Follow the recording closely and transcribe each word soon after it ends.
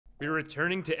We're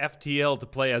returning to FTL to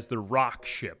play as the rock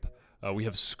ship. We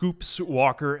have Scoops,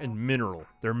 Walker, and Mineral.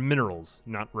 They're minerals,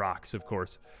 not rocks, of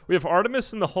course. We have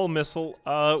Artemis and the hull missile.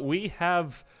 We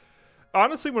have,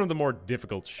 honestly, one of the more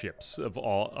difficult ships of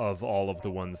all of the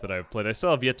ones that I've played. I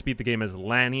still have yet to beat the game as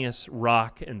Lanius,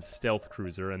 Rock, and Stealth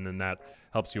Cruiser, and then that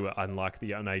helps you unlock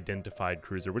the Unidentified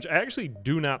Cruiser, which I actually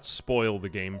do not spoil the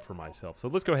game for myself. So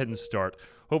let's go ahead and start.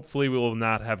 Hopefully we will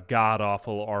not have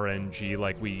god-awful RNG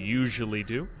like we usually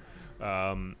do.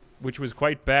 Which was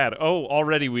quite bad. Oh,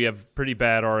 already we have pretty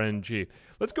bad RNG.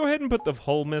 Let's go ahead and put the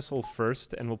hull missile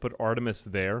first, and we'll put Artemis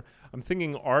there. I'm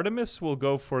thinking Artemis will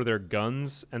go for their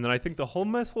guns, and then I think the hull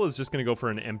missile is just going to go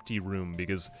for an empty room,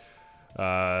 because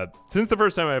since the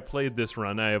first time I played this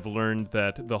run, I have learned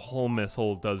that the hull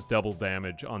missile does double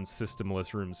damage on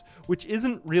systemless rooms, which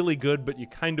isn't really good, but you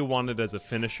kind of want it as a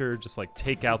finisher. Just, like,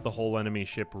 take out the whole enemy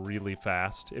ship really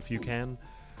fast, if you can.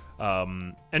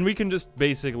 And we can just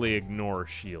basically ignore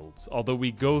shields, although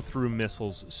we go through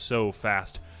missiles so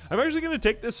fast. I'm actually going to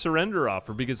take this surrender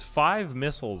offer because 5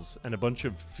 missiles and a bunch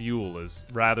of fuel is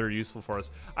rather useful for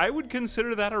us. I would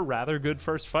consider that a rather good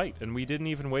first fight, and we didn't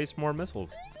even waste more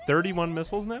missiles. 31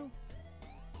 missiles now?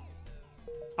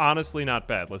 Honestly, not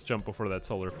bad. Let's jump before that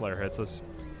solar flare hits us.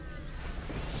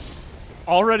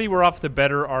 Already we're off to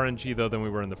better RNG, though, than we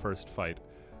were in the first fight.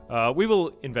 We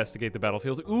will investigate the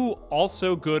battlefield. Ooh,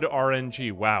 also good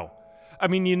RNG. Wow. I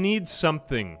mean, you need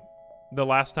something. The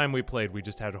last time we played, we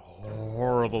just had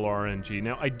horrible RNG.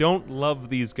 Now, I don't love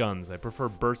these guns. I prefer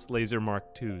Burst Laser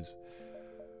Mark IIs.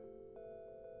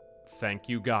 Thank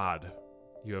you, God.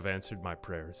 You have answered my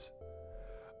prayers.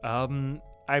 I'm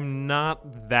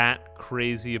not that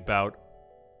crazy about...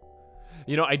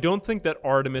 You know, I don't think that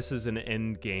Artemis is an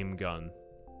endgame gun.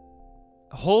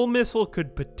 Hull missile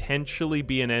could potentially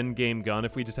be an endgame gun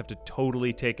if we just have to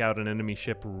totally take out an enemy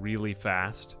ship really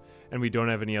fast and we don't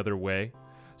have any other way.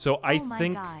 So I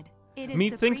think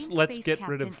methinks let's get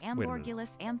rid of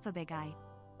ambiguousamphibian.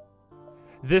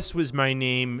 This was my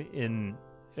name in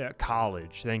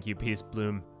college. Thank you, Peace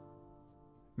Bloom.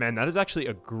 Man, that is actually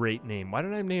a great name. Why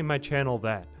did I name my channel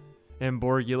that?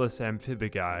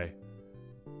 Ambiguousamphibian.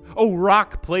 Oh,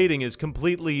 rock plating is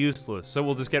completely useless, so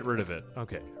we'll just get rid of it.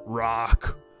 Okay,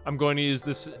 rock. I'm going to use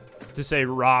this to say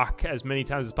rock as many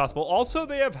times as possible. Also,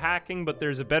 they have hacking, but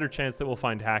there's a better chance that we'll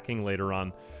find hacking later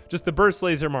on. Just the Burst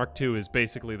Laser Mark II is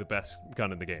basically the best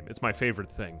gun in the game. It's my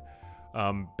favorite thing.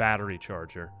 Battery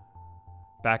charger.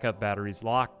 Backup batteries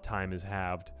lock time is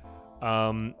halved.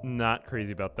 Not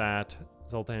crazy about that.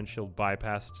 Zoltan shield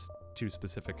bypass, just too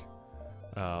specific.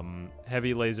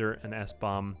 Heavy laser and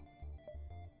S-bomb.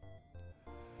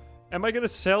 Am I going to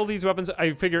sell these weapons?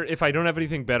 I figure if I don't have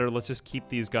anything better, let's just keep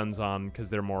these guns on because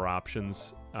there are more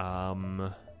options.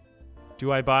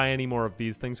 Do I buy any more of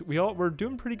these things? We're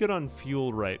doing pretty good on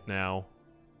fuel right now.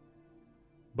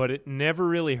 But it never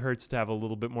really hurts to have a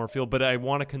little bit more fuel. But I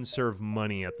want to conserve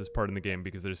money at this part in the game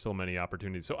because there's so many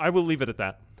opportunities. So I will leave it at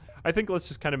that. I think let's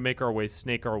just kind of make our way,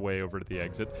 snake our way over to the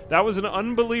exit. That was an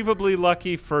unbelievably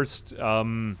lucky first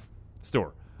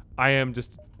store. I am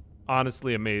just...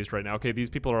 honestly amazed right now. Okay, these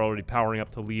people are already powering up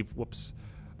to leave. Whoops.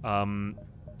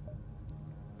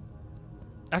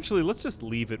 Actually, let's just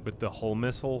leave it with the hull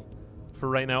missile for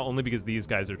right now, only because these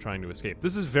guys are trying to escape.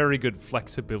 This is very good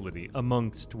flexibility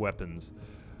amongst weapons.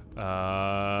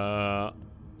 No,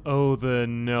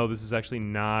 this is actually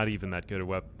not even that good a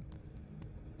weapon.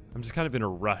 I'm just kind of in a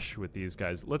rush with these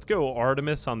guys. Let's go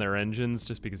Artemis on their engines,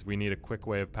 just because we need a quick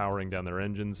way of powering down their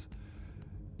engines.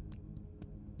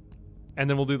 And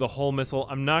then we'll do the hull missile.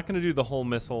 I'm not going to do the hull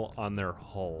missile on their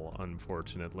hull,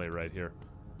 unfortunately, right here.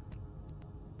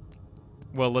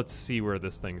 Well, let's see where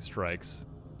this thing strikes.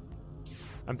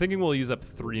 I'm thinking we'll use up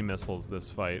 3 missiles this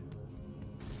fight.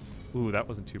 Ooh, that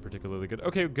wasn't too particularly good.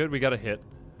 Okay, good, we got a hit.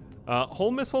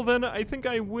 Hull missile, then, I think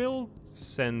I will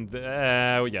send...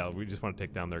 yeah, we just want to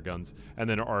take down their guns. And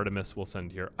then Artemis will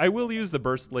send here. I will use the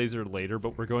burst laser later,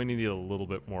 but we're going to need a little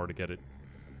bit more to get it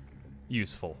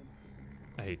useful.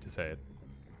 I hate to say it.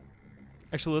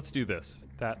 Actually, let's do this.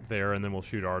 That there, and then we'll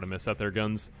shoot Artemis at their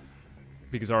guns.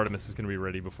 Because Artemis is going to be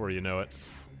ready before you know it.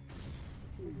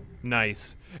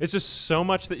 Nice. It's just so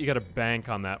much that you got to bank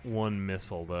on that one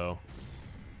missile, though.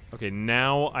 Okay,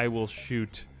 now I will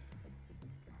shoot...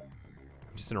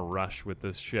 I'm just in a rush with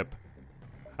this ship.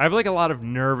 I have, like, a lot of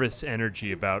nervous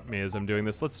energy about me as I'm doing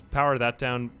this. Let's power that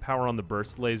down, power on the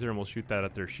burst laser, and we'll shoot that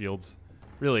at their shields.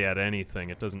 Really at anything.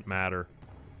 It doesn't matter.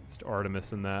 Just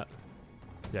Artemis in that.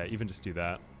 Yeah, even just do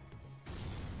that.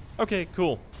 Okay,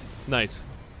 cool. Nice.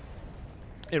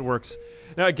 It works.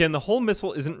 Now, again, the hull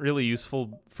missile isn't really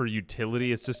useful for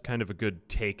utility. It's just kind of a good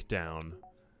takedown.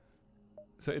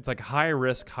 So it's like high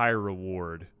risk, high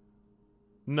reward.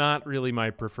 Not really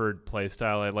my preferred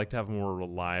playstyle. I'd like to have a more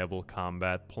reliable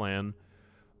combat plan.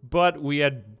 But we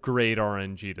had great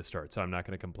RNG to start, so I'm not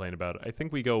going to complain about it. I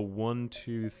think we go 1,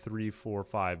 2, 3, 4,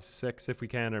 5, 6 if we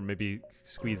can, or maybe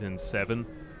squeeze in 7.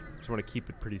 Just want to keep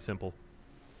it pretty simple.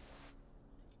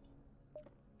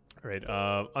 All right,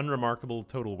 unremarkable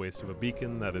total waste of a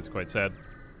beacon. That is quite sad.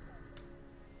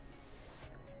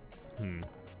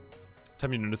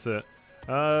 Time you notice that.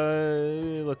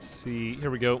 Let's see. Here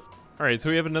we go. All right,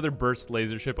 so we have another burst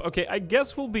laser ship. Okay, I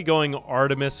guess we'll be going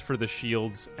Artemis for the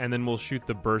shields, and then we'll shoot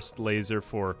the burst laser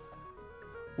for...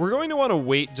 We're going to want to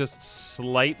wait just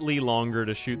slightly longer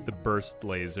to shoot the burst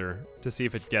laser to see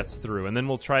if it gets through, and then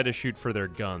we'll try to shoot for their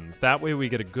guns. That way we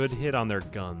get a good hit on their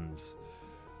guns.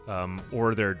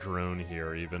 Or their drone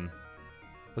here, even.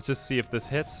 Let's just see if this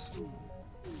hits.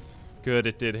 Good,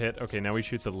 it did hit. Okay, now we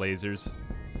shoot the lasers.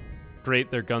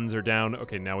 Great, their guns are down.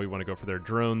 Okay, now we want to go for their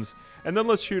drones. And then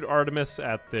let's shoot Artemis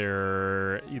at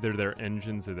their... either their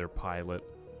engines or their pilot.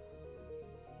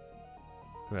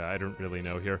 I don't really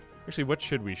know here. Actually, what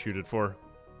should we shoot it for?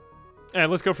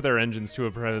 Let's go for their engines to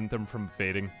prevent them from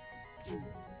fading.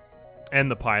 And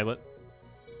the pilot.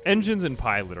 Engines and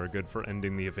pilot are good for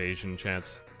ending the evasion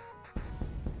chance.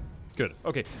 Good.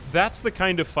 Okay, that's the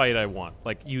kind of fight I want.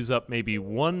 Like, use up maybe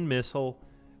one missile...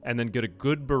 and then get a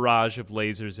good barrage of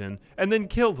lasers in, and then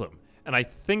kill them. And I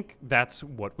think that's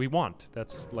what we want.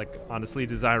 That's, like, honestly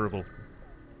desirable.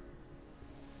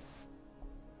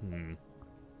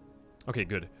 Okay,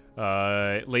 good.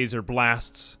 Laser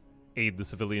blasts aid the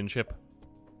civilian ship.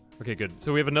 Okay, good.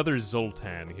 So we have another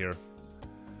Zoltan here.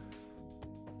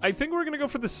 I think we're going to go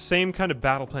for the same kind of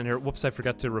battle plan here. Whoops, I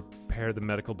forgot to repair the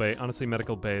medical bay. Honestly,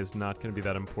 medical bay is not going to be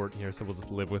that important here, so we'll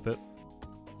just live with it.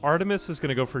 Artemis is going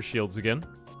to go for shields again.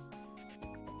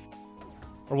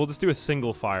 Or we'll just do a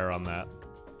single fire on that.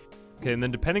 Okay, and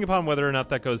then depending upon whether or not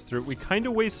that goes through, we kind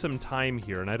of waste some time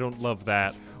here, and I don't love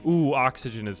that. Ooh,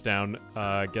 oxygen is down.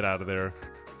 Get out of there.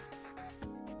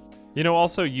 You know,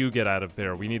 also you get out of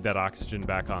there. We need that oxygen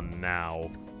back on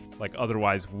now. Like,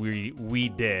 otherwise we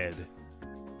dead.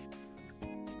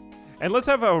 And let's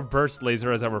have our burst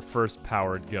laser as our first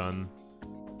powered gun.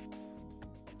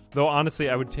 Though, honestly,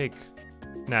 I would take...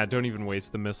 Nah, don't even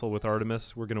waste the missile with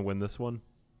Artemis. We're gonna win this one.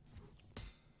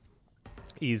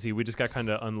 Easy. We just got kind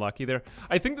of unlucky there.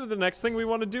 I think that the next thing we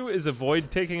want to do is avoid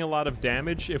taking a lot of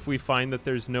damage if we find that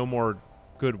there's no more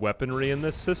good weaponry in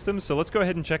this system. So let's go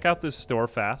ahead and check out this store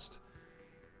fast.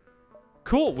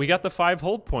 Cool. We got the 5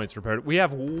 hold points repaired. We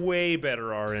have way better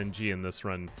RNG in this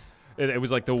run. It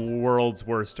was like the world's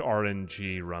worst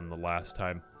RNG run the last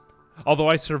time. Although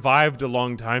I survived a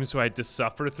long time, so I had to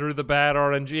suffer through the bad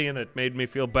RNG, and it made me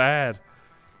feel bad.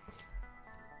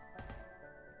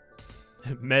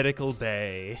 Medical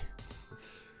bay.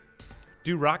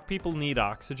 Do rock people need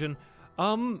oxygen?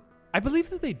 I believe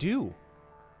that they do.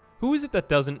 Who is it that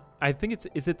doesn't? I think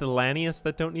is it the Lanius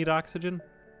that don't need oxygen?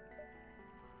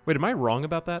 Wait, am I wrong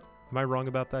about that? Am I wrong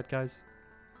about that, guys?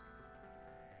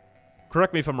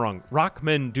 Correct me if I'm wrong. Rock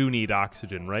men do need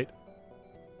oxygen, right?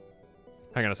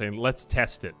 Hang on a second. Let's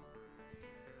test it.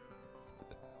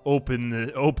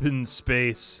 Open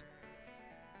space.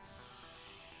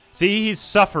 See, he's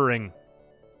suffering.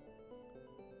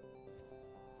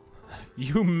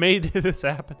 You made this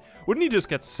happen. Wouldn't he just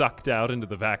get sucked out into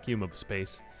the vacuum of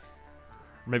space?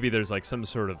 Maybe there's like some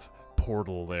sort of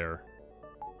portal there.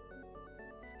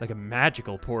 Like a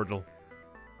magical portal.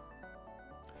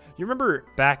 You remember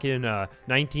back in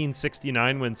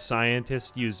 1969 when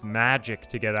scientists used magic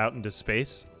to get out into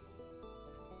space?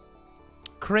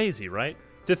 Crazy, right?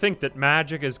 To think that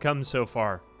magic has come so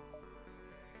far.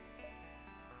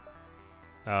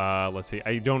 Let's see.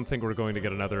 I don't think we're going to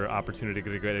get another opportunity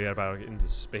to get out into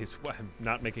space. I'm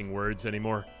not making words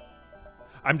anymore.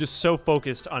 I'm just so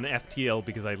focused on FTL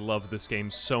because I love this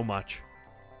game so much.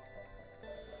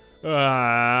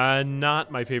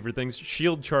 Not my favorite things.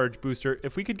 Shield charge booster.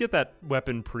 If we could get that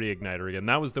weapon pre-igniter again,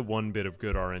 that was the one bit of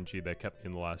good RNG that kept me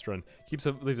in the last run.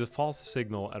 Leaves a false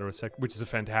signal at a which is a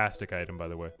fantastic item, by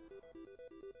the way.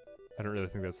 I don't really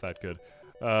think that's that good.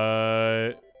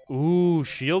 Ooh,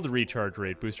 shield recharge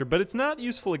rate booster, but it's not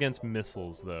useful against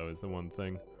missiles, though, is the one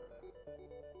thing.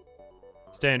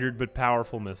 Standard, but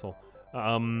powerful missile.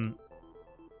 Hermes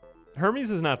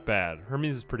is not bad.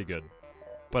 Hermes is pretty good.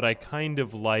 But I kind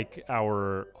of like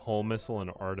our hull missile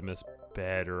and Artemis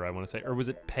better, I want to say. Or was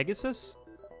it Pegasus?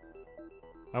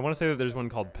 I want to say that there's one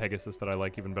called Pegasus that I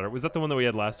like even better. Was that the one that we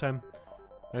had last time?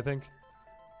 I think.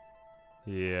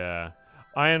 Yeah.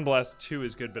 Ion Blast 2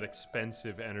 is good, but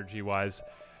expensive energy-wise.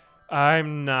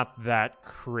 I'm not that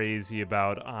crazy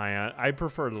about ion. I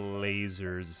prefer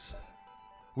lasers.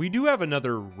 We do have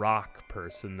another rock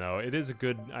person, though. It is a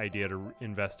good idea to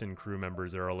invest in crew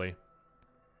members early.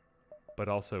 But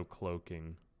also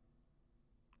cloaking.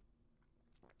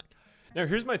 Now,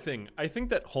 here's my thing. I think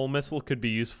that hull missile could be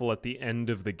useful at the end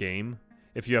of the game.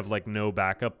 If you have, like, no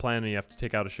backup plan and you have to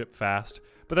take out a ship fast.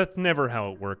 But that's never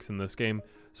how it works in this game.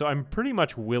 So I'm pretty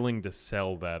much willing to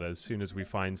sell that as soon as we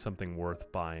find something worth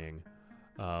buying.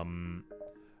 I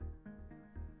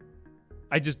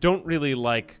just don't really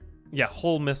like... Yeah,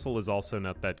 hull missile is also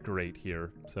not that great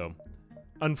here. So,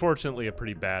 unfortunately, a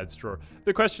pretty bad straw.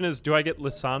 The question is, do I get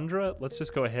Lysandra? Let's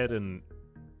just go ahead and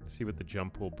see what the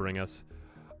jump will bring us.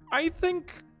 I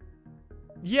think...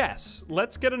 Yes,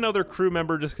 let's get another crew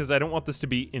member just because I don't want this to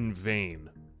be in vain.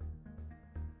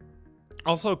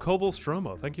 Also, Kobol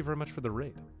Stromo, thank you very much for the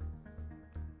raid.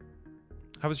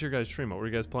 How was your guys' stream? What were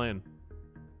you guys playing?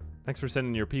 Thanks for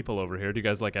sending your people over here. Do you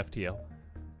guys like FTL?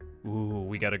 Ooh,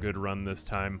 we got a good run this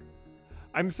time.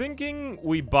 I'm thinking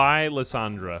we buy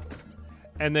Lysandra.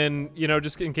 And then, you know,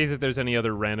 just in case if there's any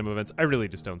other random events, I really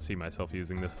just don't see myself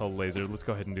using this hull laser. Let's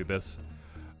go ahead and do this.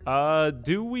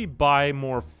 Do we buy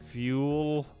more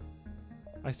fuel?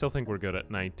 I still think we're good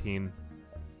at 19.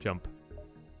 Jump.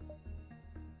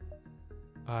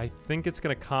 I think it's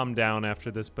going to calm down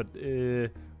after this, but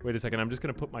wait a second. I'm just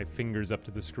going to put my fingers up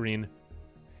to the screen.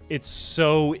 It's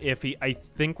so iffy. I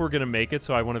think we're going to make it,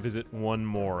 so I want to visit one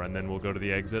more, and then we'll go to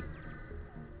the exit.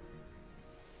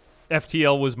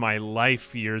 FTL was my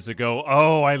life years ago.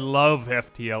 Oh, I love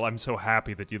FTL. I'm so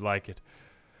happy that you like it.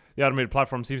 The automated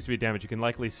platform seems to be damaged. You can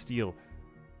likely steal.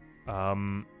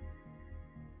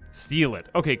 Steal it.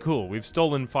 Okay, cool. We've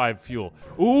stolen 5 fuel.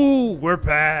 Ooh, we're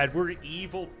bad. We're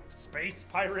evil space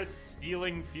pirates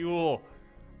stealing fuel.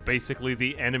 Basically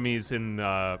the enemies in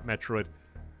Metroid.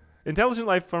 Intelligent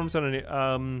life forms on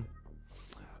an...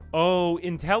 Oh,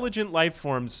 intelligent life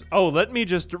forms. Oh, let me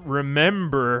just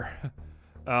remember...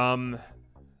 let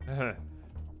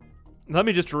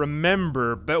me just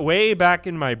remember, but way back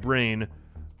in my brain...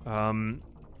 Oh,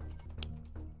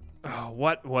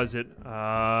 what was it?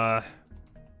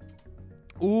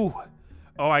 Ooh.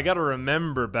 Oh, I gotta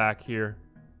remember back here.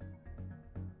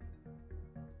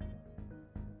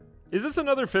 Is this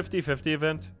another 50-50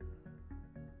 event?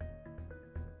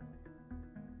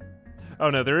 Oh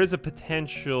no, there is a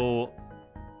potential...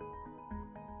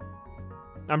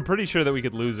 I'm pretty sure that we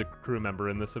could lose a crew member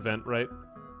in this event, right?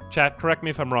 Chat, correct me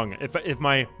if I'm wrong. If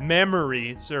my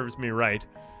memory serves me right,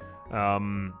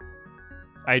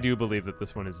 I do believe that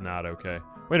this one is not okay.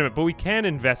 Wait a minute, but we can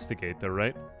investigate though,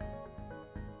 right?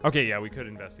 Okay, yeah, we could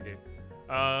investigate.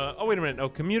 Oh, wait a minute. No,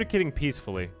 communicating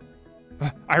peacefully.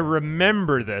 I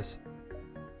remember this.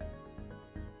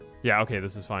 Yeah, okay,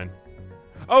 this is fine.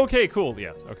 Okay, cool,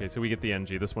 yes. Okay, so we get the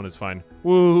NG. This one is fine.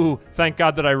 Woo! Thank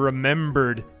God that I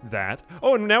remembered that.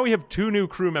 Oh, and now we have 2 new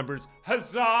crew members.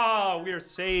 Huzzah! We are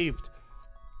saved.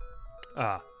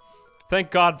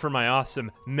 Thank God for my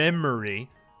awesome memory.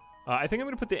 I think I'm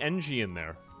going to put the NG in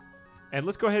there. And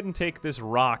let's go ahead and take this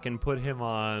rock and put him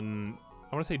on...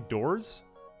 I want to say doors?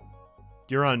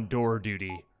 You're on door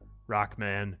duty,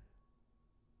 Rockman.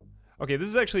 Okay, this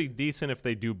is actually decent if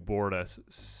they do board us.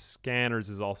 Scanners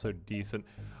is also decent.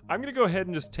 I'm going to go ahead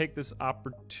and just take this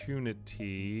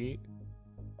opportunity.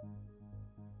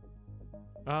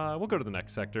 We'll go to the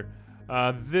next sector.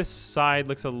 This side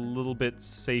looks a little bit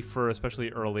safer, especially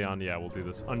early on. Yeah, we'll do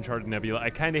this. Uncharted Nebula. I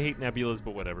kind of hate nebulas,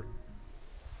 but whatever.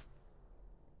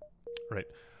 Right.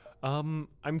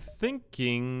 I'm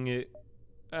thinking...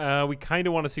 we kind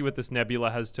of want to see what this nebula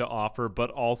has to offer, but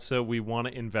also we want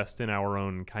to invest in our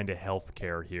own kind of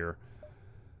healthcare here.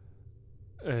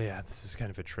 Yeah, this is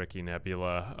kind of a tricky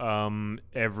nebula.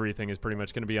 Everything is pretty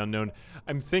much going to be unknown.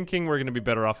 I'm thinking we're going to be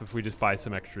better off if we just buy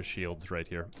some extra shields right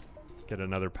here. Get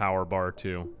another power bar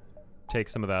too. Take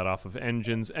some of that off of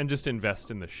engines and just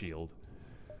invest in the shield.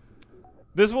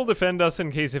 This will defend us in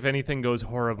case if anything goes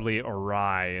horribly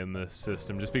awry in this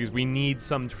system, just because we need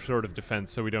some sort of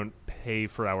defense so we don't pay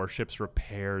for our ship's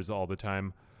repairs all the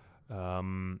time.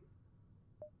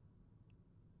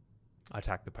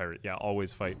 Attack the pirate. Yeah,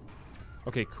 always fight.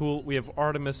 Okay, cool. We have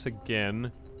Artemis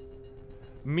again.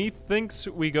 Methinks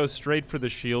we go straight for the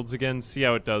shields again, see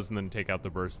how it does, and then take out the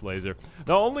burst laser.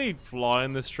 The only flaw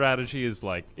in this strategy is,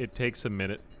 like, it takes a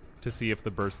minute to see if the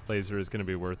burst laser is going to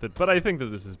be worth it. But I think that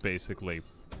this is basically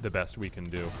the best we can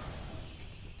do.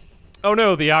 Oh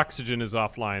no, the oxygen is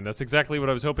offline. That's exactly what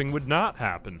I was hoping would not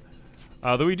happen.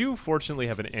 Though we do fortunately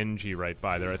have an NG right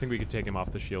by there. I think we could take him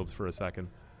off the shields for a second.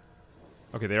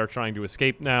 Okay, they are trying to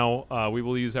escape now. We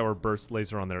will use our burst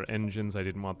laser on their engines. I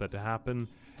didn't want that to happen.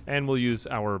 And we'll use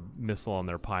our missile on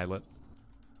their pilot.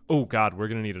 Oh god, we're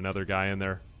gonna need another guy in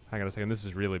there. Hang on a second, this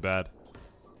is really bad.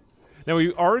 Now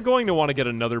we are going to want to get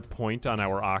another point on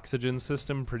our oxygen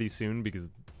system pretty soon because,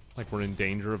 like, we're in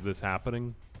danger of this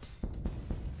happening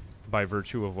by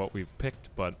virtue of what we've picked,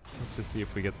 but let's just see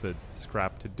if we get the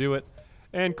scrap to do it.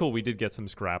 And cool, we did get some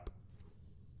scrap.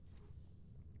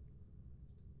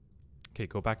 Okay,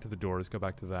 go back to the doors, go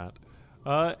back to that.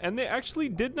 And they actually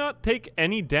did not take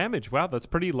any damage. Wow, that's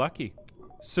pretty lucky.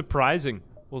 Surprising.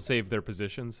 We'll save their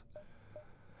positions.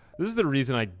 This is the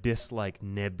reason I dislike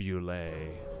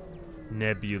nebulae.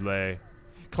 Nebulae.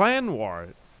 Clan War.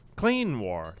 Clean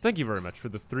War. Thank you very much for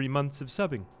the 3 months of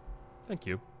subbing. Thank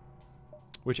you.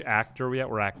 Which act are we at?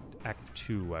 We're act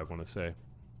 2, I want to say.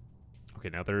 Okay,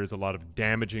 now there is a lot of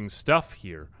damaging stuff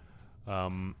here.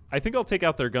 I think I'll take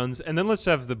out their guns, and then let's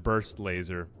have the burst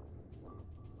laser.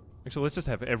 Actually, let's just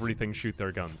have everything shoot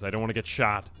their guns. I don't want to get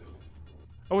shot.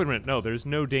 Oh, wait a minute. No, there's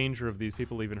no danger of these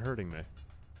people even hurting me.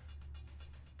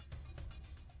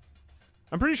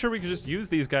 I'm pretty sure we could just use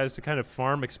these guys to kind of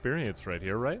farm experience right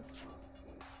here, right?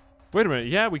 Wait a minute.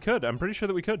 Yeah, we could. I'm pretty sure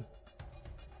that we could.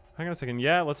 Hang on a second.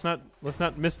 Yeah, let's not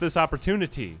miss this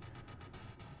opportunity.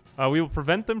 We will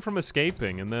prevent them from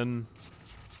escaping, and then...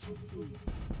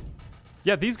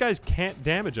 Yeah, these guys can't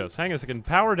damage us. Hang on a second.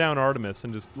 Power down Artemis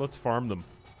and just let's farm them.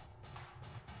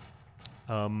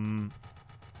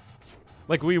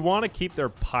 Like, we want to keep their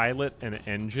pilot and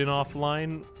engine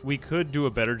offline. We could do a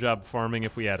better job farming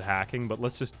if we had hacking, but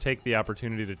let's just take the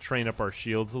opportunity to train up our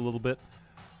shields a little bit.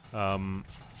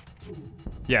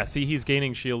 Yeah, see, he's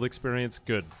gaining shield experience.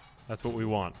 Good. That's what we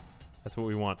want. That's what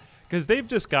we want. Because they've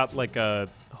just got, like, a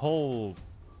whole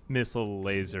missile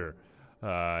laser.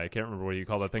 I can't remember what you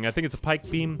call that thing. I think it's a pike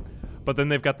beam. But then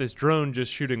they've got this drone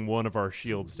just shooting one of our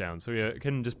shields down. So we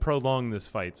can just prolong this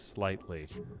fight slightly.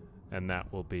 And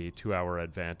that will be to our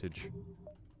advantage.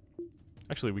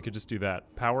 Actually, we could just do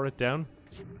that. Power it down.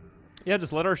 Yeah,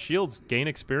 just let our shields gain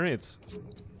experience.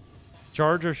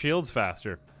 Charge our shields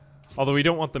faster. Although we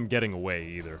don't want them getting away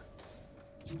either.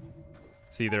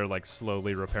 See, they're like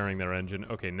slowly repairing their engine.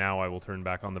 Okay, now I will turn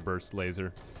back on the burst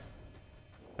laser.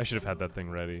 I should have had that thing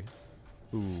ready.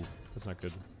 Ooh, that's not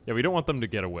good. Yeah, we don't want them to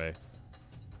get away.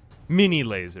 Mini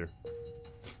laser.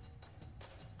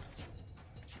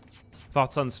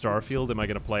 Thoughts on Starfield? Am I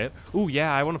going to play it? Ooh,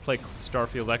 yeah, I want to play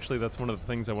Starfield. Actually, that's one of the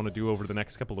things I want to do over the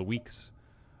next couple of weeks.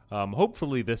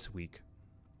 Hopefully this week.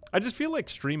 I just feel like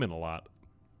streaming a lot.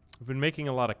 I've been making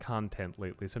a lot of content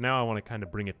lately, so now I want to kind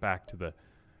of bring it back to the,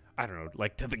 I don't know,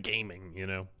 like to the gaming, you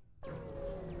know?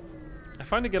 I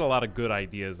find to get a lot of good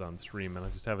ideas on stream, and I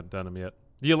just haven't done them yet.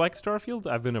 Do you like Starfield?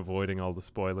 I've been avoiding all the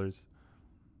spoilers.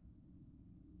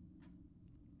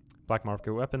 Black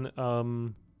market weapon,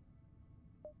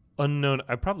 unknown.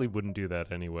 I probably wouldn't do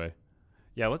that anyway.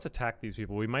 Yeah, let's attack these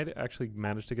people. We might actually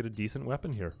manage to get a decent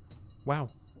weapon here. Wow,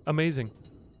 amazing.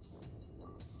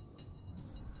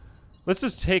 Let's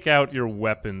just take out your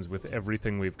weapons with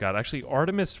everything we've got. Actually,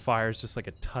 Artemis fires just like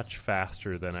a touch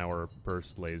faster than our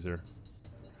burst laser.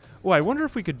 Oh, I wonder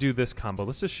if we could do this combo.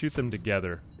 Let's just shoot them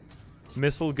together.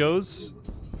 Missile goes.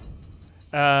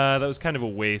 That was kind of a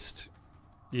waste.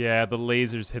 Yeah, the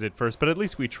lasers hit it first, but at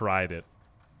least we tried it.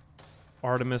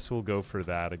 Artemis will go for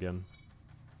that again.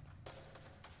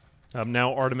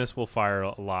 Now Artemis will fire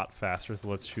a lot faster, so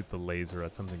let's shoot the laser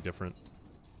at something different.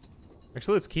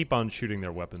 Actually, let's keep on shooting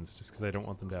their weapons, just because I don't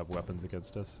want them to have weapons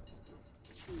against us.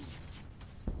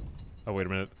 Oh, wait a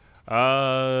minute.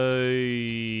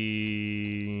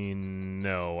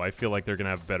 No, I feel like they're going to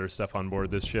have better stuff on board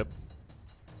this ship.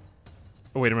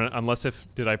 Oh, wait a minute. Unless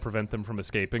did I prevent them from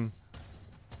escaping?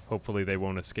 Hopefully they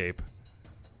won't escape.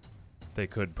 They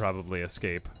could probably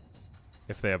escape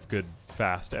if they have good,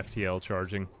 fast FTL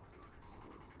charging.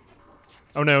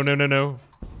 Oh, no, no, no, no.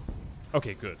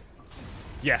 Okay, good.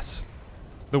 Yes.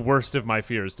 The worst of my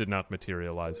fears did not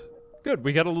materialize. Good,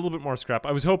 we got a little bit more scrap.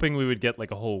 I was hoping we would get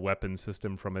like a whole weapon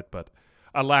system from it, but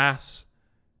alas,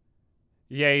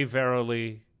 yea,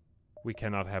 verily, we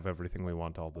cannot have everything we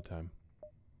want all the time.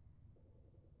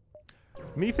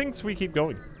 Methinks we keep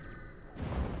going.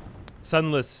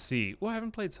 Sunless Sea. Oh, I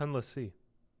haven't played Sunless Sea.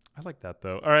 I like that,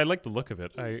 though. Or I like the look of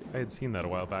it. I had seen that a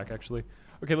while back, actually.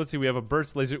 Okay, let's see. We have a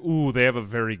burst laser. Ooh, they have a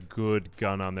very good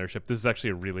gun on their ship. This is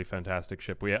actually a really fantastic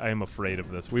ship. I am afraid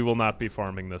of this. We will not be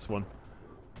farming this one.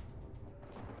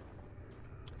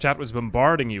 Chat was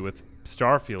bombarding you with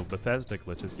Starfield Bethesda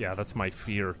glitches. Yeah, that's my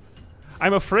fear.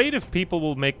 I'm afraid if people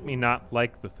will make me not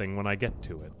like the thing when I get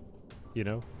to it. You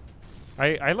know?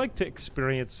 I like to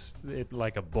experience it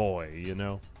like a boy, you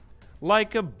know?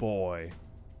 Like a boy.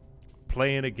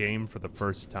 Playing a game for the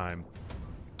first time.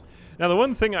 Now, the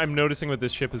one thing I'm noticing with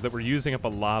this ship is that we're using up a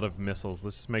lot of missiles.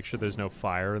 Let's just make sure there's no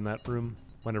fire in that room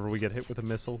whenever we get hit with a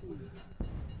missile.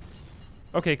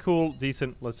 Okay, cool,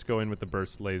 decent. Let's go in with the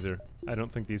burst laser. I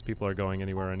don't think these people are going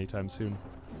anywhere anytime soon.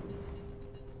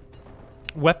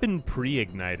 Weapon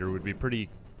pre-igniter would be pretty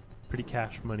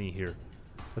cash money here.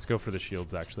 Let's go for the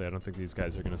shields, actually. I don't think these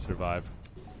guys are going to survive.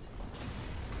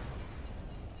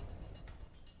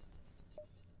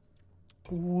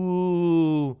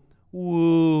 Woo!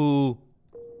 Woo!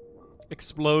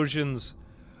 Explosions.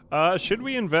 Should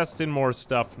we invest in more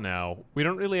stuff now? We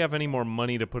don't really have any more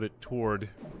money to put it toward.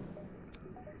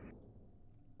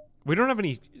 We don't have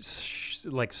any,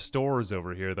 like, stores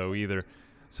over here, though, either.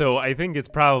 So I think it's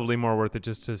probably more worth it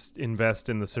just to invest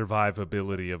in the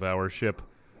survivability of our ship.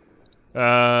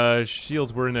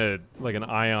 Shields, we're in an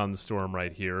ion storm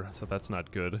right here, so that's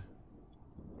not good.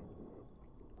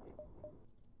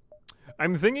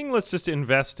 I'm thinking let's just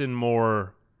invest in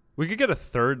more. We could get a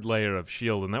third layer of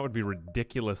shield, and that would be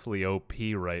ridiculously OP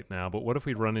right now. But what if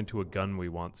we run into a gun we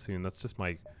want soon? That's just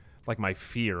my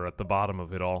fear at the bottom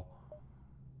of it all.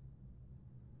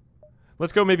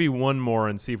 Let's go maybe one more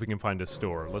and see if we can find a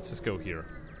store. Let's just go here.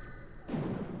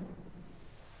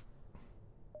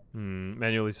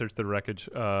 Manually search the wreckage.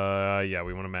 Yeah,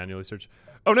 we want to manually search.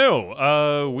 Oh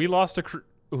no! We lost a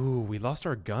Ooh, we lost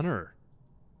our gunner.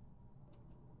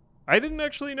 I didn't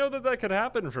actually know that could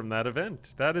happen from that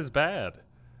event. That is bad.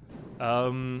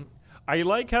 I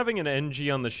like having an NG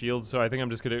on the shield, so I think I'm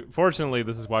just gonna... Fortunately,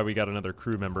 this is why we got another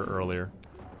crew member earlier.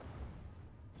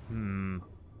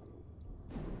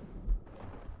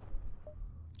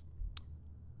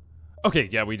 Okay,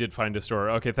 yeah, we did find a store.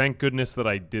 Okay, thank goodness that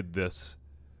I did this.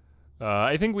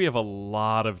 I think we have a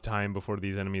lot of time before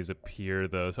these enemies appear,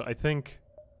 though, so I think...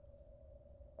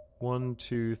 1,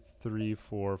 2, 3,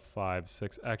 4, 5,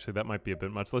 6. Actually, that might be a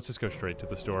bit much. Let's just go straight to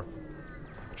the store.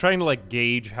 Trying to, like,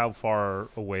 gauge how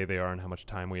far away they are and how much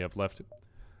time we have left.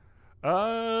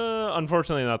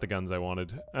 Unfortunately, not the guns I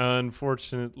wanted.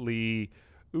 Unfortunately...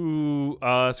 Ooh,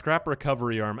 scrap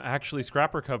recovery arm. Actually,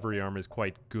 scrap recovery arm is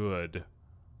quite good.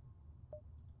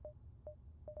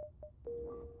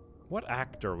 What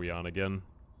act are we on again?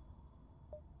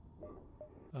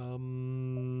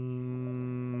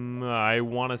 I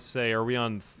want to say, are we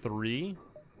on 3?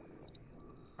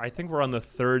 I think we're on the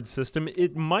 3rd system.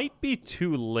 It might be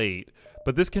too late,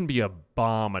 but this can be a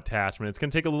bomb attachment. It's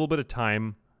going to take a little bit of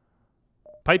time.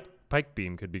 Pike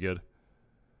beam could be good.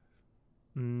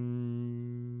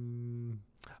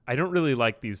 I don't really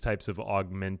like these types of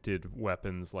augmented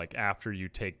weapons, like after you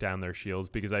take down their shields,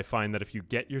 because I find that if you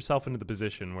get yourself into the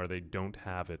position where they don't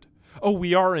have it... Oh,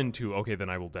 we are into... Okay, then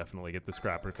I will definitely get the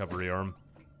scrap recovery arm.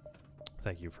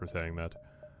 Thank you for saying that.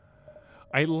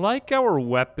 I like our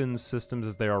weapon systems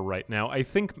as they are right now. I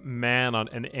think man on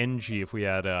an NG, if we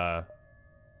had yeah,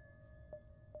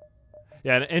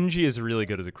 an NG is really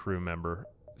good as a crew member.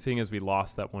 Seeing as we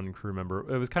lost that one crew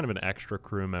member. It was kind of an extra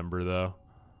crew member, though.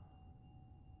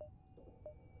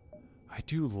 I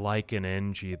do like an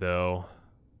NG, though.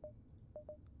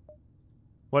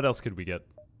 What else could we get?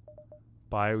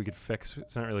 Buy, we could fix.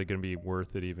 It's not really going to be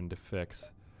worth it even to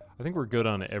fix. I think we're good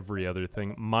on every other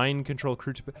thing. Mind control,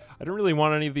 crew... I don't really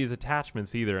want any of these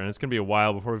attachments either, and it's going to be a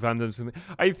while before we find them.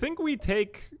 I think we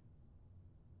take...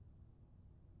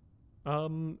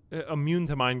 immune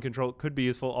to mind control could be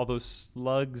useful, although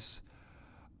slugs,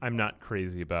 I'm not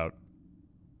crazy about.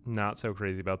 Not so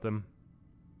crazy about them.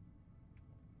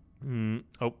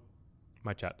 Oh,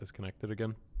 my chat disconnected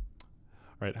again.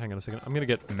 All right, hang on a second. I'm gonna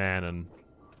get man on.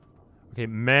 Okay,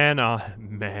 man on.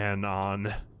 Man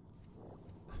on.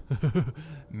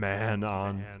 Man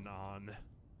on. All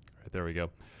right, there we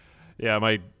go. Yeah,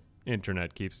 my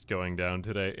internet keeps going down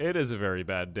today. It is a very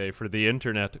bad day for the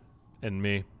internet and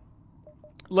me.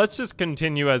 Let's just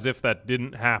continue as if that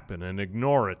didn't happen and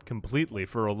ignore it completely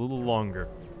for a little longer.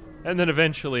 And then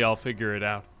eventually I'll figure it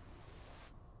out.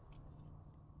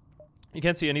 You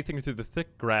can't see anything through the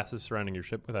thick grasses surrounding your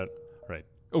ship without... Right.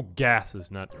 Oh, gases,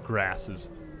 not grasses.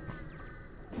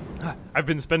 I've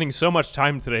been spending so much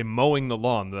time today mowing the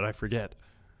lawn that I forget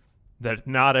that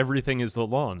not everything is the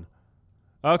lawn.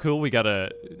 Oh, cool. We got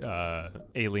a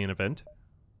alien event.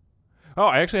 Oh,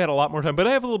 I actually had a lot more time, but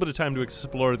I have a little bit of time to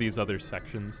explore these other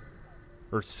sections.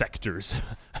 Or sectors.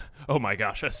 Oh my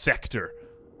gosh, a sector.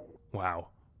 Wow.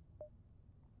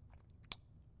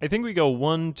 I think we go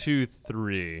 1, 2,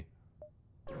 3.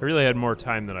 I really had more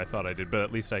time than I thought I did, but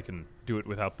at least I can do it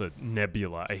without the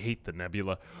nebula. I hate the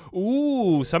nebula.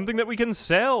 Ooh, something that we can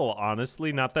sell.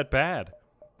 Honestly, not that bad.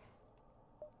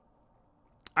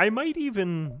 I might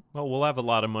even... Well, we'll have a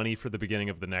lot of money for the beginning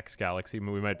of the next galaxy.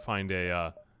 We might find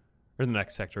a... or the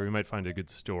next sector. We might find a good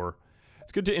store.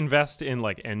 It's good to invest in,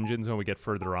 like, engines when we get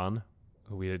further on.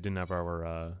 Oh, we didn't have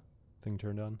our thing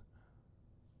turned on.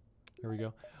 There we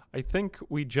go. I think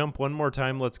we jump one more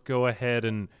time. Let's go ahead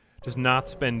and just not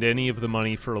spend any of the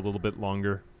money for a little bit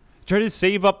longer. Try to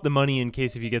save up the money in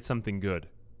case if you get something good.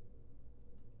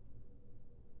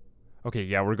 Okay,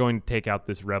 yeah, we're going to take out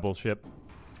this rebel ship.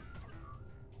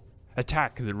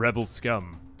 Attack the rebel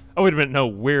scum. Oh, wait a minute. No,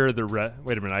 wait a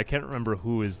minute. I can't remember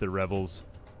who is the rebels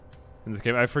in this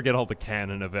game. I forget all the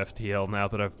canon of FTL now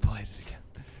that I've played it again.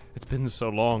 It's been so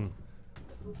long.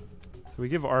 So we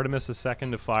give Artemis a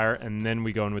second to fire, and then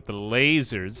we go in with the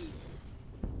lasers.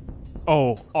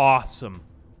 Oh, awesome.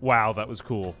 Wow, that was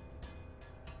cool.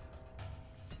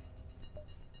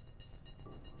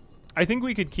 I think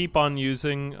we could keep on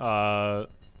using, I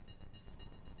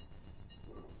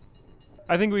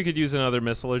think we could use another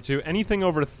missile or two. Anything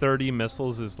over 30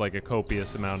 missiles is like a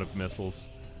copious amount of missiles.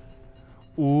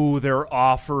 Ooh, they're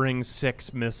offering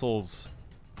 6 missiles.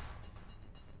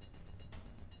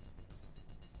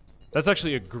 That's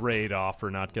actually a great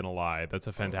offer, not gonna lie. That's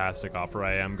a fantastic offer.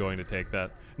 I am going to take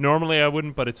that. Normally I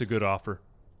wouldn't, but it's a good offer.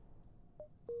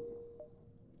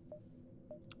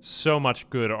 So much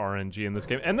good RNG in this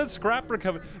game. And the scrap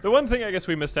recovery. The one thing I guess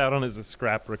we missed out on is the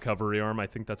scrap recovery arm. I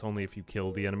think that's only if you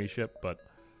kill the enemy ship, but...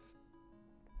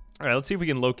 Alright, let's see if we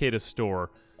can locate a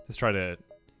store. Just try to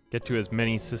get to as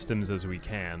many systems as we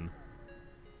can.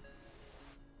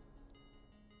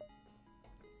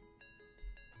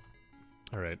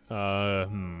 Alright,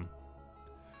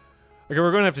 Okay,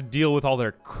 we're going to have to deal with all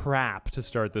their crap to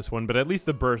start this one, but at least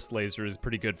the burst laser is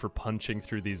pretty good for punching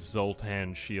through these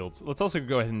Zoltan shields. Let's also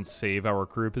go ahead and save our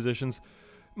crew positions.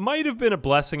 Might have been a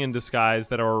blessing in disguise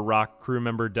that our rock crew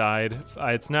member died.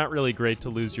 It's not really great to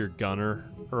lose your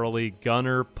gunner early.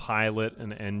 Gunner, pilot,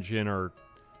 and engine are,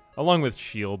 along with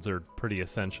shields, are pretty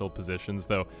essential positions,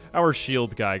 though our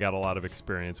shield guy got a lot of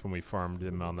experience when we farmed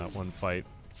him on that one fight.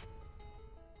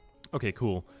 Okay,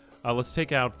 cool. Let's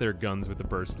take out their guns with the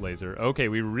burst laser. Okay,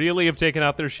 we really have taken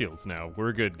out their shields now.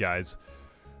 We're good, guys.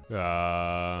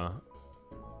 Yeah,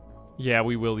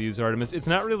 we will use Artemis. It's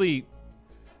not really...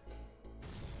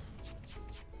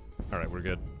 Alright, we're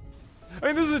good. I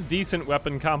mean, this is a decent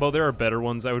weapon combo. There are better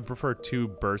ones. I would prefer 2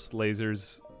 burst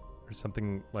lasers or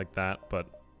something like that, but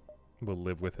we'll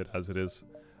live with it as it is.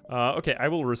 Okay, I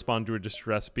will respond to a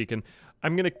distress beacon.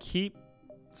 I'm going to keep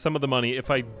some of the money.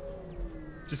 If I...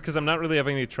 Just because I'm not really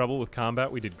having any trouble with combat.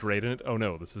 We did great in it. Oh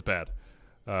no, this is bad.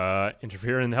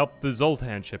 Interfere and help the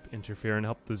Zoltan ship. Interfere and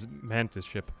help the Mantis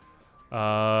ship.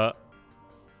 I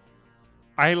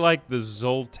like the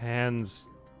Zoltans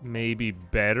maybe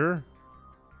better.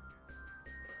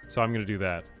 So I'm going to do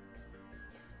that.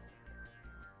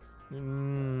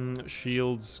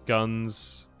 Shields,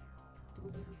 guns.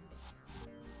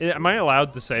 Am I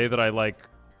allowed to say that I like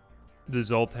the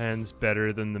Zoltans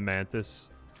better than the Mantis?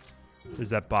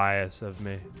 There's that bias of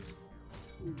me.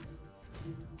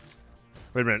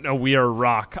 Wait a minute. No, we are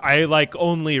rock. I like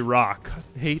only rock.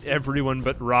 Hate everyone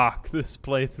but rock this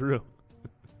playthrough.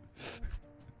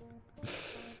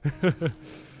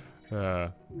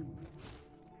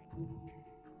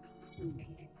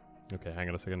 Okay, hang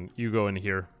on a second. You go in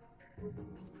here.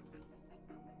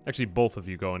 Actually, both of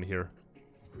you go in here.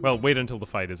 Well, wait until the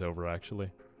fight is over, actually.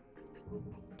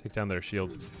 Take down their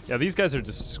shields. Yeah, these guys are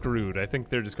just screwed. I think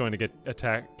they're just going to get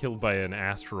killed by an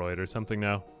asteroid or something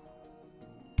now.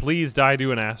 Please die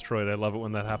to an asteroid. I love it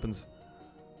when that happens.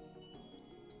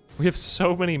 We have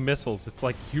so many missiles. It's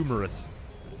like humorous.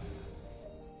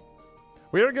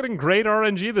 We are getting great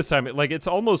RNG this time. It's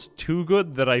almost too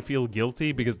good that I feel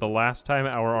guilty because the last time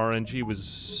our RNG was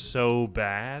so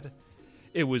bad.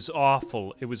 It was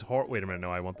awful. It was wait a minute.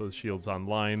 No, I want those shields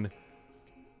online.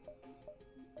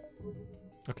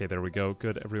 Okay, there we go.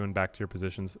 Good. Everyone back to your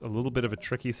positions. A little bit of a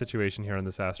tricky situation here on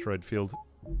this asteroid field.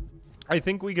 I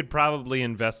think we could probably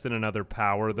invest in another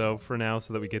power, though, for now,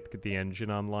 so that we get the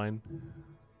engine online.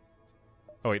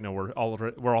 Oh, wait, no,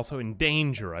 we're also in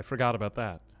danger. I forgot about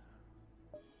that.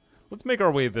 Let's make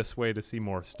our way this way to see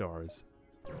more stars.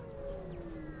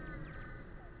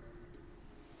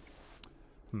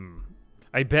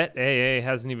 I bet AA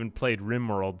hasn't even played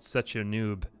RimWorld. Such a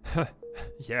noob.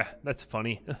 Yeah, that's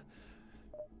funny.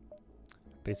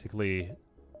 Basically,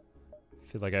 I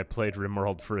feel like I played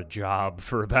RimWorld for a job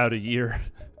for about a year.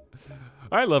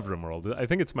 I love RimWorld. I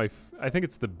think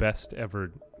it's the best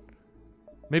ever.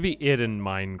 Maybe it and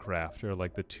Minecraft are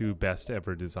like the 2 best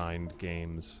ever designed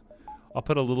games. I'll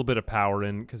put a little bit of power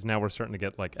in because now we're starting to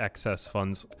get like excess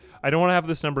funds. I don't want to have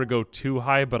this number go too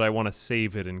high, but I want to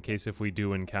save it in case if we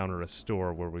do encounter a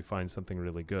store where we find something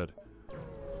really good.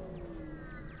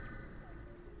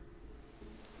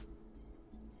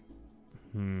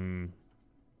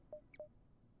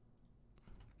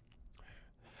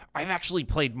 I've actually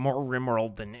played more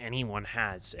RimWorld than anyone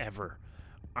has ever.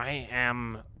 I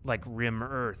am like Rim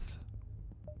Earth.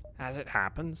 As it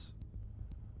happens.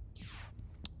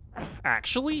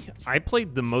 Actually, I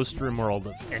played the most RimWorld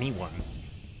of anyone.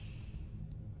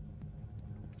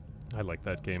 I like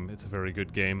that game. It's a very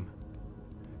good game.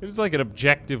 It was like an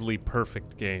objectively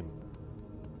perfect game.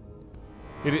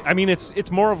 I mean, it's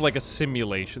more of like a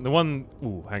simulation. The one...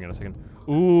 Ooh, hang on a second.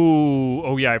 Ooh,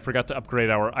 oh yeah, I forgot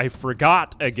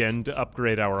again to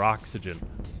upgrade our oxygen.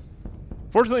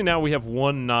 Fortunately, now we have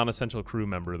one non-essential crew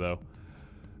member, though.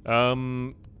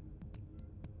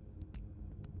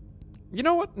 You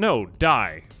know what? No,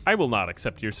 die. I will not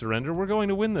accept your surrender. We're going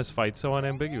to win this fight so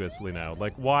unambiguously now.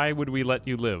 Like, why would we let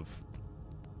you live?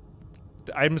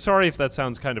 I'm sorry if that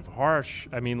sounds kind of harsh.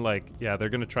 I mean, like, yeah, they're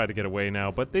gonna try to get away now,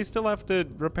 but they still have to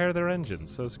repair their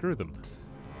engines, so screw them.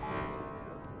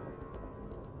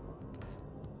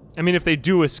 I mean, if they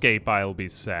do escape, I'll be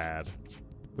sad.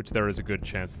 Which there is a good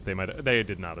chance that they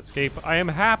did not escape. I am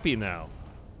happy now.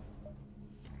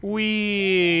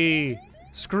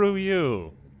 Screw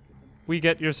you. We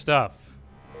get your stuff.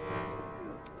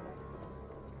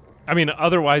 I mean,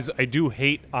 otherwise, I do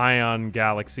hate ion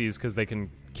galaxies because they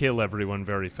can kill everyone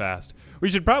very fast. We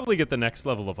should probably get the next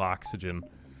level of oxygen.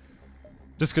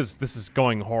 Just because this is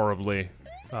going horribly.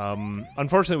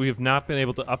 Unfortunately, we have not been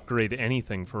able to upgrade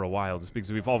anything for a while, just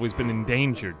because we've always been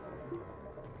endangered.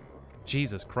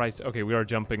 Jesus Christ. Okay, we are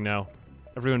jumping now.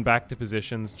 Everyone back to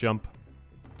positions. Jump.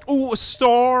 Ooh, a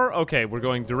store! Okay, we're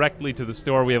going directly to the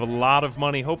store. We have a lot of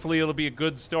money. Hopefully it'll be a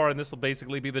good store, and this will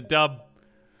basically be the dub.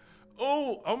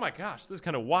 Oh my gosh, this is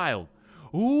kind of wild.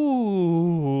 Ooh.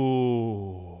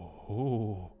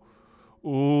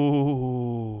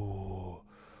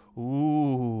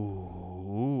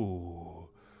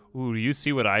 Do you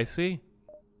see what I see?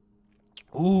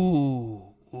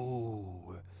 Ooh.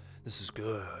 This is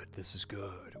good.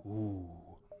 Ooh.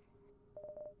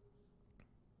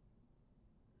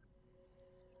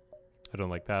 I don't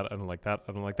like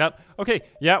that. Okay,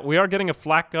 yeah, we are getting a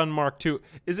Flak Gun Mark II.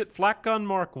 Is it Flak Gun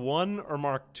Mark I or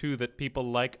Mark II that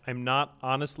people like? I'm not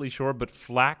honestly sure, but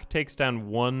Flak takes down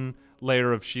one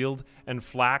layer of shield, and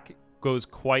Flak goes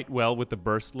quite well with the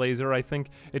burst laser, I think.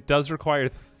 It does require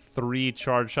 3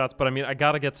 charge shots, but I mean, I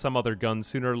gotta get some other guns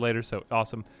sooner or later, so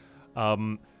awesome.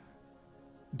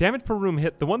 Damage per room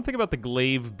hit. The one thing about the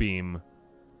glaive beam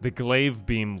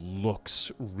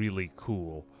looks really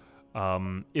cool.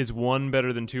 Is 1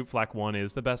 better than 2? Flak 1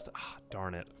 is the best. Ah,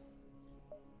 darn it.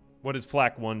 What does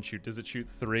Flak 1 shoot? Does it shoot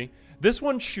 3? This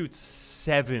one shoots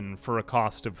 7 for a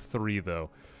cost of 3, though.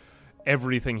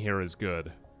 Everything here is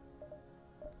good.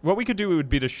 What we could do would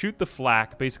be to shoot the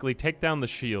Flak, basically take down the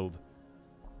shield.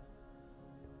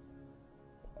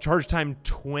 Charge time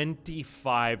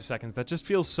 25 seconds. That just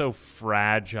feels so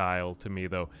fragile to me,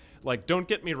 though. Like, don't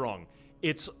get me wrong.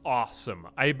 It's awesome.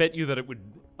 I bet you that it would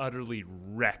utterly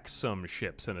wreck some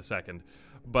ships in a second.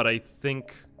 But I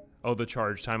think... Oh, the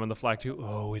charge time on the Flak 2.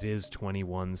 Oh, it is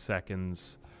 21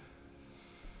 seconds.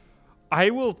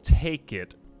 I will take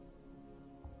it.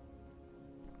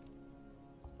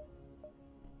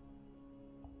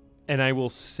 And I will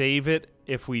save it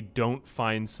if we don't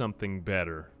find something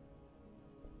better.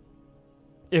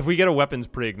 If we get a weapons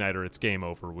pre-igniter, it's game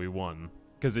over. We won.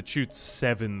 Because it shoots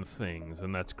 7 things,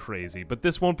 and that's crazy. But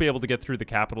this won't be able to get through the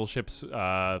capital ship's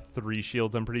 3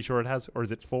 shields, I'm pretty sure it has. Or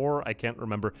is it 4? I can't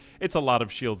remember. It's a lot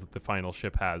of shields that the final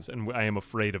ship has, and I am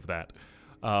afraid of that.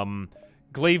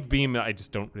 Glaive beam, I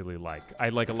just don't really like. I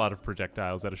like a lot of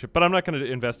projectiles at a ship. But I'm not going to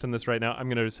invest in this right now. I'm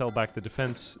going to sell back the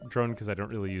defense drone, because I don't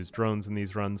really use drones in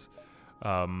these runs.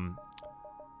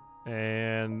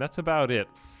 And that's about it.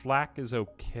 Flak is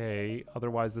okay.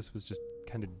 Otherwise, this was just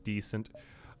kind of decent.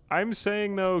 I'm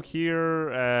saying, though, here,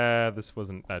 this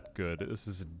wasn't that good. This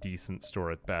is a decent store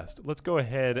at best. Let's go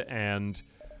ahead and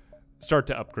start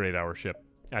to upgrade our ship.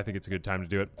 I think it's a good time to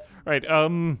do it. All right,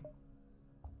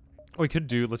 we could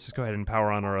do, let's just go ahead and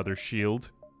power on our other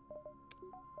shield.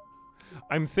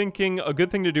 I'm thinking a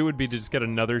good thing to do would be to just get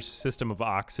another system of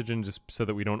oxygen just so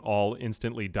that we don't all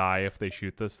instantly die if they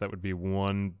shoot this. That would be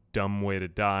one dumb way to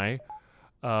die.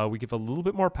 We give a little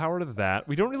bit more power to that.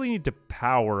 We don't really need to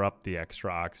power up the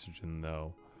extra oxygen,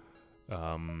 though.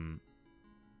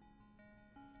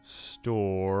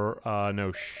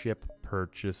 No, ship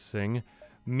purchasing.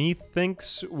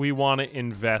 Methinks we want to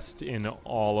invest in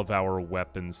all of our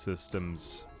weapon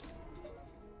systems.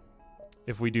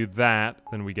 If we do that,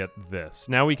 then we get this.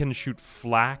 Now we can shoot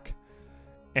Flak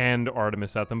and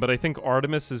Artemis at them, but I think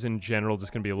Artemis is in general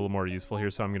just going to be a little more useful here,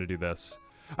 so I'm going to do this.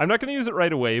 I'm not going to use it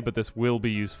right away, but this will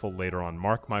be useful later on.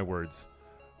 Mark my words.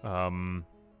 I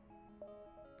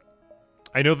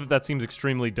know that that seems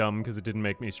extremely dumb because it didn't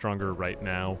make me stronger right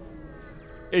now.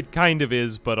 It kind of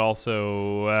is, but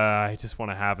also I just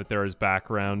want to have it there as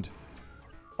background.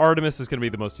 Artemis is going to be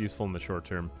the most useful in the short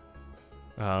term.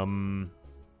 I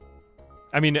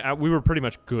mean, we were pretty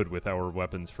much good with our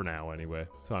weapons for now anyway,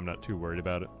 so I'm not too worried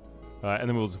about it. And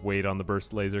then we'll just wait on the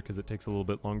burst laser because it takes a little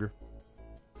bit longer.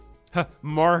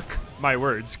 Mark my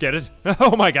words, get it?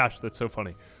 Oh my gosh, that's so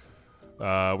funny.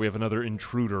 We have another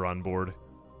intruder on board.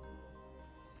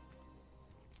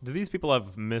 Do these people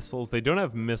have missiles? They don't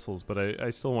have missiles, but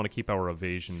I still want to keep our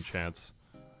evasion chance.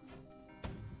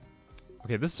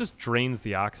 Okay, this just drains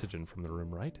the oxygen from the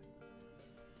room, right?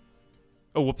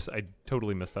 Oh, whoops, I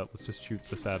totally missed that. Let's just shoot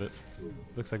this at it.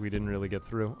 Looks like we didn't really get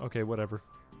through. Okay, whatever.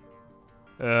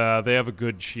 They have a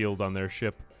good shield on their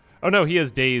ship. Oh no, he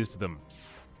has dazed them.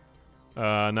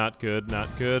 Not good,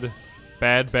 not good.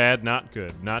 Bad, bad, not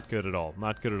good. Not good at all.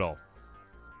 Not good at all.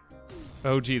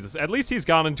 Oh, Jesus. At least he's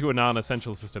gone into a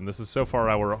non-essential system. This is so far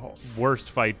our worst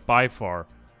fight by far.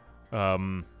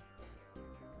 We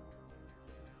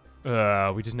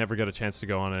just never got a chance to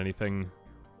go on anything,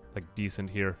 like, decent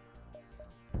here.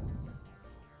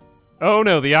 Oh,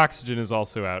 no, the oxygen is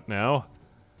also out now.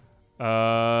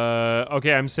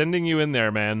 Okay, I'm sending you in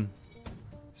there, man.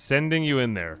 Sending you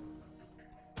in there.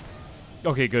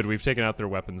 Okay, good. We've taken out their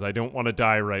weapons. I don't want to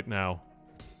die right now.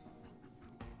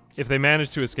 If they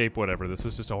manage to escape, whatever. This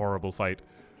was just a horrible fight.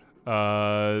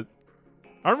 Aren't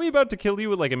we about to kill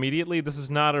you, like, immediately? This is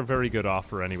not a very good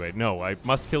offer anyway. No, I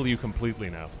must kill you completely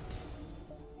now.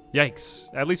 Yikes.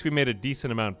 At least we made a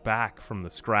decent amount back from the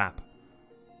scrap.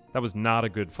 That was not a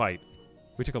good fight.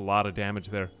 We took a lot of damage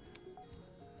there.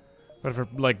 But for,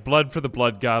 like, blood for the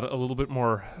blood god, a little bit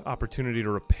more opportunity to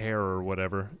repair or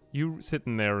whatever. You sit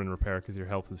in there and repair because your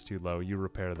health is too low. You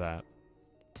repair that.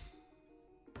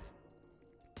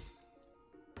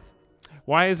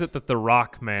 Why is it that the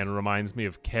rock man reminds me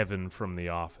of Kevin from The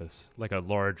Office? Like a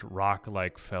large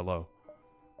rock-like fellow.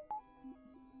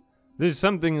 There's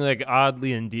something, like,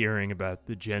 oddly endearing about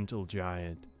the gentle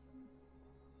giant.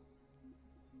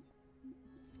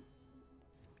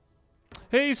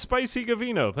 Hey, Spicy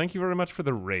Gavino, thank you very much for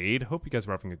the raid. Hope you guys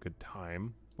were having a good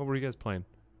time. What were you guys playing?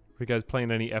 Were you guys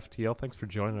playing any FTL? Thanks for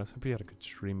joining us. Hope you had a good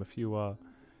stream. If you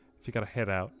gotta head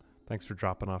out, thanks for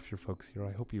dropping off your folks here.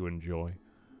 I hope you enjoy.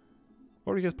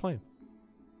 What were you guys playing?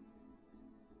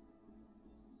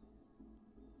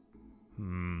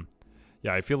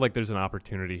 Yeah, I feel like there's an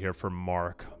opportunity here for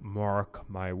Mark. Mark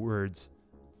my words.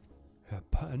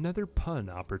 Another pun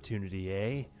opportunity,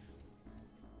 eh?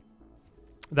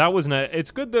 That was not...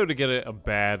 It's good, though, to get a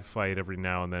bad fight every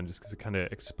now and then, just because it kind of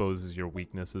exposes your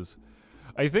weaknesses.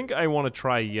 I think I want to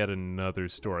try yet another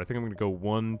store. I think I'm going to go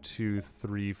 1, 2,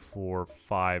 3, 4,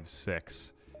 5,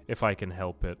 6, if I can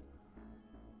help it.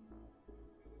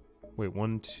 Wait,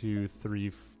 1, 2, 3,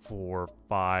 4,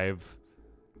 5,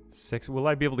 6. Will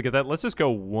I be able to get that? Let's just go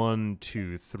 1,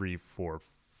 2, 3, 4,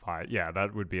 5. Yeah,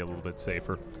 that would be a little bit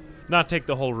safer. Not take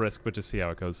the whole risk, but just see how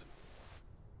it goes.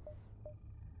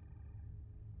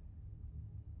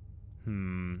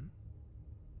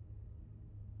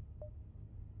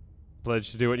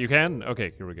 Pledge to do what you can?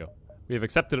 Okay, here we go. We have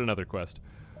accepted another quest.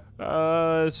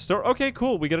 Okay,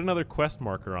 cool. We get another quest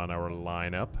marker on our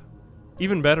lineup.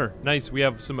 Even better. Nice. We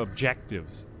have some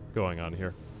objectives going on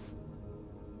here.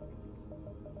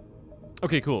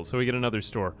 Okay, cool. So we get another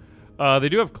store. They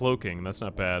do have cloaking. That's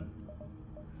not bad.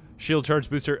 Shield charge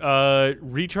booster.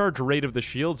 Recharge rate of the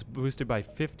shields boosted by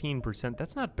 15%.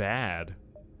 That's not bad.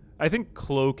 I think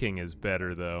cloaking is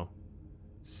better, though.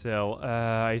 Sell.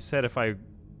 I said if I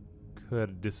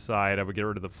could decide, I would get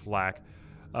rid of the flak.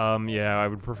 Yeah, I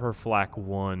would prefer flak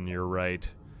 1. You're right.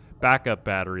 Backup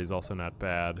battery is also not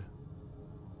bad.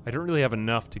 I don't really have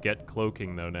enough to get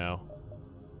cloaking, though, now.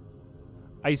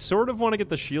 I sort of want to get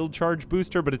the shield charge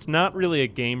booster, but it's not really a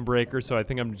game breaker, so I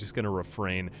think I'm just going to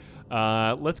refrain.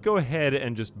 Let's go ahead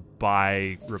and just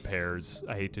buy repairs.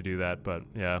 I hate to do that, but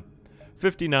yeah.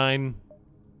 59.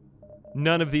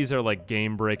 None of these are, like,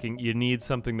 game breaking. You need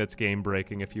something that's game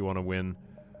breaking if you want to win.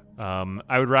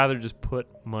 I would rather just put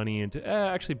money into...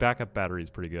 actually, backup battery is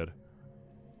pretty good.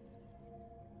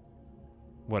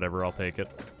 Whatever, I'll take it.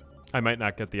 I might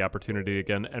not get the opportunity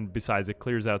again, and besides, it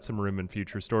clears out some room in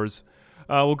future stores.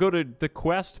 We'll go to the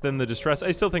quest, then the distress.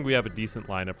 I still think we have a decent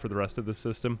lineup for the rest of the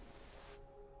system.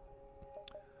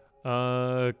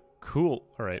 Cool.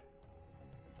 All right.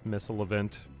 Missile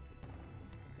event.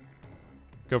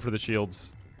 Go for the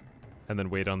shields, and then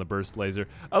wait on the burst laser.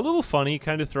 A little funny,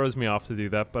 kind of throws me off to do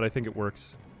that, but I think it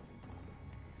works.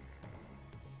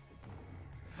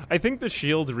 I think the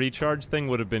shield recharge thing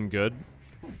would have been good,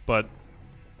 but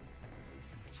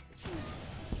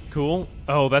Cool.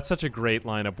 Oh, that's such a great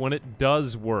lineup. When it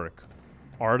does work,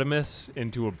 Artemis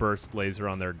into a burst laser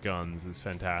on their guns is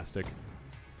fantastic.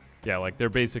 Yeah, like, they're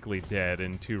basically dead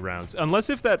in 2 rounds. Unless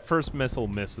if that first missile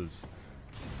misses.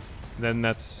 Then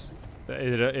that's...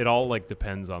 It all, like,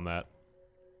 depends on that.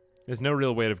 There's no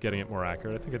real way of getting it more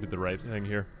accurate. I think I did the right thing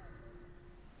here.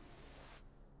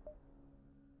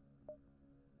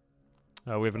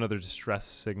 We have another distress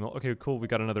signal. Okay, cool. We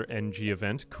got another NG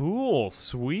event. Cool.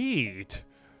 Sweet.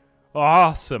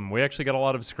 Awesome. We actually got a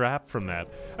lot of scrap from that.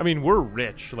 I mean, we're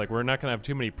rich. Like, we're not going to have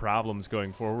too many problems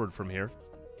going forward from here.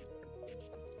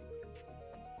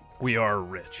 We are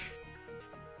rich.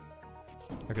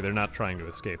 Okay, they're not trying to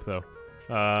escape, though.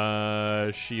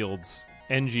 Shields.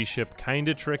 NG ship, kind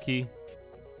of tricky.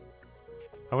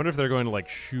 I wonder if they're going to, like,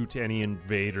 shoot any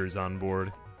invaders on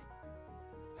board.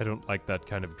 I don't like that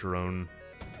kind of drone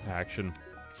action.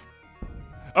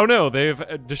 Oh no, they've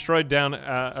destroyed down,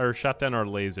 or shot down our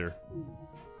laser.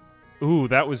 Ooh,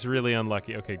 that was really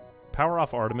unlucky. Okay, power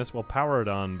off Artemis. Well, power it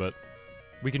on, but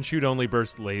we can shoot only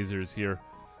burst lasers here.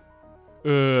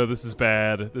 This is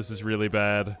bad. This is really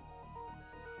bad.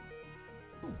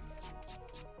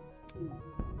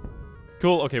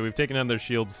 Cool, okay, we've taken down their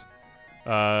shields.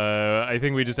 I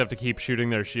think we just have to keep shooting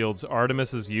their shields.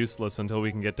 Artemis is useless until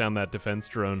we can get down that defense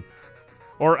drone.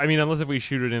 Or, I mean, unless if we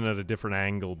shoot it in at a different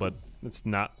angle, but it's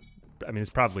not... I mean,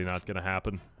 it's probably not going to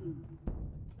happen.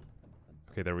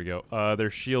 Okay, there we go.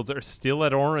 Their shields are still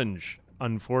at orange,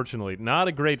 unfortunately. Not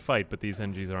a great fight, but these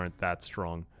NGs aren't that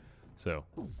strong. So...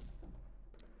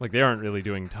 Like, they aren't really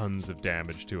doing tons of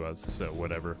damage to us, so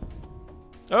whatever.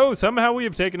 Oh, somehow we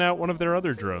have taken out one of their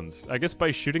other drones. I guess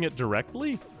by shooting it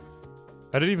directly?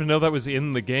 I didn't even know that was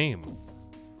in the game.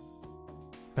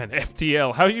 Man,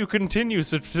 FTL, how you continue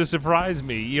to surprise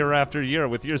me year after year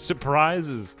with your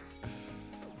surprises.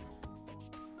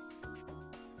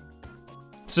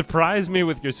 Surprise me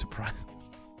with your surprise.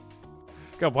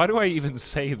 God, why do I even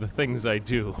say the things I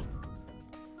do?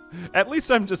 At least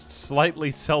I'm just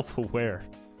slightly self-aware.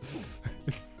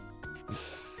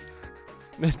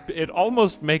 It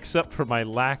almost makes up for my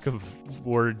lack of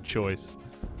word choice.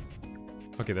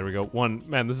 Okay, there we go. One.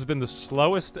 Man, this has been the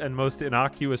slowest and most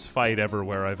innocuous fight ever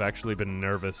where I've actually been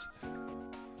nervous.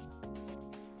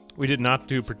 We did not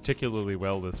do particularly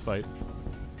well this fight.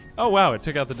 Oh, wow, it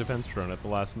took out the defense drone at the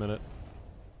last minute.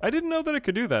 I didn't know that it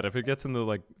could do that if it gets in the,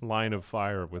 like, line of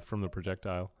fire from the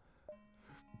projectile.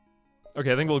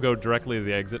 Okay, I think we'll go directly to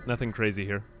the exit. Nothing crazy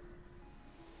here.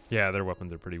 Yeah, their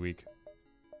weapons are pretty weak.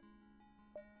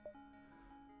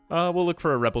 We'll look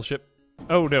for a rebel ship.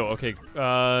 Oh, no, okay.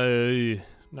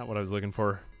 Not what I was looking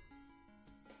for.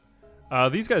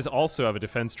 These guys also have a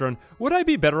defense drone. Would I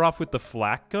be better off with the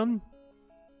flak gun?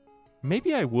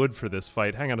 Maybe I would for this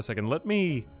fight. Hang on a second. Let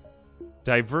me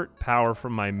divert power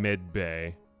from my mid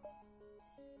bay.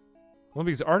 Well,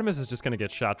 because Artemis is just going to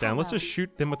get shot down. Let's just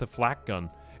shoot them with the flak gun.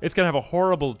 It's going to have a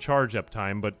horrible charge-up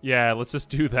time, but yeah, let's just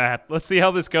do that. Let's see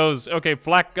how this goes. Okay,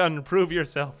 flak gun, prove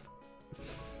yourself.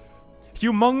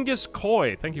 Humongous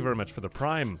Koi, thank you very much for the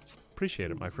prime.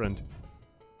 Appreciate it, my friend.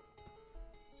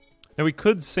 Now, we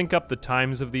could sync up the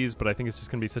times of these, but I think it's just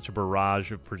going to be such a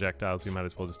barrage of projectiles, we might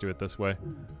as well just do it this way.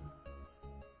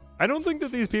 I don't think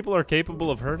that these people are capable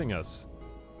of hurting us.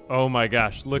 Oh my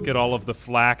gosh, look at all of the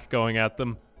flak going at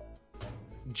them.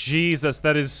 Jesus,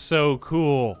 that is so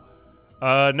cool.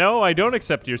 No, I don't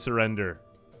accept your surrender.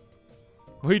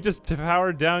 We just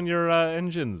powered down your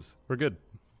engines. We're good.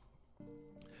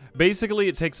 Basically,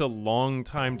 it takes a long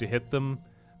time to hit them,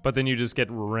 but then you just get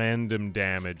random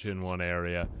damage in one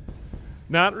area.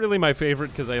 Not really my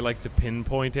favorite because I like to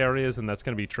pinpoint areas, and that's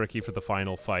going to be tricky for the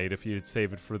final fight if you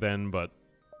save it for then, but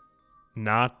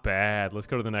not bad. Let's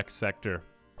go to the next sector.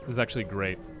 This is actually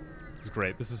great. This is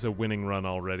great. This is a winning run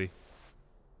already.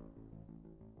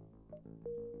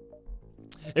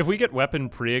 If we get weapon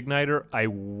pre-igniter, I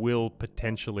will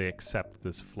potentially accept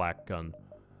this flak gun.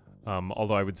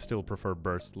 Although I would still prefer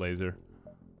burst laser.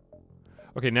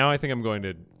 Okay, now I think I'm going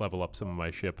to level up some of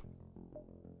my ship.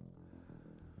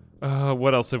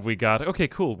 What else have we got? Okay,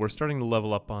 cool. We're starting to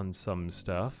level up on some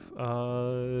stuff.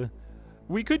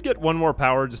 We could get one more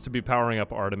power just to be powering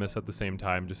up Artemis at the same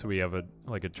time, just so we have a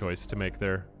choice to make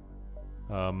there.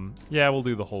 Yeah, we'll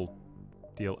do the whole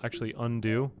deal. Actually,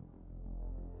 undo.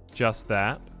 Just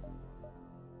that.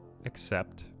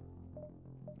 Accept.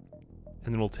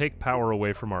 And then we'll take power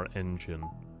away from our engine.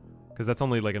 Because that's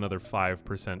only like another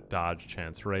 5% dodge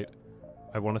chance, right?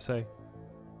 I want to say.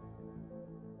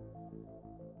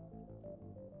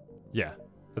 Yeah,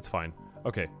 that's fine.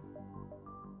 Okay.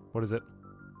 What is it?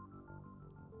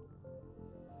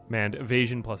 Man,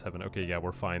 evasion +7. Okay, yeah,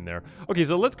 we're fine there. Okay,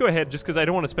 so let's go ahead, just because I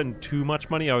don't want to spend too much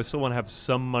money. I still want to have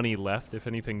some money left if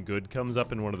anything good comes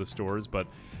up in one of the stores. But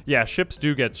yeah, ships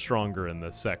do get stronger in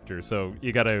this sector, so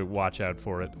you got to watch out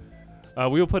for it.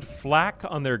 We will put flak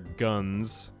on their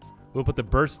guns. We'll put the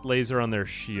burst laser on their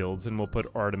shields, and we'll put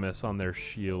Artemis on their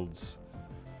shields.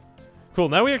 Cool,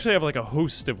 now we actually have like a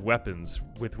host of weapons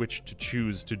with which to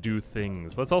choose to do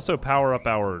things. Let's also power up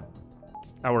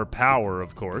our power,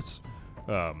 of course.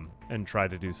 And try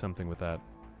to do something with that.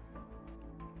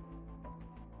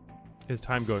 Is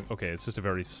time going? Okay, it's just a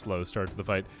very slow start to the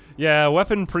fight. Yeah,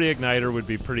 weapon pre-igniter would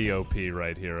be pretty OP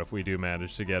right here if we do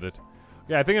manage to get it.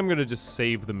 Yeah, I think I'm going to just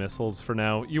save the missiles for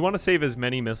now. You want to save as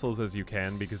many missiles as you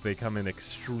can because they come in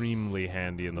extremely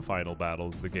handy in the final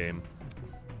battles of the game.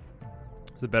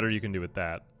 So the better you can do with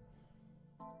that.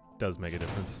 Does make a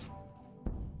difference.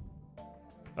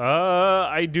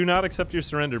 I do not accept your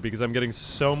surrender because I'm getting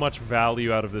so much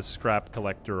value out of this scrap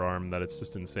collector arm that it's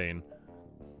just insane.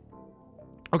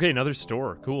 Okay, another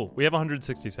store. Cool. We have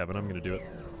 167. I'm going to do it.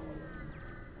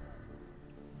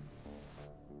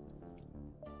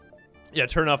 Yeah,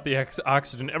 turn off the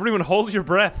oxygen. Everyone hold your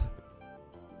breath.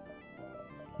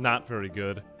 Not very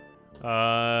good.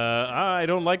 I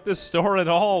don't like this store at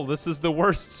all. This is the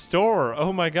worst store.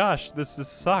 Oh my gosh, this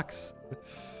sucks.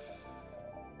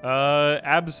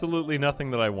 Absolutely nothing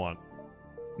that I want.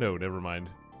 No, never mind.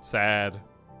 Sad.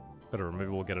 Whatever, maybe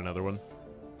we'll get another one.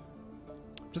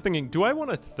 Just thinking, do I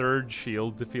want a third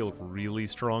shield to feel really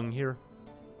strong here?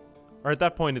 Or at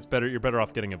that point, you're better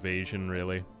off getting evasion,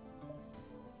 really.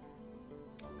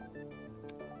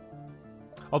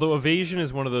 Although evasion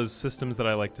is one of those systems that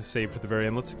I like to save for the very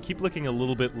end. Let's keep looking a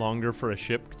little bit longer for a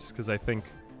ship, just because I think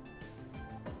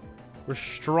we're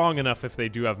strong enough if they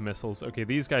do have missiles. Okay,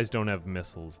 these guys don't have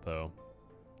missiles, though.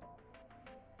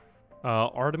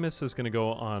 Artemis is going to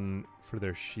go on for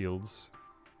their shields.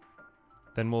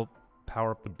 Then we'll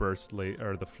power up the burst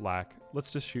or the flak.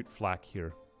 Let's just shoot flak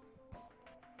here.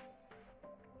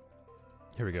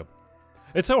 Here we go.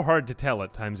 It's so hard to tell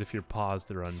at times if you're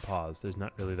paused or unpaused. There's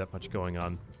not really that much going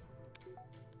on.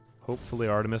 Hopefully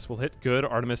Artemis will hit. Good,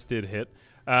 Artemis did hit.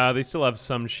 They still have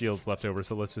some shields left over,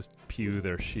 so let's just pew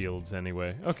their shields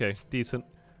anyway. Okay, decent.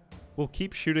 We'll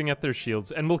keep shooting at their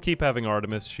shields, and we'll keep having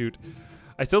Artemis shoot.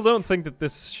 I still don't think that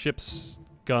this ship's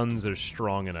guns are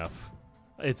strong enough.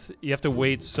 You have to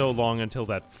wait so long until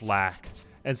that flak.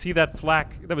 And see, that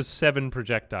flak, that was 7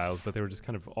 projectiles, but they were just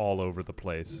kind of all over the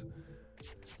place.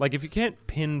 Like, if you can't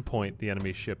pinpoint the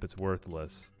enemy ship, it's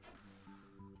worthless.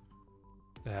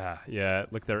 Yeah,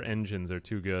 look, their engines are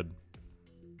too good.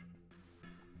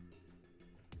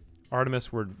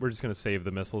 Artemis, we're just going to save the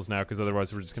missiles now, because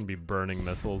otherwise we're just going to be burning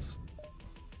missiles.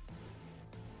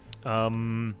 I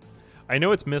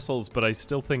know it's missiles, but I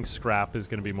still think scrap is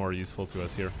going to be more useful to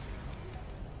us here.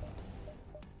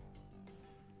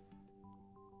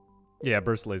 Yeah,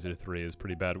 Burst Laser 3 is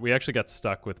pretty bad. We actually got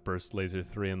stuck with Burst Laser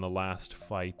 3 in the last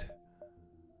fight.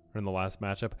 Or in the last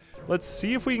matchup. Let's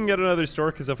see if we can get another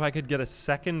store, because if I could get a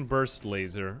second Burst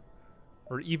Laser,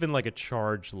 or even like a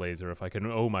charge laser, if I can...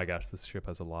 Oh my gosh, this ship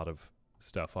has a lot of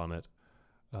stuff on it.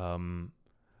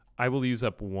 I will use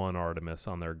up 1 Artemis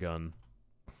on their gun.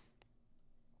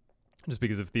 Just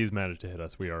because if these manage to hit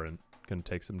us, we are going to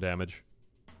take some damage.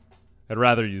 I'd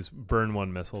rather burn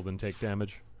 1 missile than take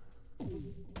damage.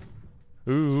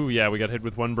 Ooh, yeah, we got hit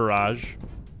with 1 barrage.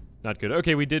 Not good.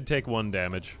 Okay, we did take 1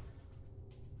 damage.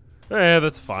 Eh,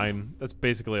 that's fine. That's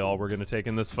basically all we're going to take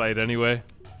in this fight anyway.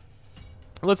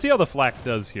 Let's see how the flak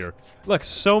does here. Look,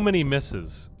 so many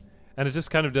misses. And it just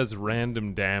kind of does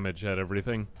random damage at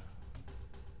everything.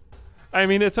 I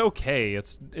mean, it's okay.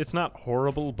 It's not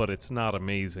horrible, but it's not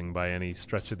amazing by any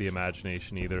stretch of the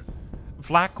imagination either.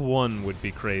 Flak 1 would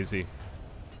be crazy.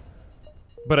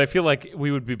 But I feel like we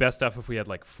would be best off if we had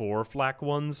like 4 flak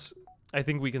 1s. I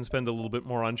think we can spend a little bit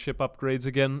more on ship upgrades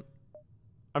again.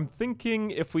 I'm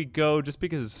thinking if we go, just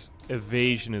because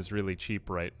evasion is really cheap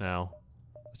right now.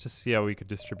 Let's just see how we could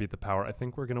distribute the power. I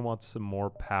think we're going to want some more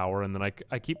power, and then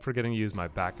I keep forgetting to use my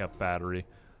backup battery.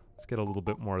 Let's get a little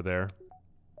bit more there.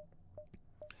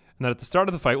 And then at the start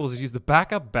of the fight, we'll just use the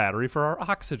backup battery for our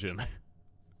oxygen.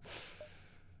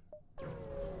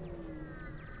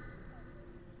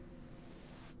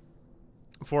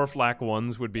 Four flak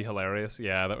 1s would be hilarious.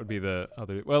 Yeah, that would be the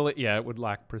other... Well, yeah, it would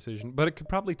lack precision, but it could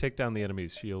probably take down the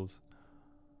enemy's shields.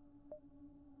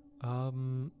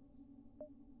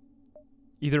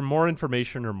 Either more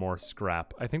information or more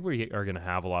scrap. I think we are going to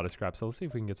have a lot of scrap, so let's see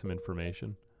if we can get some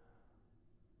information.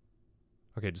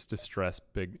 Okay, just distress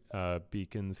big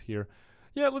beacons here.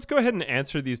 Yeah, let's go ahead and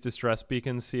answer these distress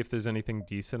beacons, see if there's anything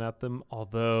decent at them.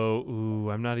 Although, ooh,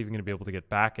 I'm not even going to be able to get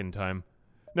back in time.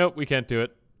 Nope, we can't do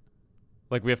it.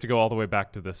 Like, we have to go all the way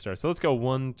back to this star. So let's go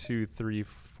 1, 2, 3,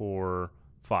 4,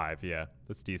 5. Yeah,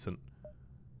 that's decent.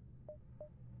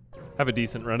 Have a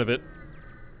decent run of it.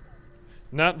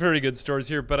 Not very good stores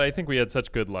here, but I think we had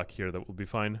such good luck here that we'll be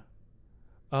fine.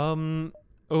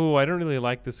 Oh, I don't really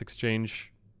like this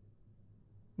exchange.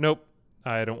 Nope,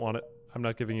 I don't want it. I'm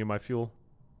not giving you my fuel.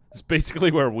 It's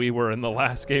basically where we were in the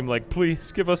last game. Like,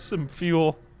 please give us some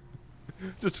fuel.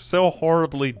 Just so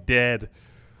horribly dead.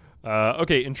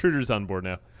 Okay, intruders on board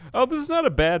now. Oh, this is not a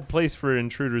bad place for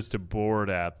intruders to board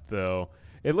at, though.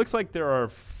 It looks like there are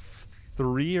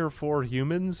 3 or 4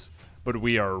 humans, but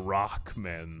we are rock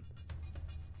men.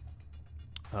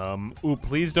 Ooh,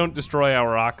 please don't destroy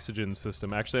our oxygen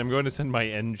system. Actually, I'm going to send my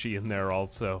NG in there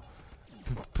also.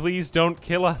 Please don't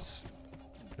kill us.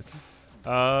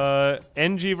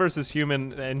 NG versus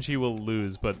human. NG will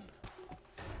lose, but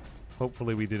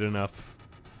hopefully we did enough.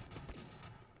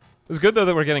 It's good, though,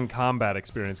 that we're getting combat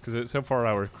experience, because so far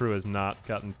our crew has not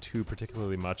gotten too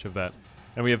particularly much of that.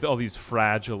 And we have all these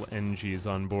fragile NGs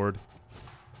on board.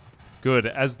 Good.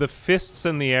 As the fists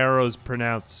and the arrows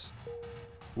pronounce,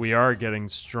 we are getting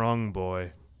strong,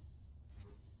 boy.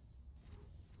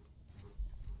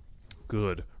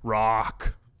 Good.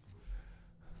 Rock.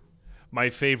 My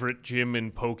favorite gym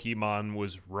in Pokemon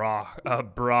was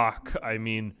Brock. I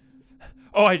mean...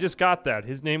 Oh, I just got that.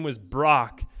 His name was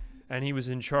Brock, and he was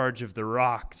in charge of the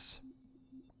rocks.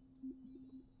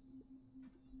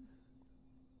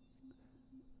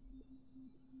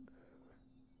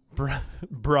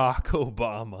 Barack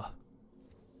Obama.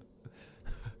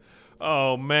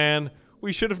 Oh, man.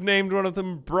 We should have named one of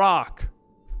them Brock.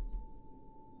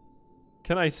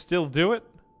 Can I still do it?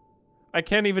 I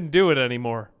can't even do it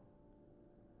anymore.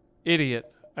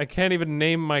 Idiot. I can't even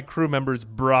name my crew members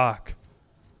Brock.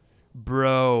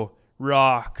 Bro.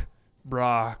 Rock.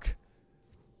 Brock.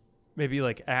 Maybe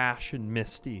like Ash and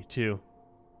Misty, too.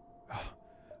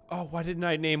 Oh, why didn't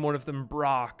I name one of them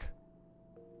Brock?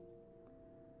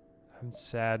 I'm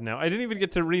sad now. I didn't even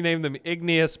get to rename them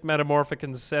Igneous, Metamorphic,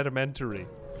 and Sedimentary.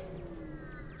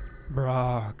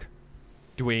 Brock.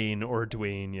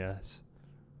 Dwayne, yes.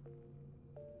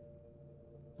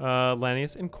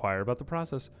 Lanius, inquire about the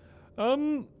process.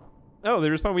 Oh, they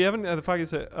respond. We haven't, the foggy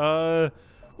said, I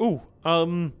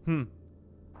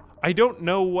don't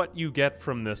know what you get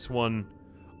from this one.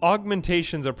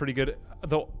 Augmentations are pretty good,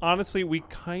 though honestly, we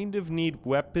kind of need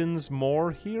weapons more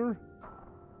here.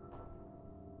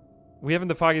 We haven't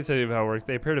the foggy study of how it works.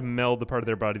 They appear to meld the part of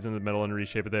their bodies into the metal and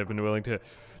reshape it. They have been willing to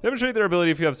demonstrate their ability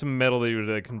if you have some metal that you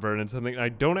would convert into something. I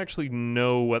don't actually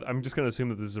know what... I'm just going to assume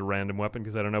that this is a random weapon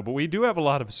because I don't know. But we do have a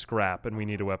lot of scrap and we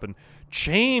need a weapon.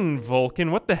 Chain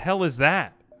Vulcan? What the hell is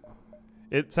that?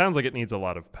 It sounds like it needs a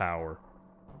lot of power.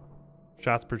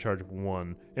 Shots per charge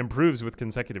 1. Improves with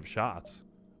consecutive shots.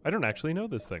 I don't actually know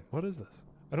this thing. What is this?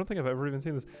 I don't think I've ever even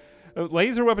seen this.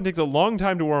 Laser weapon takes a long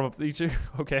time to warm up.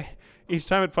 Okay. Each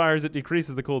time it fires, it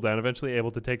decreases the cooldown, eventually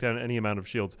able to take down any amount of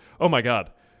shields. Oh my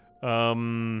god.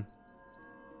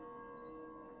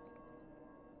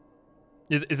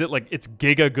 Is it like, it's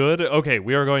giga good? Okay,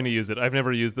 we are going to use it. I've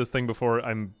never used this thing before.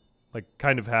 I'm like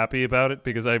kind of happy about it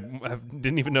because I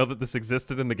didn't even know that this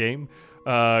existed in the game.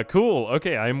 Cool.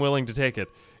 Okay, I'm willing to take it.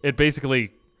 It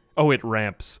basically... Oh, it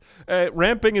ramps.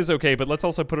 Ramping is okay, but let's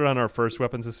also put it on our first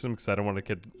weapon system because I don't want to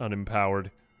get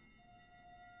unempowered.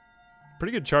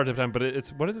 Pretty good charge up time, but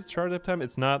it's... What is its charge up time?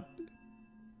 It's not...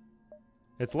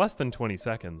 It's less than 20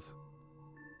 seconds.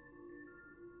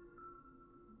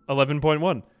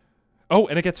 11.1. Oh,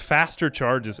 and it gets faster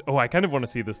charges. Oh, I kind of want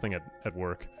to see this thing at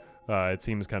work. It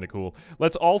seems kind of cool.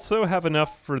 Let's also have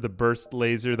enough for the burst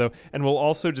laser, though, and we'll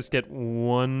also just get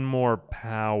one more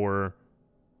power...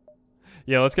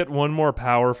 Yeah, let's get one more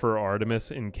power for Artemis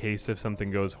in case if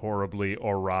something goes horribly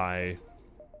awry.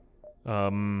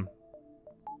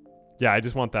 Yeah, I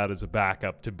just want that as a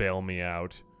backup to bail me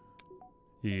out.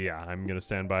 Yeah, I'm gonna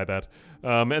stand by that.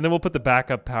 And then we'll put the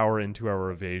backup power into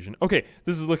our evasion. Okay,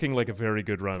 this is looking like a very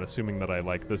good run, assuming that I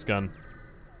like this gun.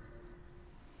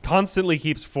 Constantly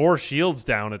keeps 4 shields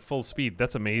down at full speed.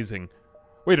 That's amazing.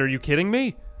 Wait, are you kidding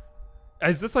me?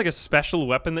 Is this like a special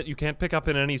weapon that you can't pick up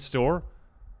in any store?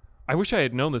 I wish I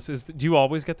had known this. Do you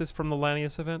always get this from the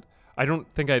Lanius event? I don't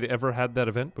think I'd ever had that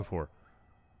event before.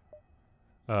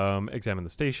 Examine the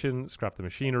station, scrap the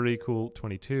machinery, cool,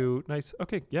 22, nice.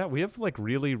 Okay, yeah, we have like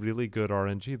really, really good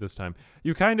RNG this time.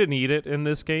 You kind of need it in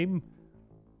this game.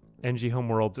 NG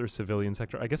homeworlds or civilian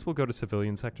sector. I guess we'll go to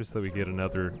civilian sector so that we get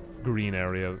another green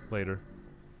area later.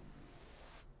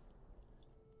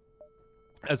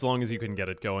 as long as you can get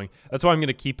it going. That's why I'm going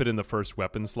to keep it in the first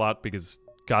weapon slot, because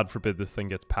God forbid this thing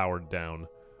gets powered down.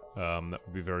 That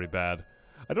would be very bad.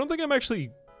 I don't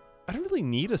really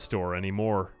need a store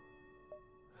anymore.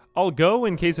 I'll go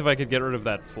in case if I could get rid of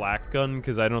that flak gun,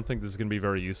 because I don't think this is going to be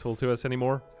very useful to us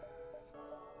anymore.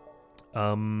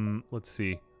 Let's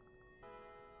see.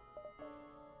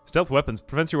 Stealth weapons.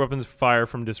 Prevents your weapons fire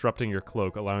from disrupting your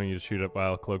cloak, allowing you to shoot it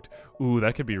while cloaked. Ooh,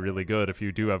 that could be really good if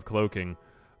you do have cloaking.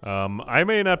 I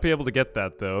may not be able to get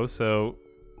that, though, so...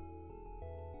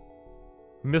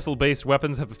 Missile-based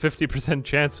weapons have a 50%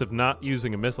 chance of not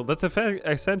using a missile. That's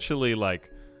essentially, like,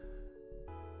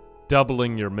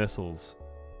 doubling your missiles.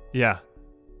 Yeah.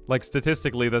 Like,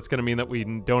 statistically, that's going to mean that we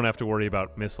don't have to worry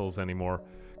about missiles anymore.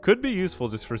 Could be useful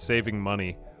just for saving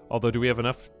money. Although, do we have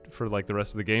enough for, like, the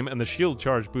rest of the game? And the shield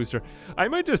charge booster. I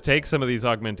might just take some of these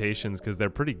augmentations, because they're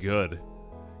pretty good.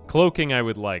 Cloaking I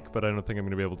would like, but I don't think I'm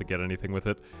going to be able to get anything with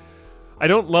it. I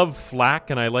don't love flak,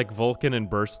 and I like Vulcan and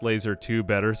Burst Laser 2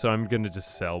 better, so I'm going to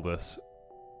just sell this.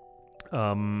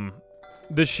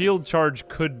 The shield charge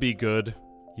could be good.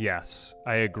 Yes,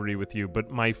 I agree with you,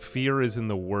 but my fear is in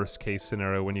the worst case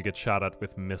scenario when you get shot at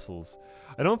with missiles.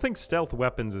 I don't think stealth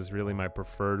weapons is really my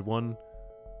preferred one.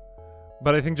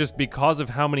 But I think just because of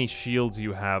how many shields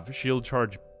you have, shield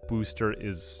charge booster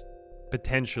is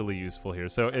potentially useful here,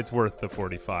 so it's worth the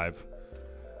 45.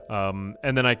 And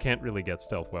then I can't really get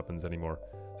stealth weapons anymore,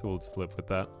 so we'll just live with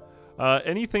that.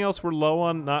 Anything else we're low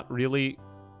on? Not really.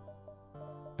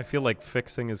 I feel like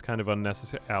fixing is kind of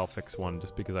unnecessary. I'll fix one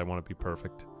just because I want to be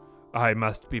perfect. I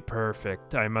must be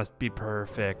perfect. I must be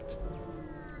perfect.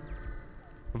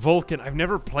 Vulcan. I've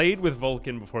never played with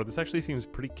Vulcan before. This actually seems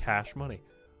pretty cash money.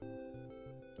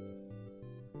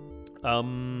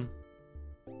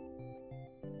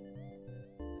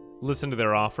 Listen to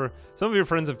their offer. Some of your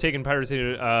friends have taken piracy.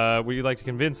 Would you like to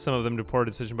convince some of them to poor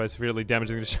decision by severely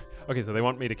damaging the Okay, so they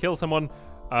want me to kill someone.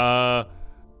 Oh,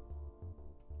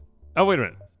 wait a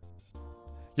minute.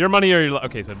 Your money or your...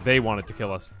 Okay, so they wanted to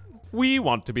kill us. We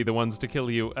want to be the ones to kill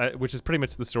you, which is pretty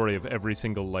much the story of every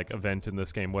single, like, event in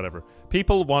this game, whatever.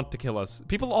 People want to kill us.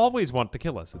 People always want to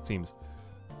kill us, it seems.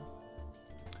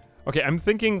 Okay, I'm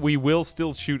thinking we will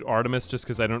still shoot Artemis just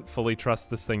because I don't fully trust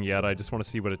this thing yet. I just want to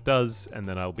see what it does, and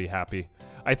then I'll be happy.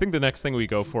 I think the next thing we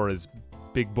go for is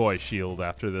Big Boy Shield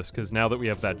after this, because now that we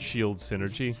have that shield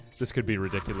synergy, this could be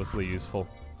ridiculously useful.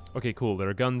 Okay, cool.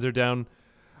 Their guns are down.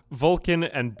 Vulcan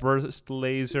and Burst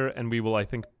Laser, and we will, I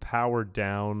think, power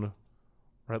down,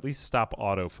 or at least stop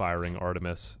auto-firing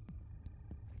Artemis.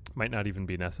 Might not even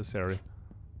be necessary.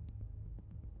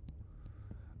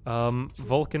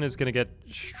 Vulcan is gonna get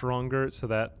stronger, so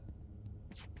that...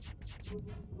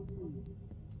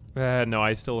 no,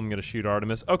 I still am gonna shoot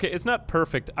Artemis. Okay, it's not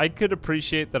perfect. I could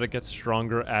appreciate that it gets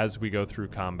stronger as we go through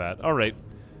combat. Alright.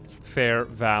 Fair,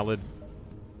 valid.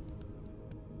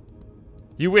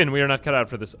 You win. We are not cut out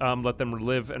for this. Let them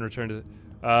live and return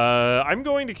to... I'm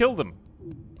going to kill them.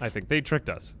 I think they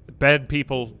tricked us. Bad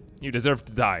people, you deserve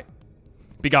to die.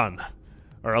 Be gone.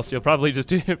 Or else you'll probably just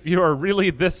do... If you are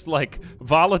really this, like,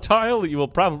 volatile, you will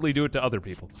probably do it to other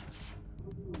people.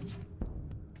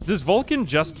 Does Vulcan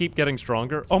just keep getting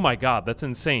stronger? Oh my god, that's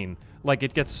insane. Like,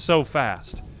 it gets so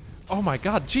fast. Oh my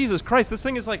god, Jesus Christ, this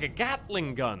thing is like a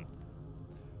Gatling gun.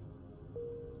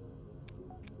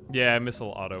 Yeah, missile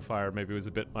auto-fire maybe was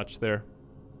a bit much there.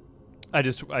 I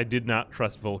did not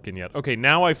trust Vulcan yet. Okay,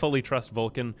 now I fully trust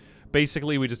Vulcan.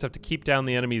 Basically, we just have to keep down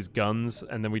the enemy's guns,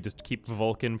 and then we just keep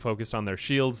Vulcan focused on their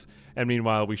shields, and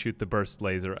meanwhile we shoot the burst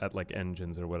laser at, like,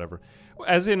 engines or whatever.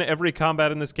 As in every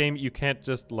combat in this game, you can't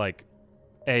just, like,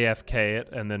 AFK it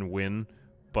and then win,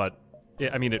 but,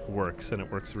 I mean, it works, and it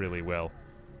works really well.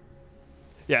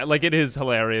 Yeah, like, it is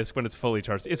hilarious when it's fully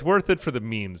charged. It's worth it for the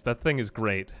memes. That thing is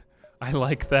great. I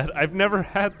like that. I've never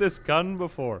had this gun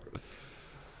before.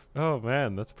 Oh,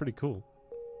 man, that's pretty cool.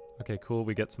 Okay, cool.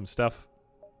 We get some stuff.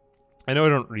 I know I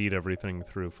don't read everything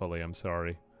through fully. I'm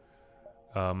sorry.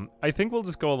 I think we'll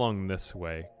just go along this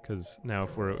way, because now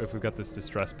if we've got this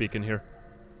distress beacon here.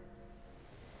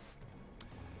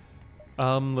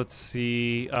 Let's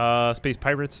see. Space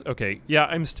Pirates. Okay, yeah,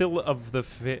 I'm still of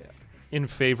the in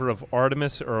favor of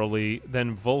Artemis early.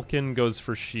 Then Vulcan goes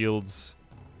for shields.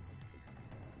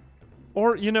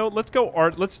 Or, you know, let's go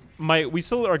we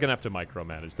still are gonna have to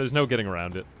micromanage. There's no getting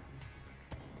around it.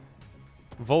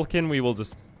 Vulcan, we will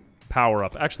just power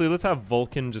up. Actually, let's have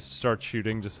Vulcan just start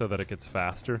shooting just so that it gets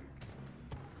faster.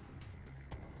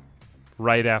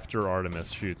 Right after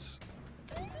Artemis shoots.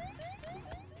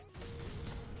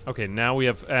 Okay, now we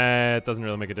have... it doesn't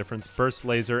really make a difference. Burst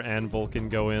Laser and Vulcan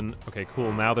go in. Okay,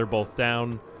 cool. Now they're both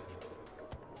down.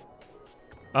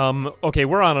 Okay,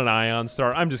 we're on an ion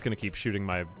star. I'm just gonna keep shooting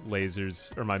my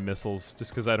lasers or my missiles,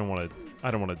 just because I don't want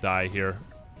to die here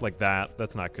like that.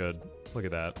 That's not good. Look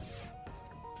at that.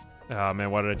 Oh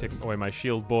man, why did I take away my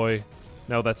shield boy?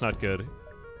 No, that's not good.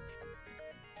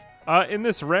 In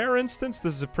this rare instance,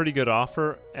 this is a pretty good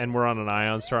offer, and we're on an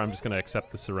ion star. I'm just gonna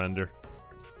accept the surrender.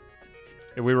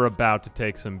 And we were about to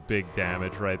take some big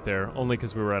damage right there, only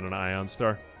because we were at an ion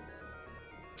star.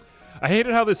 I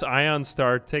hated how this ion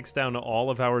star takes down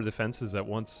all of our defenses at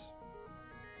once.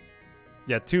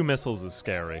 Yeah, 2 missiles is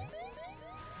scary.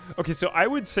 Okay, so I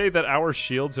would say that our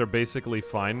shields are basically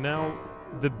fine now.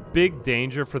 The big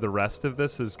danger for the rest of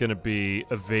this is going to be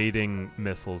evading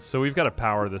missiles. So we've got to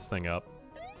power this thing up.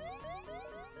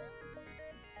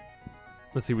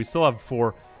 Let's see, we still have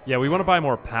 4. Yeah, we want to buy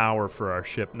more power for our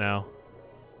ship now.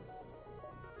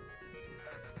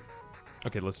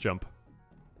 Okay, let's jump.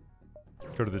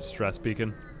 Go to the distress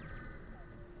beacon.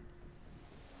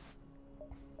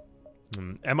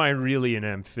 Am I really an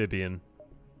amphibian?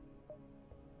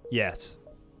 Yes.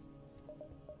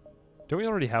 Don't we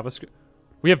already have a...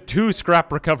 We have 2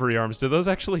 scrap recovery arms. Do those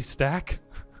actually stack?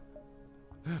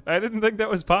 I didn't think that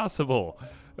was possible.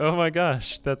 Oh my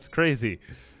gosh, that's crazy.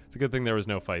 It's a good thing there was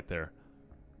no fight there.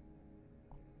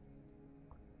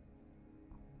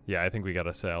 Yeah, I think we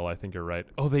gotta sell. I think you're right.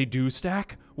 Oh, they do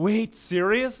stack? Wait,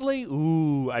 seriously?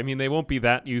 Ooh, I mean, they won't be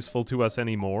that useful to us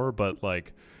anymore, but,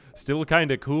 like, still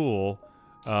kind of cool.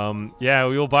 Yeah,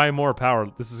 we will buy more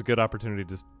power. This is a good opportunity to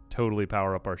just totally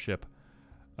power up our ship.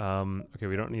 Okay,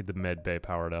 we don't need the med bay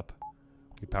powered up.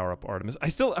 We power up Artemis.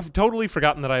 I've totally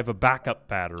forgotten that I have a backup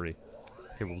battery.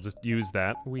 Okay, we'll just use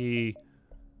that.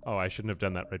 Oh, I shouldn't have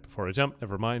done that right before I jumped.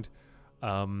 Never mind.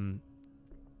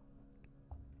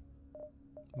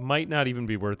 Might not even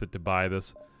be worth it to buy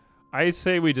this. I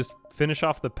say we just finish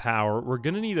off the power. We're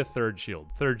gonna need a 3rd shield.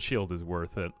 3rd shield is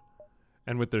worth it.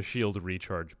 And with the shield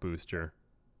recharge booster.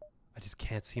 I just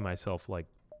can't see myself, like...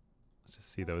 Let's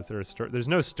just see, though. Is there a store? There's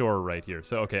no store right here.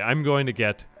 So, okay, I'm going to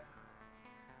get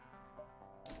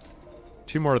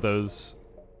 2 more of those.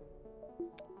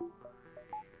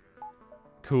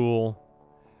 Cool.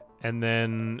 And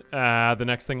then the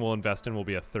next thing we'll invest in will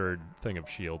be a 3rd thing of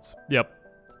shields. Yep.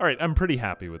 All right, I'm pretty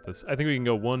happy with this. I think we can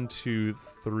go 1, 2,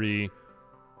 3.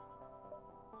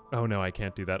 Oh, no, I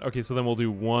can't do that. Okay, so then we'll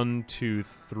do 1, 2,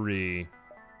 3,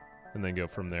 and then go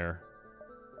from there.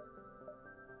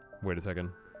 Wait a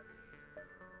second.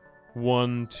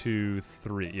 1, 2,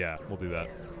 3. Yeah, we'll do that.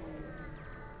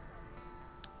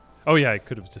 Oh, yeah, I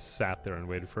could have just sat there and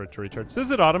waited for it to recharge. Does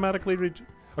it automatically recharge?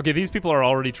 Okay, these people are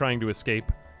already trying to escape.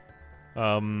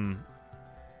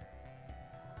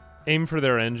 Aim for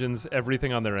their engines,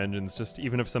 everything on their engines. Just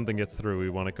even if something gets through,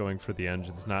 we want it going for the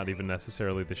engines, not even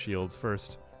necessarily the shields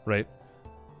first, right?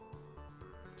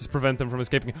 Just prevent them from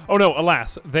escaping. Oh no,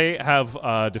 alas, they have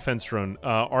defense drone.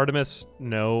 Artemis,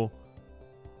 no.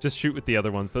 Just shoot with the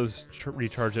other ones. Those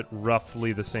recharge at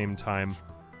roughly the same time.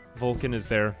 Vulcan is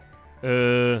there.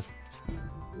 I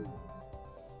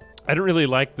don't really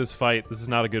like this fight. This is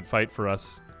not a good fight for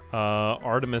us.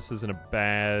 Artemis is in a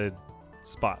bad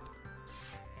spot.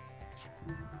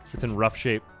 It's in rough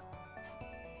shape.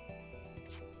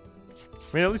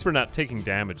 I mean, at least we're not taking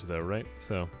damage, though, right?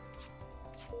 So...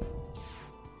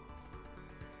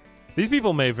 These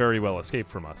people may very well escape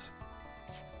from us.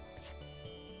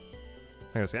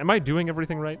 I gotta say, am I doing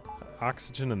everything right?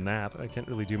 Oxygen and that. I can't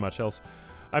really do much else.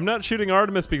 I'm not shooting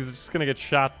Artemis because it's just gonna get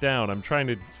shot down. I'm trying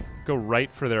to go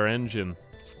right for their engine,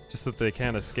 just so that they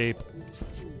can't escape.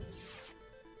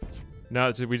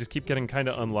 No, we just keep getting kind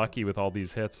of unlucky with all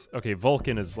these hits. Okay,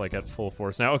 Vulcan is like at full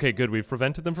force now. Okay, good. We've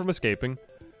prevented them from escaping.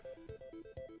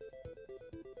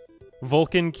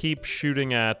 Vulcan keeps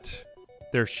shooting at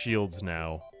their shields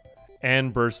now.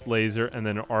 And Burst Laser, and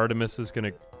then Artemis is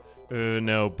gonna...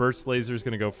 no, Burst Laser is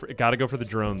gonna go for... Gotta go for the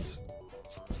drones.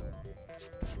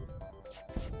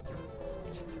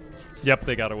 Yep,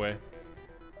 they got away.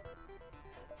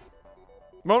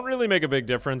 Won't really make a big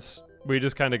difference. We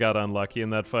just kind of got unlucky in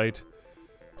that fight.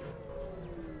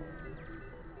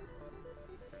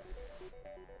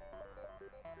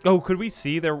 Oh, could we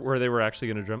see there where they were actually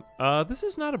going to jump? This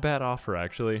is not a bad offer,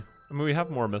 actually. I mean, we have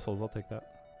more missiles. I'll take that.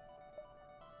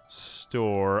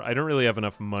 Store. I don't really have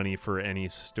enough money for any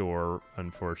store,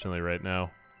 unfortunately, right now.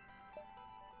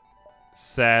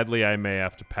 Sadly, I may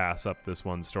have to pass up this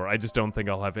one store. I just don't think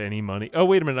I'll have any money. Oh,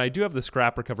 wait a minute. I do have the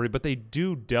scrap recovery, but they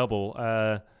do double.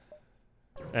 I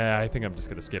think I'm just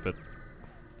going to skip it.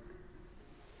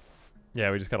 Yeah,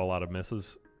 we just got a lot of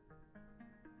misses.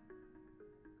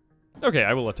 Okay,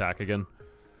 I will attack again.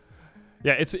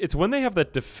 Yeah, it's when they have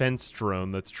that defense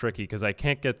drone that's tricky, because I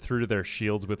can't get through to their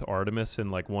shields with Artemis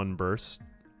in, like, one burst.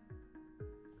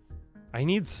 I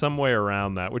need some way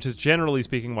around that, which is generally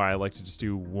speaking why I like to just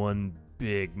do one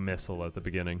big missile at the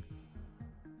beginning.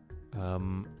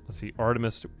 Let's see.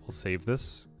 Artemis, we'll save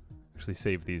this. Actually,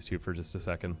 save these two for just a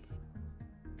second.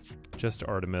 Just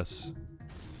Artemis.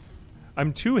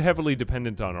 I'm too heavily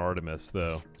dependent on Artemis,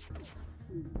 though.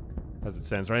 As it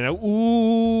stands right now.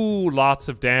 Ooh, lots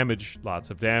of damage. Lots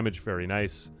of damage. Very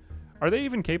nice. Are they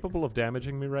even capable of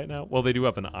damaging me right now? Well, they do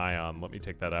have an ion. Let me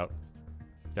take that out.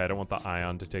 Yeah, I don't want the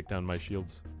ion to take down my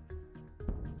shields.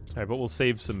 Alright, but we'll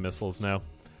save some missiles now.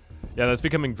 Yeah, that's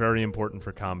becoming very important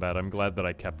for combat. I'm glad that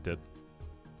I kept it.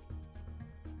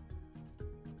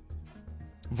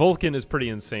 Vulcan is pretty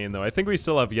insane, though. I think we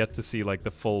still have yet to see, like,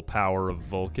 the full power of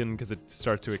Vulcan, because it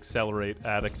starts to accelerate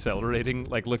at accelerating.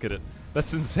 Like, look at it.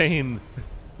 That's insane.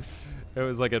 It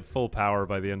was, like, at full power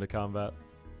by the end of combat.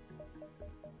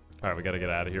 Alright, we gotta get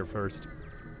out of here first.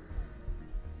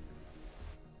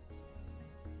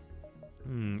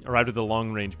 Arrived at the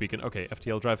long-range beacon. Okay,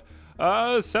 FTL drive.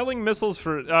 Selling missiles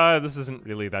for... this isn't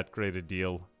really that great a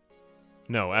deal.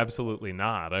 No, absolutely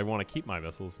not. I want to keep my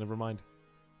missiles. Never mind.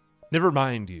 Never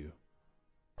mind you.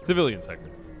 Civilian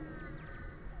segment.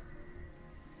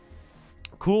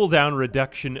 Cooldown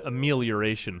reduction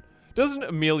amelioration. Doesn't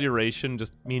amelioration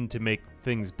just mean to make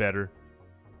things better?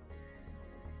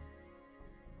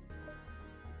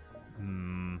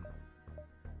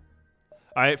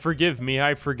 Forgive me,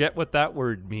 I forget what that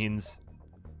word means.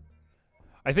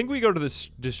 I think we go to the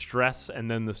distress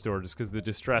and then the store, just because the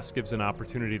distress gives an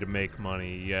opportunity to make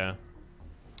money, yeah.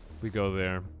 We go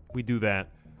there. We do that.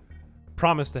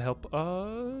 Promise to help,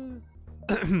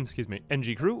 excuse me,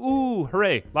 NG crew. Ooh,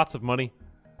 hooray, lots of money.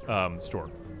 Store.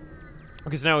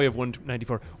 Okay, so now we have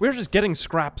 194. We're just getting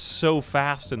scraps so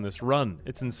fast in this run.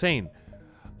 It's insane.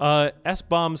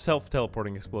 S-bomb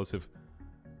self-teleporting explosive.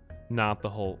 Not the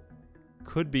whole...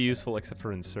 Could be useful except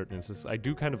for in certain instances. I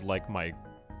do kind of like my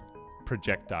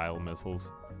projectile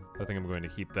missiles. I think I'm going to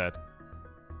keep that.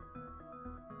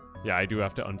 Yeah, I do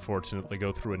have to unfortunately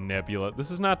go through a nebula.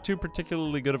 This is not too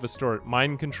particularly good of a store.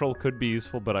 Mind control could be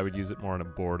useful, but I would use it more in a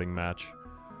boarding match.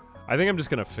 I think I'm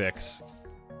just gonna fix.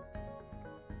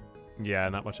 Yeah,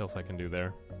 not much else I can do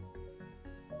there.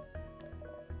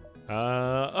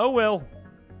 Oh well.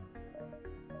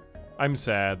 I'm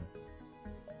sad.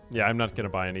 Yeah, I'm not gonna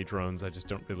buy any drones. I just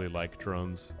don't really like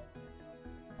drones.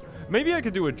 Maybe I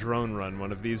could do a drone run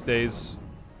one of these days.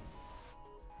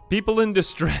 People in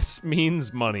distress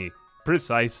means money.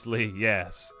 Precisely,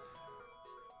 yes.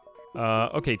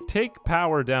 Okay, take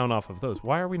power down off of those.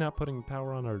 Why are we not putting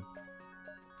power on our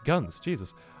guns?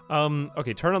 Jesus.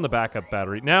 Okay, turn on the backup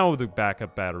battery. Now the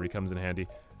backup battery comes in handy.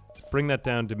 Let's bring that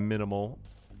down to minimal.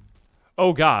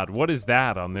 Oh god, what is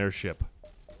that on their ship?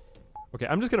 Okay,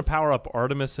 I'm just gonna power up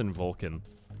Artemis and Vulcan.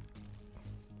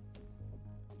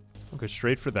 Okay,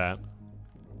 straight for that.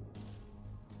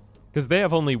 Because they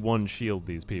have only one shield,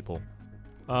 these people.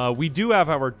 We do have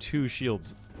our 2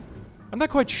 shields. I'm not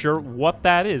quite sure what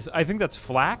that is. I think that's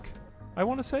flak, I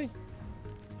want to say.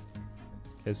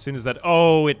 As soon as that...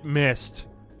 Oh, it missed.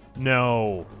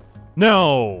 No.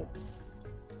 No!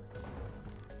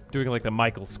 Doing like the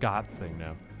Michael Scott thing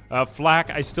now. Flak,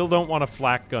 I still don't want a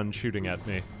flak gun shooting at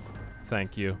me.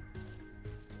 Thank you.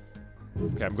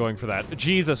 Okay, I'm going for that.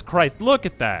 Jesus Christ, look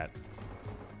at that!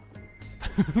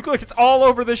 Look, it's all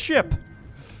over the ship!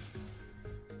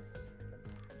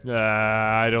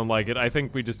 I don't like it. I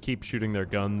think we just keep shooting their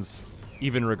guns,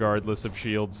 even regardless of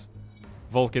shields.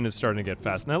 Vulcan is starting to get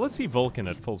fast. Now, let's see Vulcan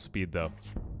at full speed, though.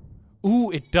 Ooh,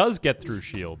 it does get through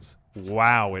shields.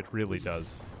 Wow, it really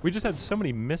does. We just had so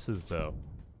many misses, though.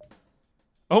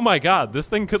 Oh my god, this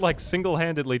thing could, like,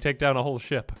 single-handedly take down a whole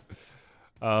ship.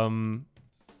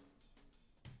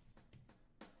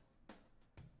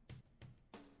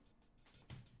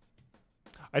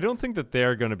 I don't think that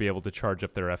they're going to be able to charge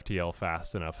up their FTL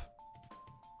fast enough.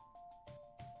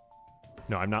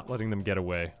 No, I'm not letting them get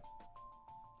away.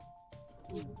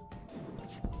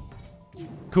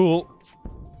 Cool.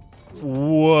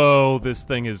 Whoa, this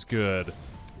thing is good.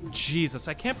 Jesus,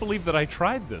 I can't believe that I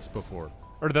tried this before.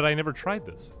 Or that I never tried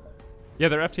this. Yeah,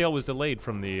 their FTL was delayed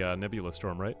from the Nebula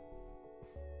Storm, right?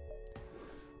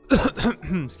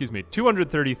 Excuse me.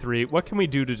 233. What can we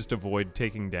do to just avoid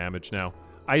taking damage now?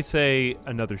 I say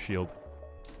another shield.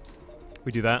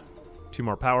 We do that. 2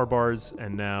 more power bars,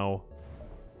 and now...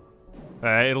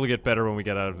 it'll get better when we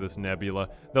get out of this nebula.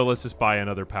 Though let's just buy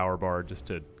another power bar just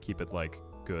to keep it, like,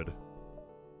 good.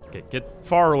 Okay, get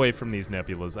far away from these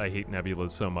nebulas. I hate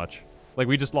nebulas so much. Like,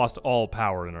 we just lost all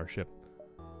power in our ship.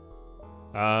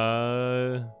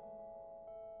 We'll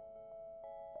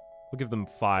give them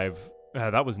 5.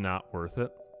 That was not worth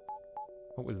it.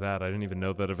 What was that? I didn't even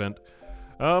know that event.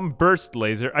 Burst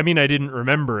laser. I mean, I didn't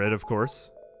remember it, of course.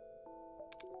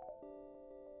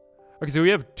 Okay, so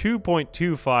we have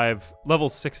 2.25 level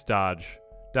 6 dodge.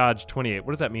 Dodge 28.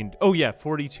 What does that mean? Oh yeah,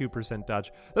 42%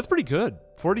 dodge. That's pretty good.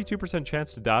 42%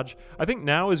 chance to dodge. I think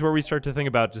now is where we start to think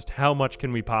about just how much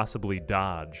can we possibly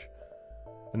dodge.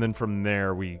 And then from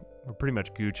there, we're pretty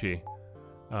much Gucci.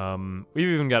 We've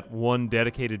even got one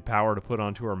dedicated power to put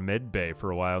onto our med bay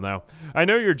for a while now. I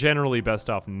know you're generally best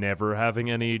off never having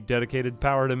any dedicated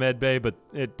power to med bay, but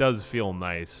it does feel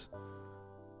nice.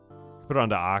 Put it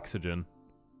onto oxygen.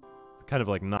 It's kind of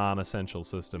like non-essential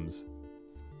systems.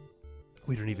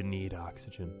 We don't even need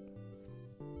oxygen.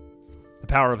 The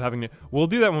power of having... We'll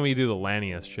do that when we do the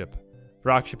Lanius ship. The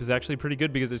rock ship is actually pretty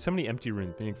good because there's so many empty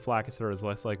rooms, meaning Flakasar is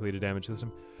less likely to damage the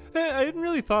system. I hadn't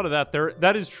really thought of that.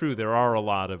 That is true. There are a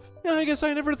lot of... Yeah, I guess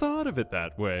I never thought of it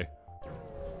that way.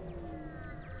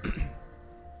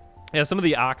 Yeah, some of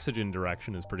the oxygen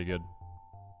direction is pretty good.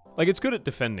 Like, it's good at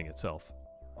defending itself.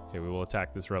 Okay, we will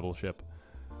attack this rebel ship.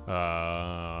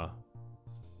 Or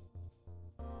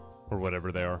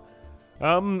whatever they are.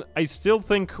 I still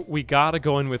think we gotta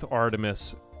go in with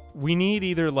Artemis. We need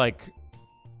either, like,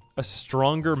 a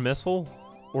stronger missile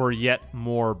or yet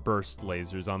more burst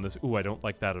lasers on this. Ooh, I don't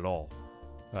like that at all.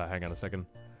 Hang on a second.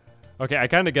 Okay, I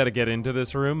kind of gotta get into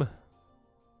this room.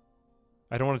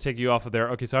 I don't want to take you off of there.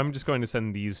 Okay, so I'm just going to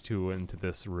send these two into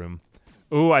this room.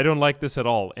 Ooh, I don't like this at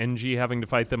all. NG having to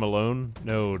fight them alone?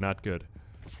 No, not good.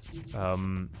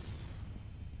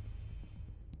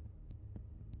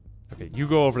 Okay, you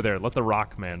go over there. Let the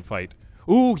Rockman fight.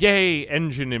 Ooh, yay!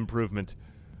 Engine improvement.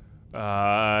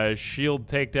 Shield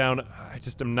takedown. I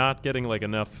just am not getting, like,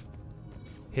 enough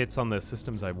hits on the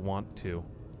systems I want to.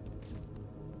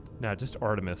 Nah, just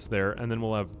Artemis there, and then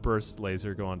we'll have Burst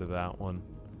Laser go onto that one.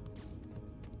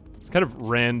 It's kind of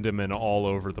random and all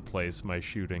over the place, my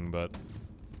shooting, but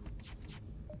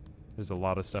there's a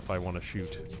lot of stuff I want to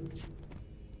shoot.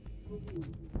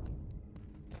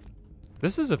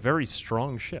 This is a very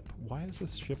strong ship. Why is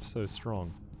this ship so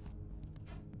strong?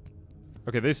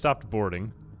 Okay, they stopped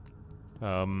boarding.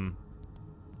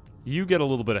 You get a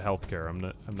little bit of healthcare. I'm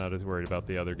not as worried about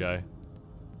the other guy.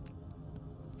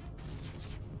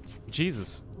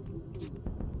 Jesus.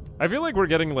 I feel like we're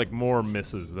getting, like, more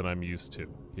misses than I'm used to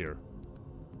here.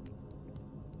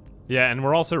 Yeah, and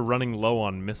we're also running low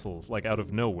on missiles, like, out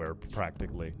of nowhere,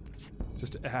 practically.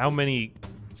 Just how many...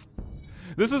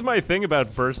 This is my thing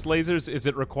about burst lasers, is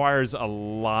it requires a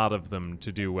lot of them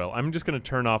to do well. I'm just going to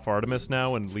turn off Artemis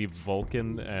now and leave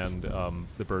Vulcan and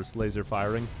the burst laser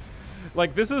firing.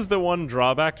 Like, this is the one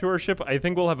drawback to our ship. I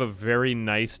think we'll have a very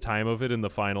nice time of it in the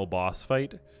final boss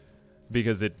fight,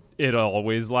 because it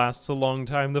always lasts a long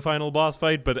time, the final boss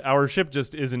fight, but our ship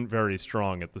just isn't very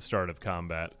strong at the start of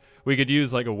combat. We could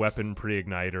use, like, a weapon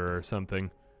pre-igniter or something.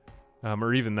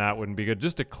 Or even that wouldn't be good.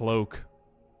 Just a cloak.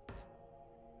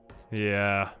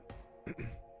 Yeah.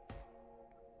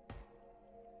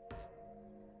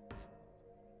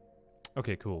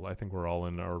 Okay, cool. I think we're all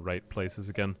in our right places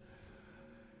again.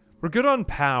 We're good on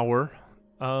power.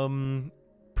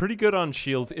 Pretty good on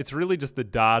shields. It's really just the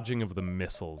dodging of the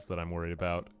missiles that I'm worried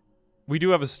about. We do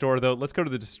have a store, though. Let's go to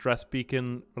the distress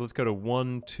beacon. Or let's go to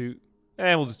 1, 2...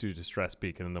 we'll just do distress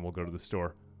beacon, and then we'll go to the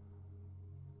store.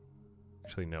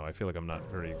 Actually, no, I feel like I'm not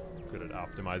very good at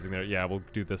optimizing there. Yeah, we'll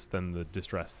do this, then the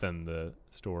distress, then the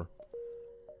store.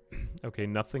 Okay,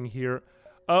 nothing here.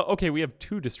 Okay, we have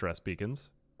 2 distress beacons.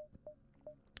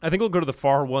 I think we'll go to the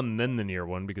far one, then the near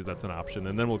one, because that's an option,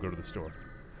 and then we'll go to the store.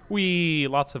 Whee!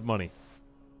 Lots of money.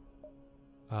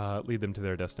 Lead them to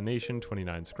their destination,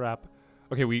 29 scrap.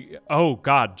 Okay, oh,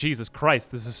 God, Jesus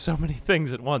Christ, this is so many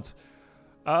things at once.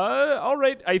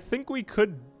 Alright, I think we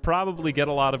could probably get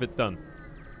a lot of it done.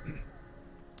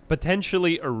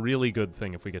 Potentially a really good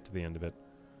thing if we get to the end of it.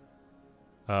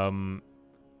 Find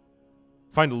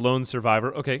a lone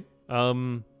survivor. Okay.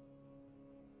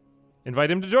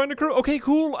 Invite him to join the crew. Okay,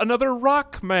 cool. Another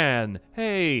Rockman.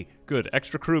 Hey, good.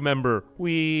 Extra crew member.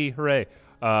 Whee, hooray.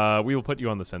 We will put you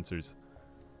on the sensors.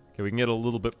 Okay, we can get a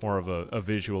little bit more of a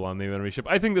visual on the enemy ship.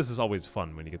 I think this is always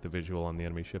fun when you get the visual on the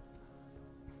enemy ship.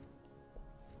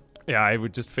 Yeah, I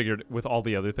would just figured with all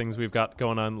the other things we've got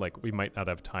going on, like, we might not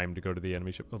have time to go to the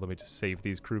enemy ship. Oh, let me just save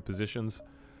these crew positions.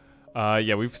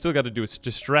 Yeah, we've still got to do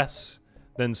distress,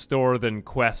 then store, then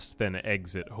quest, then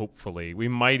exit, hopefully. We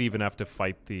might even have to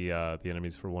fight the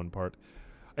enemies for one part.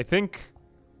 I think,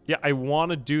 yeah, I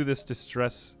want to do this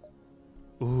distress.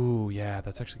 Ooh, yeah,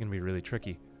 that's actually going to be really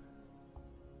tricky.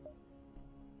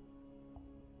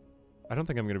 I don't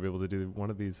think I'm going to be able to do one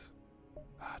of these.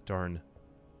 Ah, darn.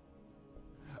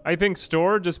 I think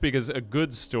store, just because a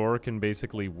good store can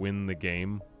basically win the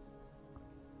game.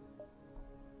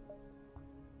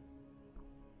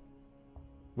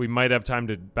 We might have time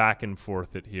to back and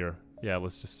forth it here. Yeah,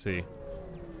 let's just see.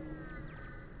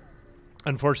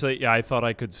 Unfortunately, yeah, I thought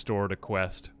I could store it a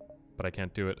quest, but I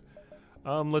can't do it.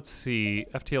 Let's see.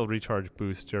 FTL recharge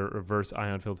booster, reverse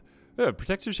ion field.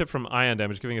 Protects your ship from ion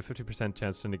damage, giving a 50%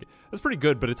 chance to negate. That's pretty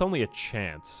good, but it's only a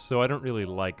chance, so I don't really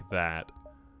like that.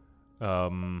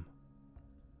 I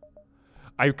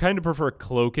kind of prefer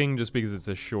cloaking just because it's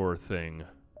a sure thing.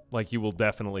 Like, you will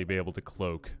definitely be able to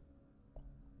cloak.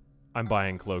 I'm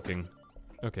buying cloaking.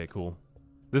 Okay, cool.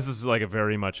 This is like a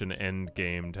very much an end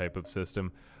game type of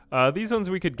system. These ones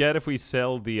we could get if we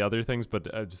sell the other things, but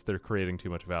just they're creating too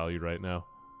much value right now.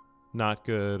 Not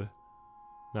good.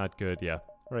 Not good, yeah.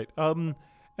 Right, and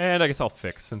I guess I'll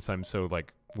fix since I'm so,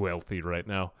 like, wealthy right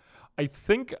now. I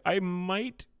think I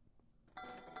might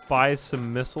buy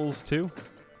some missiles, too.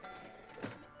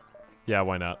 Yeah,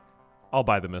 why not? I'll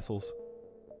buy the missiles.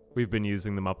 We've been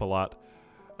using them up a lot.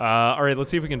 Alright, let's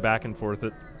see if we can back and forth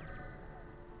it.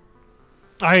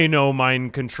 I know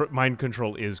mind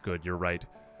control is good, you're right.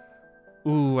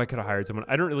 Ooh, I could have hired someone.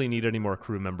 I don't really need any more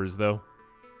crew members, though.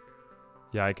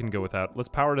 Yeah, I can go without. Let's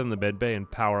power it in the med bay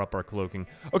and power up our cloaking.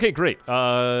 Okay, great.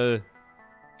 Now,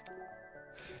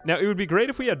 it would be great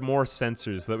if we had more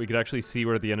sensors so that we could actually see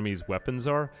where the enemy's weapons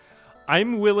are.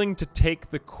 I'm willing to take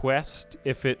the quest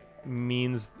if it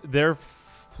means their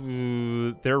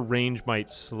range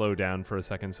might slow down for a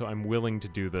second, so I'm willing to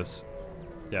do this.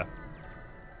 Yeah.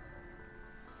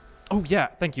 Oh, yeah,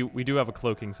 thank you. We do have a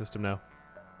cloaking system now.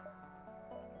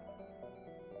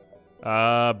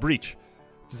 Breach.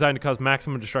 Designed to cause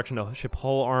maximum destruction to ship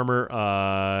hull armor.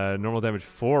 Normal damage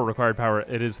 4 required power.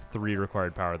 It is 3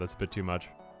 required power. That's a bit too much.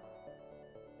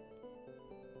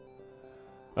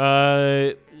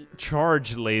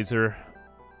 Charge laser.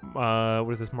 What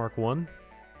is this, Mark 1?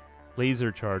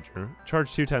 Laser charger.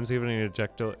 Charge 2 times, giving an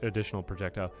additional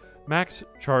projectile. Max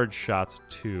charge shots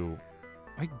 2.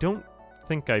 I don't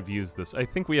think I've used this. I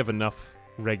think we have enough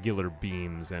regular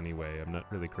beams anyway. I'm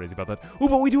not really crazy about that. Oh,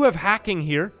 but we do have hacking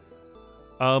here.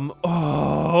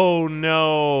 Oh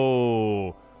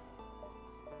no.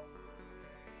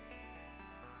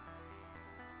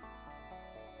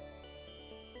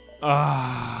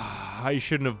 I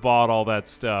shouldn't have bought all that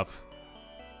stuff.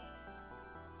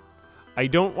 I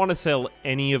don't want to sell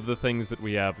any of the things that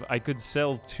we have. I could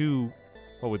sell 2...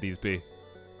 What would these be?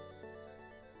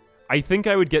 I think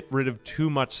I would get rid of too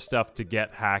much stuff to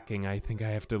get hacking. I think I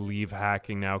have to leave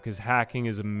hacking now, because hacking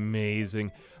is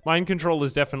amazing. Mind control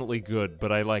is definitely good,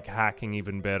 but I like hacking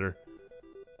even better.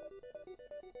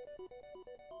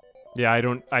 Yeah, I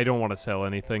don't want to sell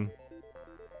anything.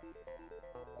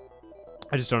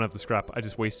 I just don't have the scrap. I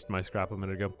just wasted my scrap a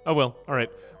minute ago. Oh well, alright.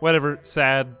 Whatever,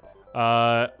 sad.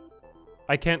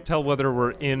 I can't tell whether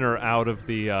we're in or out of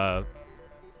the,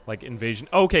 like, invasion.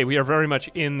 Okay, we are very much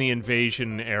in the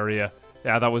invasion area.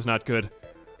 Yeah, that was not good.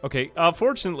 Okay,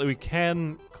 fortunately, we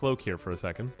can cloak here for a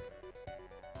second.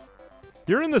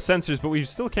 You're in the sensors, but we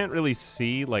still can't really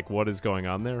see, like, what is going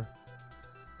on there.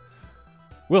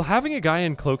 Will having a guy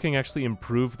in cloaking actually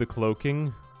improve the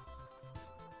cloaking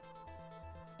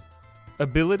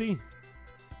ability?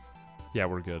 Yeah,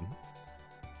 we're good.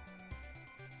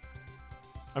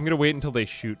 I'm gonna wait until they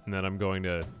shoot, and then I'm going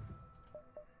to...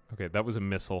 Okay, that was a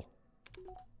missile.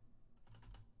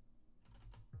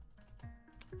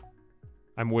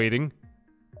 I'm waiting.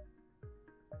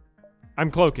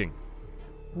 I'm cloaking.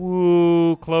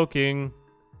 Woo, cloaking.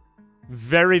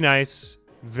 Very nice.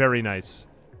 Very nice.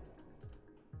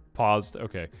 Paused.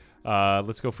 Okay.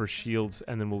 Let's go for shields,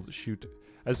 and then we'll shoot.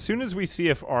 As soon as we see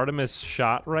if Artemis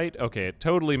shot right... Okay, it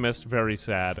totally missed. Very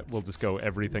sad. We'll just go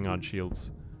everything on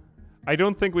shields. I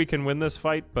don't think we can win this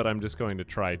fight, but I'm just going to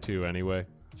try to anyway.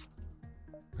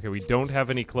 Okay, we don't have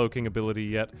any cloaking ability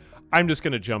yet. I'm just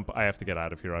going to jump. I have to get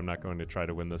out of here. I'm not going to try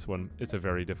to win this one. It's a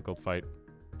very difficult fight.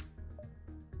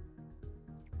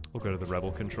 We'll go to the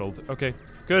rebel-controlled. Okay,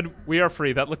 good. We are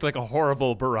free. That looked like a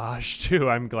horrible barrage, too.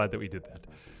 I'm glad that we did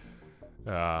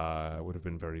that. It would have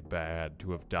been very bad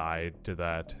to have died to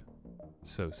that.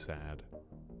 So sad.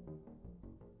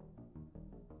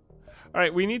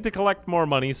 Alright, we need to collect more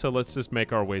money, so let's just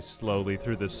make our way slowly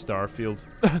through this starfield.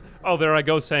 Oh, there I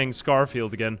go saying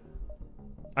Scarfield again.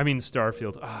 I mean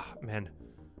Starfield. Ah, man.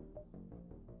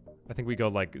 I think we go,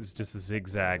 like, just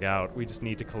zigzag out. We just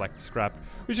need to collect scrap.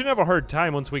 We should have a hard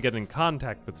time once we get in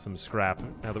contact with some scrap,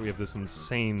 now that we have this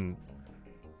insane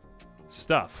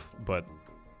stuff, but...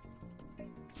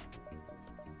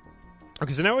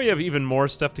 Okay, so now we have even more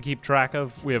stuff to keep track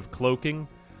of. We have cloaking.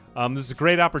 This is a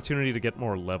great opportunity to get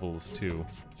more levels, too.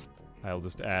 I'll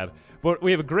just add. But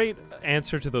we have a great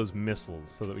answer to those missiles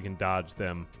so that we can dodge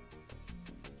them.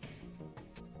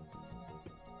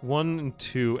 1 and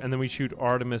 2, and then we shoot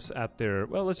Artemis at their...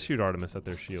 Well, let's shoot Artemis at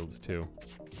their shields, too.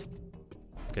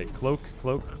 Okay, cloak,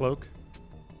 cloak, cloak.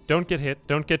 Don't get hit.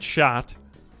 Don't get shot.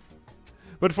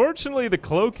 But fortunately, the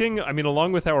cloaking, I mean,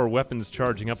 along with our weapons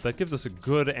charging up, that gives us a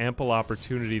good, ample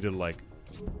opportunity to, like,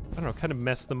 I don't know, kind of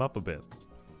mess them up a bit.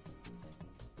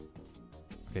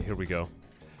 Okay, here we go.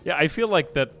 Yeah, I feel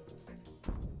like that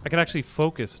I can actually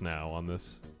focus now on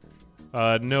this.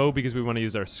 No, because we want to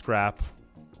use our scrap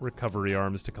recovery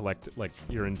arms to collect, like,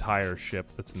 your entire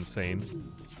ship. That's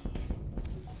insane.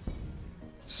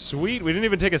 Sweet, we didn't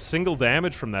even take a single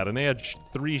damage from that, and they had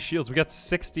 3 shields. We got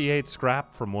 68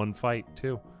 scrap from one fight,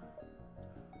 too.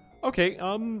 Okay,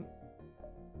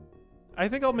 I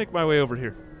think I'll make my way over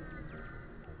here.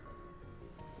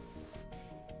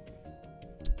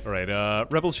 Alright,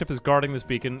 Rebel ship is guarding this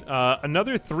beacon.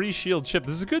 Another 3-shield ship.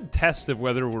 This is a good test of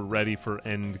whether we're ready for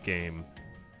endgame.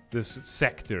 This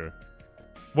sector.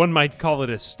 One might call it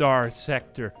a star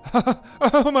sector.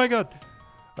 Oh my god!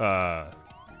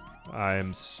 I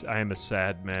am a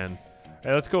sad man.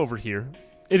 Hey, let's go over here.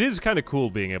 It is kind of cool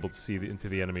being able to see into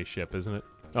the enemy ship, isn't it?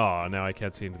 Oh, now I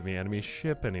can't see into the enemy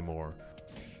ship anymore.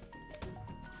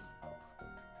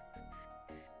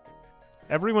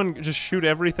 Everyone just shoot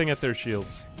everything at their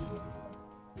shields.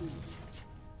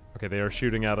 Okay, they are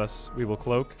shooting at us. We will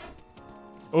cloak.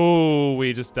 Oh,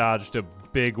 we just dodged a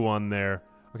big one there.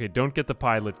 Okay, don't get the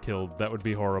pilot killed. That would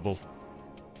be horrible.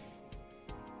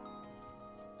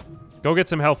 Go get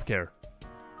some healthcare.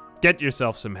 Get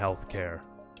yourself some healthcare.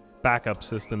 Backup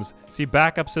systems. See,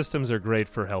 backup systems are great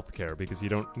for healthcare because you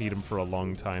don't need them for a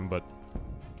long time, but...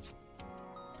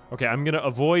 Okay, I'm gonna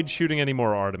avoid shooting any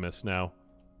more Artemis now.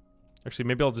 Actually,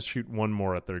 maybe I'll just shoot one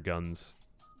more at their guns.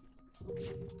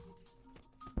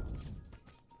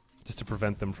 Just to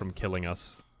prevent them from killing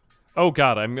us. Oh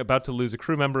god, I'm about to lose a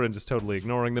crew member and just totally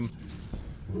ignoring them.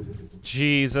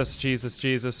 Jesus, Jesus,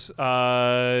 Jesus.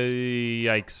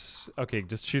 Yikes. Okay,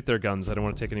 just shoot their guns. I don't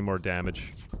want to take any more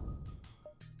damage.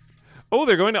 Oh,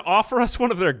 they're going to offer us one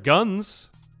of their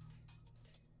guns.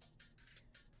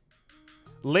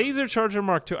 Laser Charger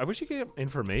Mark II. I wish you could get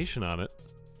information on it.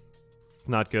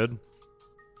 Not good.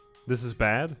 This is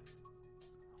bad.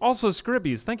 Also,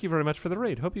 Scribbies, thank you very much for the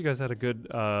raid. Hope you guys had a good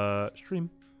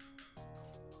stream.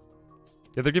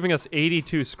 Yeah, they're giving us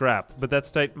 82 scrap, but that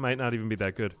state might not even be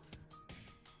that good.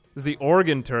 This is the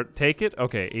organ turret. Take it?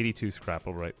 Okay, 82 scrap,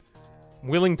 alright. I'm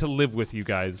willing to live with you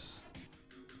guys.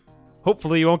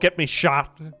 Hopefully you won't get me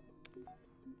shot.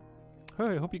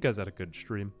 I hope you guys had a good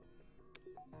stream.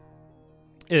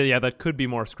 Yeah, that could be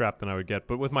more scrap than I would get,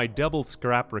 but with my double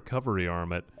scrap recovery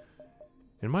arm, it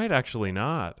might actually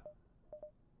not.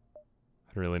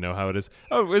 I don't really know how it is.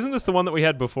 Oh, isn't this the one that we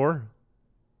had before?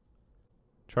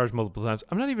 Charge multiple times.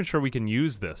 I'm not even sure we can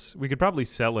use this. We could probably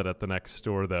sell it at the next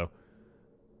store, though.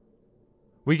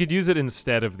 We could use it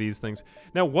instead of these things.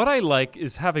 Now, what I like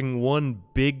is having one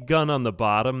big gun on the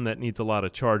bottom that needs a lot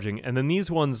of charging, and then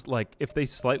these ones, like, if they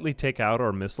slightly take out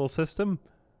our missile system,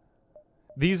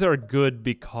 these are good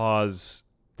because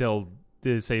they'll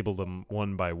disable them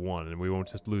one by one, and we won't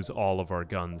just lose all of our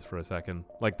guns for a second.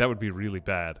 Like, that would be really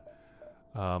bad.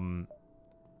 I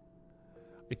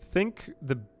think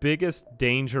the biggest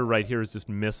danger right here is just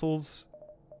missiles,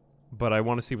 but I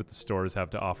want to see what the stores have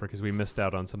to offer because we missed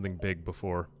out on something big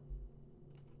before.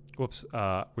 Whoops,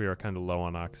 we are kind of low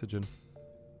on oxygen.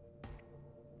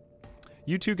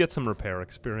 You two get some repair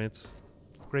experience.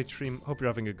 Great stream. Hope you're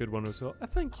having a good one as well.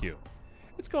 Thank you.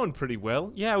 It's going pretty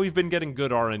well. Yeah, we've been getting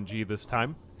good RNG this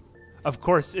time. Of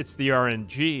course, it's the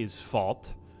RNG's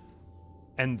fault.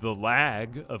 And the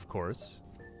lag, of course.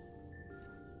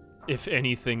 If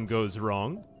anything goes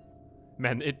wrong.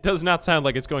 Man, it does not sound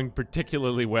like it's going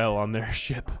particularly well on their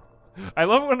ship. I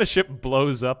love when a ship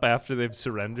blows up after they've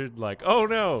surrendered. Like, oh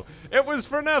no, it was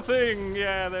for nothing.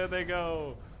 Yeah, there they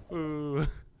go. Ooh.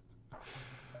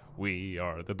 We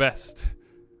are the best.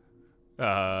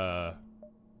 Good.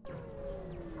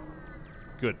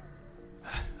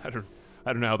 I don't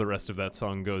know how the rest of that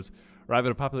song goes. Arrive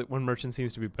at a populate one merchant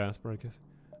seems to be Basper, I guess.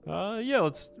 Yeah,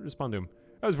 let's respond to him.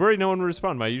 I was worried no one would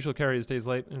respond. My usual carrier stays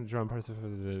late and drawn parts of for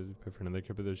another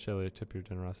but there's Shelly, I tip your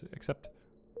generosity. Accept.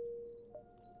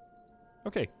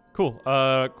 Okay, cool.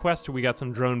 Quest, we got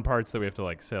some drone parts that we have to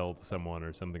like sell to someone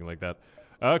or something like that.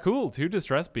 Cool, 2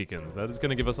 distress beacons. That is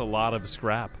gonna give us a lot of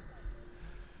scrap.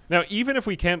 Now, even if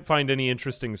we can't find any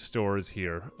interesting stores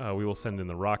here, we will send in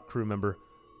the rock crew member.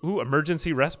 Ooh,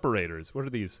 emergency respirators. What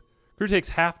are these? Crew takes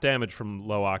half damage from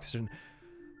low oxygen.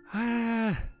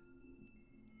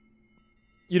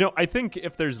 You know, I think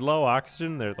if there's low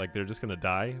oxygen, they're just gonna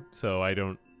die. So I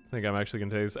don't think I'm actually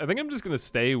gonna take this. I think I'm just gonna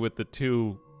stay with the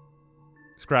 2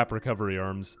 scrap recovery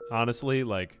arms. Honestly,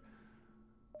 like,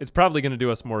 it's probably going to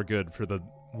do us more good for the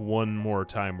one more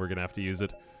time we're going to have to use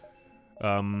it.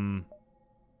 I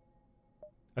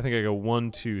think I go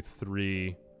 1, 2,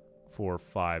 3, 4,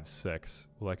 5, 6.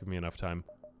 Will that give me enough time?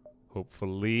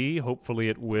 Hopefully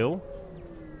it will.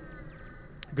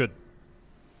 Good.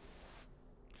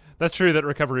 That's true that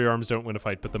recovery arms don't win a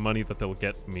fight, but the money that they'll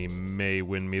get me may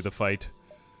win me the fight.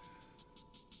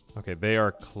 Okay, they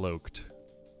are cloaked.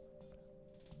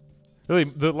 Really,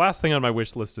 the last thing on my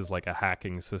wish list is like a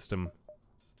hacking system.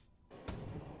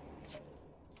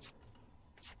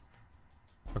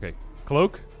 Okay,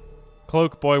 cloak.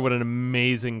 Cloak, boy, what an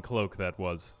amazing cloak that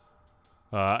was.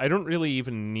 I don't really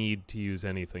even need to use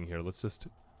anything here. Let's just...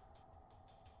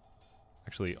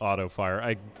 Actually, auto-fire.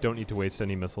 I don't need to waste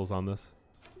any missiles on this.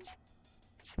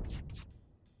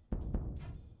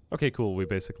 Okay, cool. We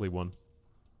basically won.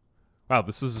 Wow,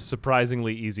 this was a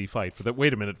surprisingly easy fight. For that.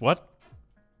 Wait a minute, what?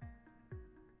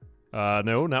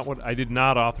 No, not what... I did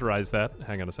not authorize that.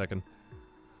 Hang on a second.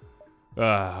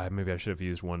 Maybe I should have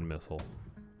used one missile.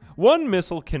 One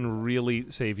missile can really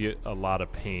save you a lot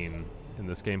of pain in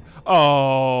this game.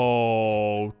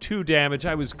 Oh, 2 damage.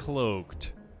 I was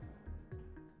cloaked.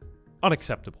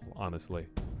 Unacceptable, honestly.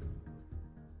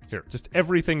 Here, just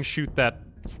everything shoot that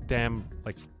damn,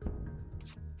 like...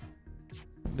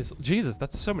 missile. Jesus,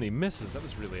 that's so many misses. That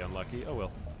was really unlucky. Oh,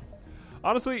 well.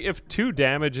 Honestly, if 2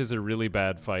 damage is a really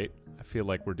bad fight, I feel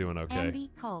like we're doing okay.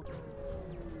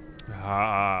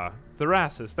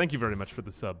 Therasis, thank you very much for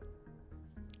the sub.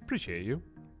 Appreciate you.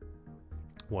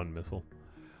 1 missile.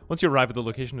 Once you arrive at the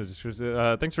location,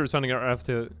 thanks for responding our F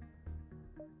to...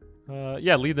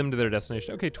 yeah, lead them to their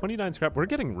destination. Okay, 29 scrap. We're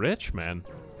getting rich, man.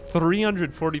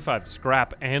 345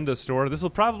 scrap and a store. This will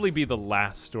probably be the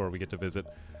last store we get to visit.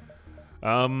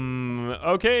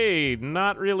 Okay,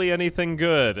 not really anything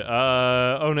good.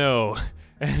 Oh no.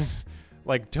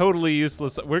 Like, totally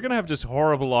useless. We're gonna have just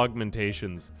horrible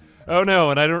augmentations. Oh no,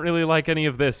 and I don't really like any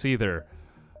of this either.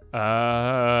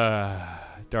 Darn.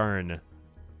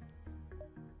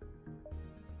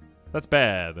 That's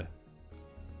bad.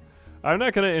 I'm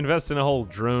not gonna invest in a whole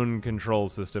drone control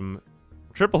system.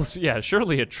 Yeah,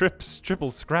 surely a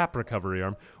triple scrap recovery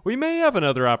arm. We may have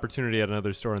another opportunity at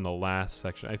another store in the last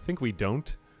section. I think we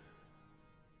don't.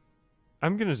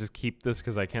 I'm gonna just keep this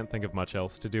because I can't think of much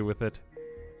else to do with it.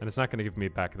 And it's not gonna give me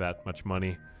back that much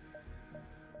money.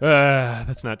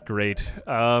 That's not great.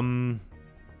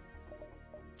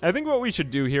 I think what we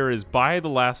should do here is buy the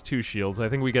last 2 shields. I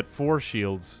think we get 4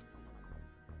 shields.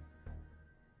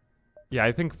 Yeah,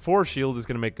 I think 4 shields is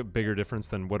going to make a bigger difference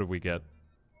than what do we get?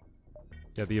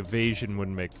 Yeah, the evasion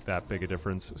wouldn't make that big a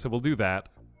difference. So we'll do that.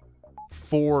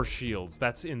 4 shields.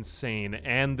 That's insane.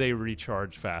 And they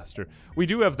recharge faster. We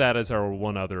do have that as our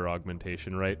one other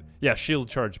augmentation, right? Yeah, shield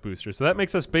charge booster. So that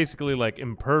makes us basically like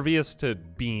impervious to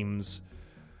beams.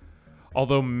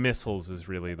 Although missiles is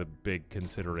really the big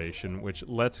consideration, which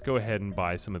let's go ahead and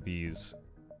buy some of these.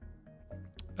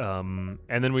 And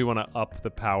then we want to up the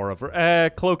power of...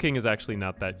 cloaking is actually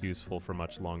not that useful for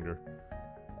much longer.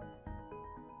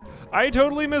 I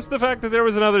totally missed the fact that there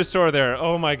was another store there.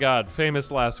 Oh my god,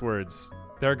 famous last words.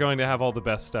 They're going to have all the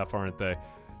best stuff, aren't they?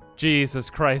 Jesus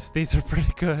Christ, these are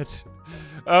pretty good.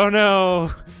 Oh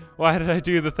no! Why did I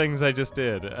do the things I just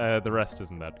did? The rest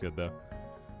isn't that good, though.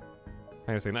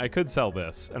 Hang on a second, I could sell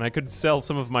this, and I could sell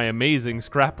some of my amazing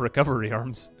scrap recovery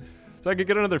arms. So I could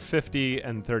get another 50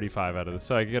 and 35 out of this,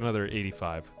 so I could get another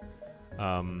 85.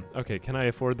 Okay, can I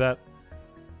afford that?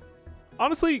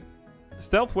 Honestly,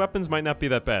 stealth weapons might not be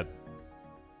that bad.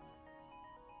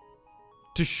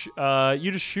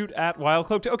 You just shoot at while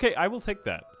cloaked. Okay, I will take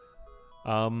that.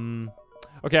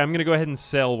 Okay, I'm gonna go ahead and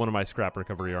sell one of my scrap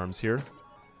recovery arms here.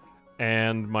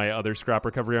 And my other scrap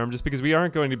recovery arm, just because we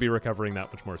aren't going to be recovering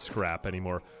that much more scrap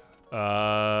anymore.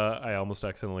 I almost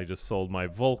accidentally just sold my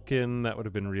Vulcan. That would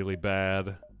have been really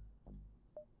bad.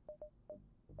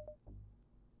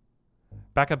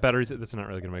 Backup batteries, that's not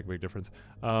really going to make a big difference.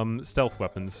 Stealth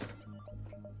weapons.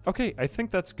 Okay, I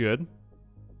think that's good.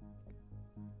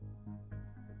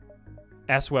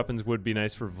 S weapons would be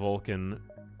nice for Vulcan.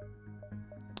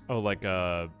 Oh, like,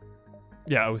 yeah,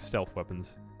 oh, stealth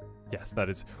weapons. Yes, that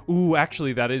is... Ooh,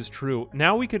 actually, that is true.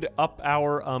 Now we could up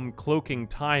our cloaking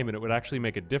time, and it would actually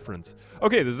make a difference.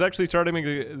 Okay, this is actually starting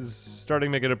to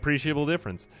make an appreciable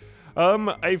difference.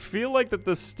 I feel like that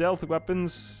the stealth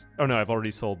weapons... Oh, no, I've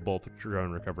already sold both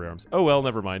drone recovery arms. Oh, well,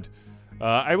 never mind.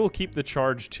 I will keep the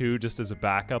charge, too, just as a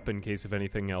backup in case if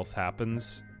anything else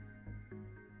happens.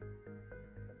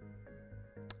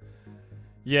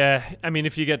 Yeah, I mean,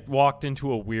 if you get walked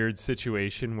into a weird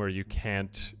situation where you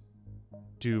can't...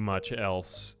 do much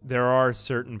else. There are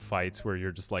certain fights where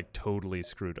you're just like totally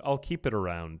screwed. I'll keep it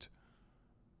around.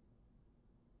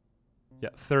 Yeah,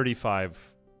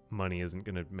 35 money isn't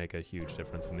going to make a huge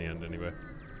difference in the end anyway.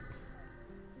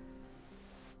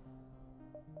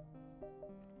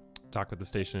 Talk with the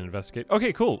station and investigate.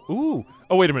 Okay, cool. Ooh.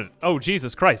 Oh, wait a minute. Oh,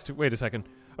 Jesus Christ. Wait a second.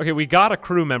 Okay, we got a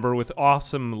crew member with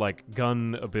awesome, like,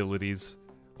 gun abilities.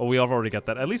 Well, we have already got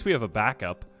that. At least we have a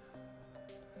backup.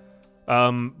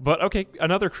 But, okay,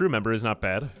 another crew member is not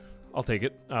bad. I'll take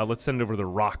it. Let's send over the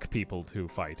rock people to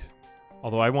fight.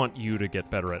 Although I want you to get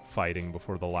better at fighting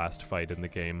before the last fight in the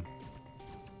game.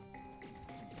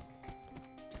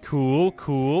 Cool,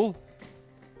 cool.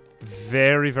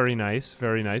 Very, very nice.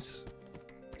 Very nice.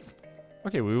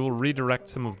 Okay, we will redirect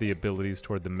some of the abilities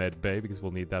toward the med bay because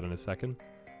we'll need that in a second.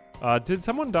 Did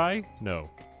someone die? No.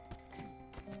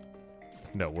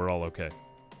 No, we're all okay.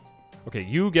 Okay,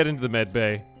 you get into the med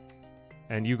bay,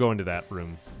 and you go into that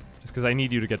room. Just because I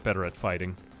need you to get better at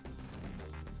fighting.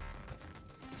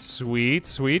 Sweet,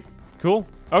 sweet. Cool.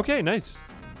 Okay, nice.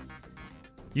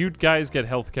 You guys get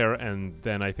healthcare, and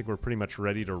then I think we're pretty much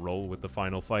ready to roll with the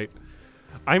final fight.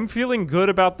 I'm feeling good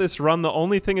about this run. The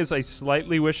only thing is I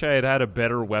slightly wish I had had a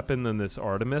better weapon than this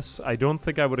Artemis. I don't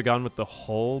think I would have gone with the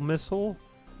hull missile.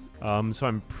 So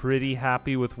I'm pretty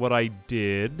happy with what I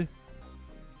did.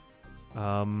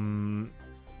 You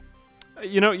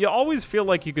know, you always feel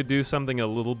like you could do something a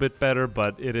little bit better,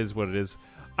 but it is what it is.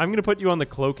 I'm going to put you on the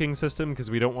cloaking system because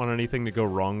we don't want anything to go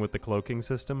wrong with the cloaking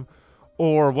system.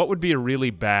 Or what would be a really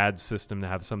bad system to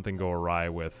have something go awry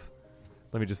with?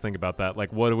 Let me just think about that.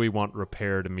 Like, what do we want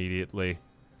repaired immediately?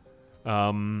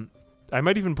 I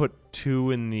might even put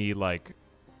 2 in the, like...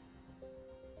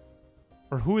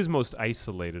 Or who is most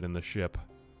isolated in the ship?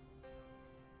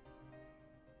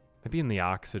 Maybe in the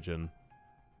oxygen.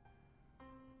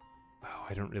 Oh,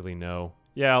 I don't really know.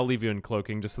 Yeah, I'll leave you in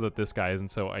cloaking just so that this guy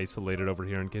isn't so isolated over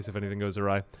here in case if anything goes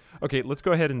awry. Okay, let's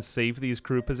go ahead and save these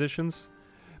crew positions.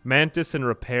 Mantis and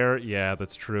repair. Yeah,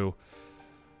 that's true.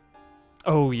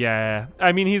 Oh, yeah.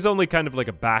 I mean, he's only kind of like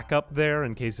a backup there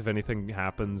in case if anything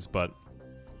happens, but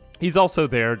he's also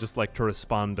there just like to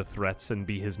respond to threats and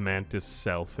be his Mantis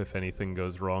self if anything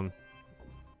goes wrong.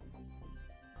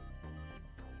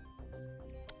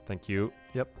 Thank you.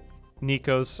 Yep.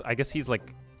 Nikos. I guess he's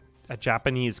like a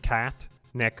Japanese cat.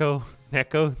 Neko.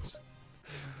 Nekos.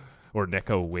 Or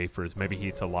Neko wafers. Maybe he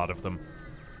eats a lot of them.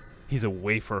 He's a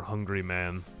wafer-hungry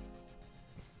man.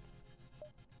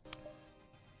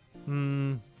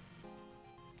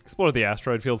 Explore the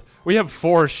asteroid field. We have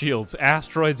 4 shields.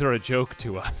 Asteroids are a joke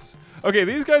to us. Okay,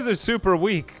 these guys are super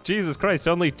weak. Jesus Christ,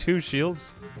 only 2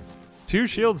 shields? 2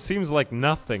 shields seems like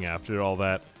nothing after all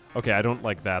that. Okay, I don't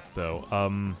like that, though.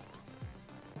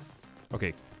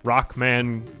 Okay,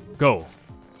 Rockman, go.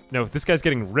 No, this guy's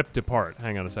getting ripped apart.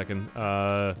 Hang on a second.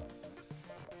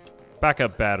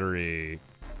 Backup battery.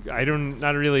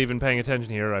 Not really even paying attention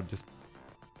here. I'm just...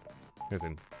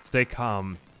 Listen, stay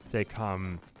calm. Stay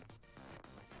calm.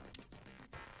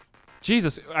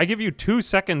 Jesus, I give you 2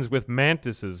 seconds with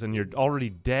mantises and you're already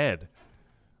dead.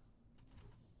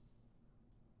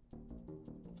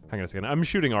 Hang on a second. I'm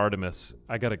shooting Artemis.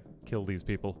 I gotta kill these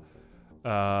people.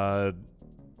 Yeah,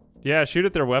 shoot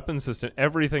at their weapon system.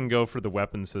 Everything go for the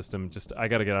weapon system. Just, I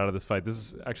gotta get out of this fight. This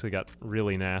has actually got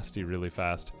really nasty really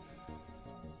fast.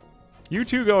 You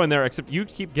 2 go in there, except you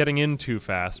keep getting in too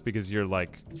fast because you're,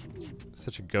 like,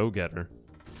 such a go-getter.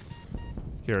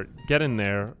 Here, get in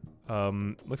there.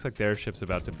 Looks like their ship's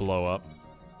about to blow up.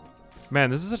 Man,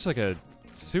 this is such, like, a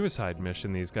suicide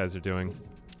mission these guys are doing.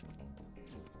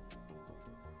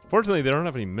 Fortunately, they don't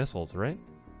have any missiles, right?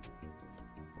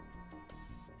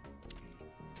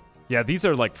 Yeah, these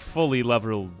are, like, fully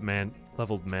leveled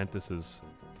mantises.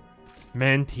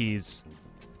 Manties.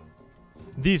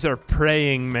 These are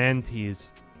praying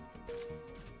manties.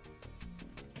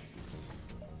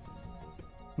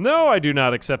 No, I do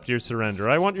not accept your surrender.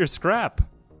 I want your scrap.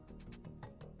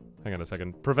 Hang on a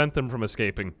second. Prevent them from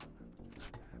escaping.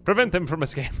 Prevent them from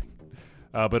escaping.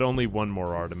 But only 1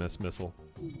 more Artemis missile.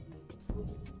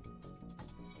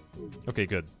 Okay,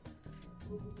 good.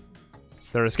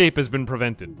 Their escape has been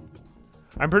prevented.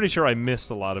 I'm pretty sure I missed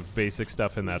a lot of basic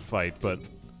stuff in that fight, but...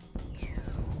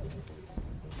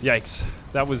 Yikes.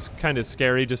 That was kind of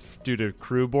scary just due to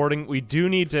crew boarding. We do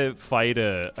need to fight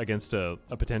against a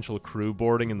potential crew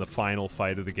boarding in the final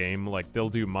fight of the game. Like, they'll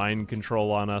do mind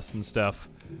control on us and stuff.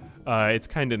 It's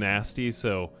kind of nasty,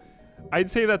 so... I'd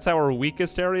say that's our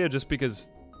weakest area just because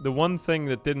the one thing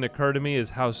that didn't occur to me is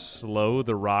how slow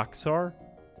the rocks are.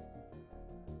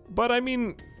 But, I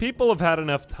mean, people have had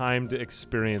enough time to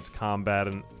experience combat,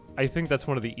 and I think that's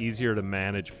one of the easier to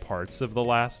manage parts of the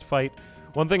last fight.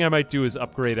 One thing I might do is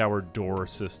upgrade our door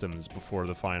systems before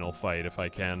the final fight, if I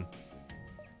can.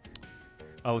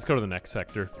 Let's go to the next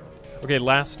sector. Okay,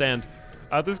 last stand.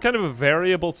 This is kind of a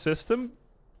variable system.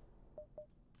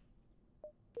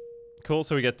 Cool,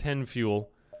 so we got 10 fuel.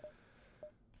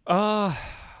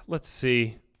 Let's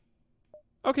see.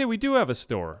 Okay, we do have a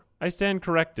store. I stand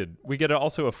corrected. We get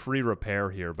also a free repair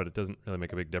here, but it doesn't really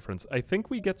make a big difference. I think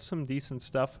we get some decent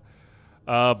stuff.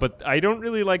 But I don't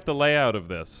really like the layout of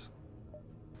this.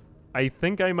 I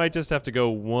think I might just have to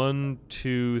go 1,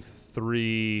 2,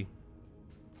 3...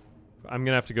 I'm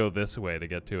gonna have to go this way to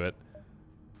get to it.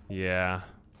 Yeah.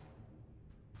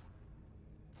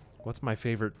 What's my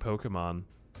favorite Pokemon?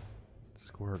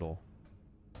 Squirtle.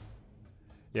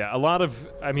 Yeah, a lot of...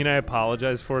 I mean, I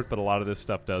apologize for it, but a lot of this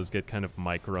stuff does get kind of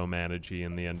micromanagey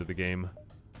in the end of the game.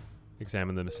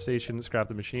 Examine the station, scrap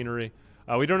the machinery.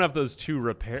 We don't have those 2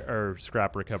 repair or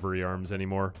scrap recovery arms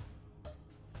anymore.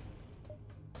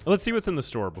 Let's see what's in the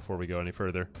store before we go any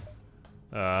further.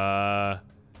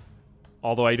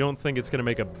 Although I don't think it's going to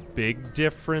make a big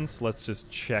difference. Let's just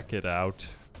check it out.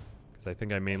 Because I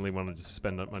think I mainly want to just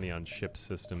spend money on ship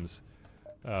systems.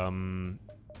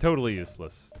 Totally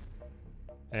useless.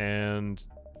 And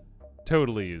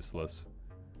totally useless.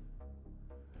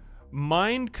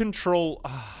 Mind control...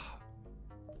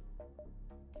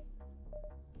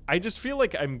 I just feel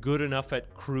like I'm good enough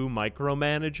at crew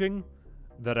micromanaging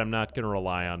that I'm not going to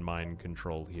rely on mind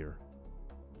control here.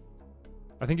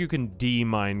 I think you can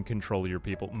de-mind control your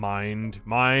people. Mind.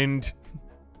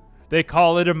 They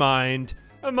call it a mind.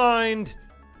 A mind.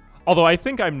 Although I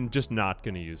think I'm just not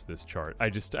going to use this chart. I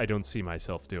don't see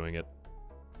myself doing it.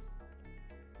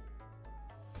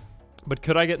 But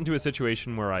could I get into a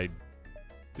situation where I...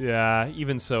 Yeah,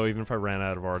 even so, even if I ran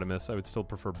out of Artemis, I would still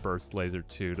prefer Burst Laser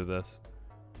 2 to this.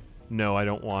 No, I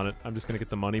don't want it. I'm just going to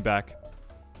get the money back.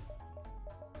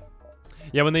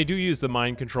 Yeah, when they do use the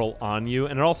mind control on you,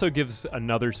 and it also gives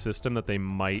another system that they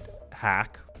might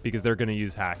hack, because they're going to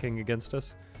use hacking against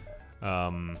us.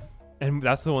 And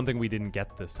that's the one thing we didn't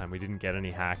get this time. We didn't get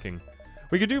any hacking.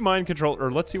 We could do mind control, or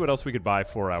let's see what else we could buy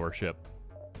for our ship.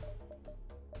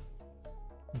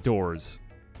 Doors.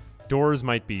 Doors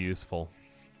might be useful.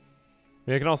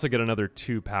 I can also get another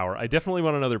 2 power. I definitely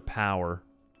want another power.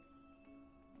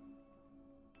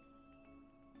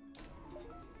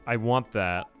 I want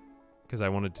that. Because I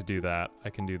wanted to do that. I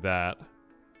can do that.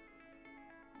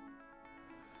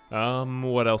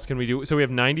 What else can we do? So we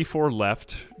have 94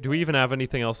 left. Do we even have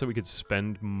anything else that we could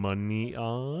spend money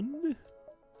on?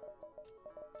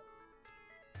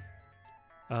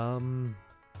 One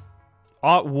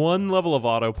level of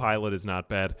autopilot is not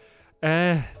bad.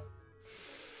 I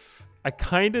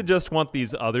kind of just want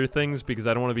these other things because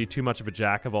I don't want to be too much of a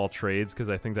jack of all trades because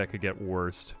I think that could get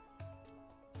worse.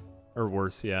 Or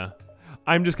worse, yeah.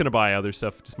 I'm just going to buy other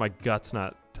stuff. Just my gut's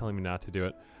not telling me not to do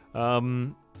it.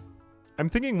 I'm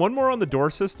thinking one more on the door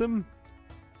system.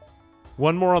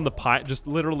 One more on the pilot. Just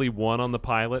literally one on the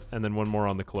pilot. And then one more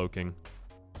on the cloaking.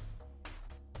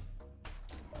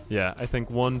 Yeah, I think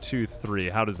 1, 2, 3.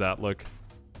 How does that look?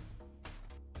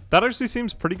 That actually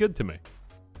seems pretty good to me.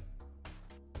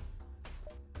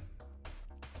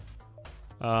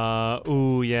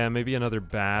 Ooh, yeah, maybe another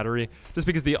battery. Just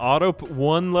because the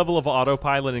one level of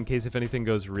autopilot in case if anything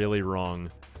goes really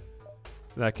wrong.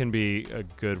 That can be a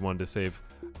good one to save.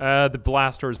 The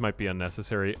blast doors might be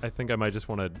unnecessary. I think I might just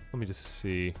want to... Let me just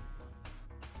see.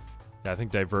 Yeah, I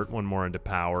think divert one more into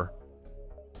power.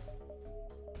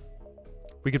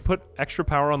 We could put extra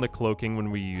power on the cloaking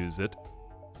when we use it.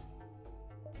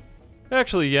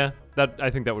 Actually, yeah.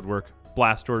 I think that would work.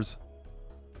 Blast doors.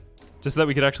 Just so that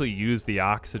we could actually use the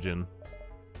oxygen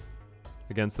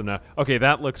against them now. Okay,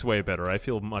 that looks way better. I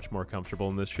feel much more comfortable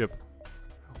in this ship.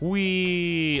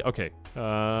 Okay.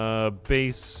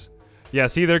 Base. Yeah,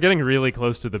 see, they're getting really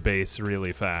close to the base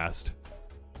really fast.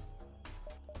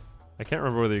 I can't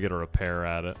remember whether you get a repair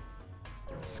at it.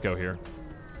 Let's go here.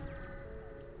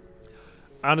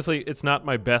 Honestly, it's not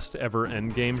my best ever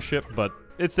endgame ship, but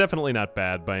it's definitely not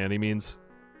bad by any means.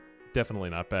 Definitely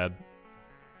not bad.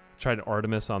 Tried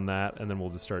Artemis on that, and then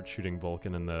we'll just start shooting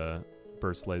Vulcan and the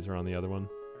burst laser on the other one.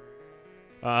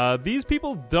 These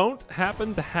people don't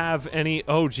happen to have any...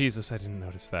 Oh, Jesus, I didn't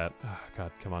notice that. Oh,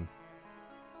 God, come on.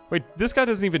 Wait, this guy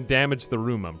doesn't even damage the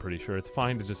room, I'm pretty sure. It's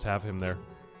fine to just have him there.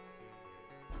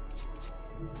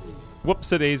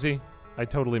 Whoops-a-daisy. I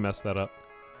totally messed that up.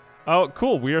 Oh,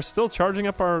 cool. We are still charging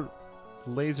up our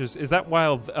lasers. Is that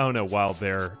while... Oh, no, while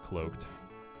they're cloaked.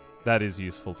 That is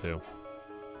useful, too.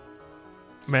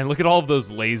 Man, look at all of those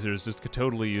lasers, just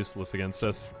totally useless against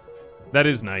us. That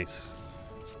is nice.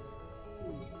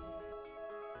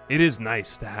 It is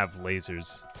nice to have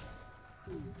lasers.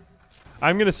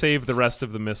 I'm gonna save the rest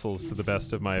of the missiles to the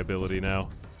best of my ability now.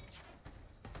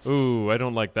 Ooh, I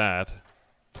don't like that.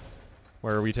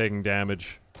 Where are we taking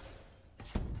damage?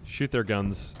 Shoot their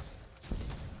guns.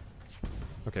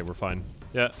 Okay, we're fine.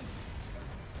 Yeah.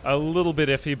 A little bit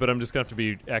iffy, but I'm just gonna have to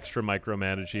be extra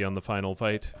micromanagey on the final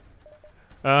fight.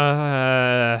 If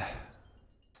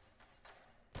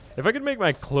I could make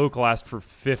my cloak last for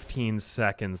 15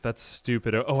 seconds, that's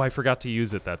stupid. Oh, I forgot to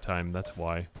use it that time. That's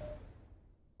why.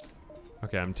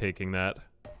 Okay, I'm taking that.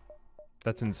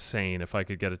 That's insane if I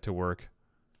could get it to work.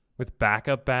 With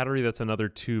backup battery, that's another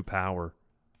 2 power.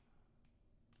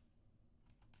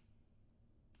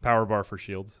 Power bar for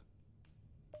shields.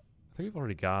 I think we've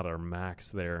already got our max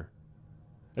there.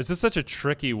 It's just such a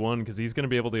tricky one because he's going to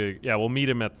be able to... Yeah, we'll meet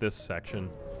him at this section.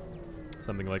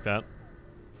 Something like that.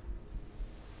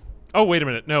 Oh, wait a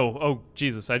minute. No. Oh,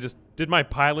 Jesus. Did my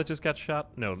pilot just get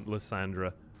shot? No,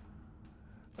 Lysandra.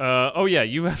 Oh, yeah.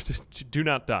 You have to... Do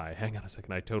not die. Hang on a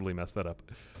second. I totally messed that up.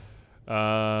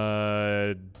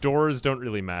 Doors don't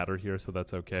really matter here, so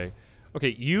that's okay.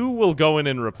 Okay, you will go in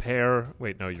and repair...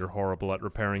 Wait, no, you're horrible at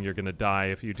repairing. You're going to die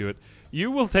if you do it. You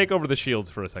will take over the shields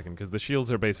for a second, because the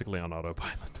shields are basically on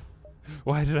autopilot.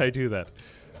 Why did I do that?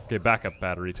 Okay, backup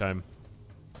battery time.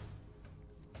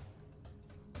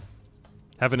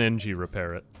 Have an NG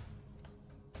repair it.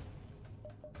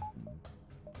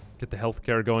 Get the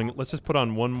healthcare going. Let's just put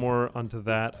on one more onto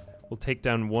that. We'll take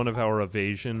down one of our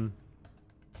evasion.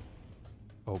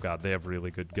 Oh god, they have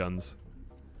really good guns.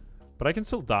 But I can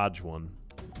still dodge one.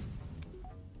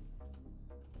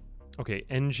 Okay,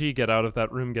 NG, get out of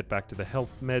that room. Get back to the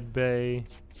health med bay.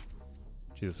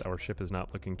 Jesus, our ship is not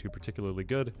looking too particularly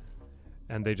good.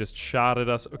 And they just shot at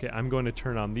us. Okay, I'm going to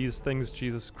turn on these things.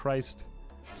 Jesus Christ.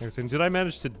 Did I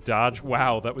manage to dodge?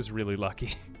 Wow, that was really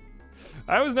lucky.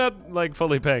 I was not, like,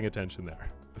 fully paying attention there.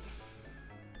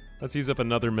 Let's use up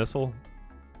another missile.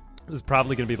 This is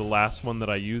probably going to be the last one that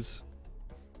I use.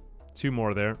 2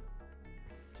 more there.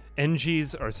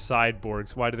 NGs are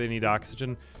cyborgs. Why do they need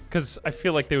oxygen? Because I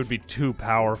feel like they would be too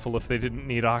powerful if they didn't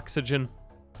need oxygen.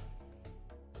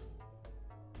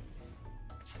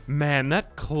 Man,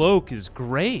 that cloak is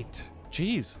great.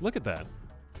 Jeez, look at that.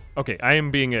 Okay, I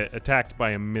am being attacked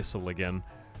by a missile again.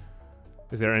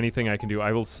 Is there anything I can do?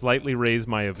 I will slightly raise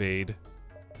my evade.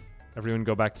 Everyone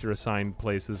go back to your assigned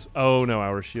places. Oh no,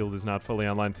 our shield is not fully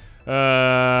online.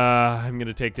 I'm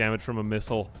gonna take damage from a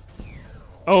missile.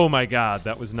 Oh my god,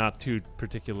 that was not too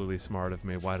particularly smart of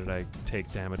me. Why did I take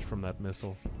damage from that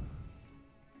missile?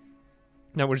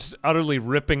 Now we're just utterly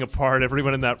ripping apart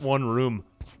everyone in that one room.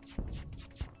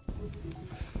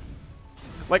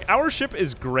 Like, our ship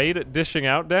is great at dishing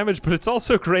out damage, but it's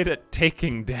also great at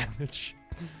taking damage.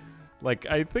 Like,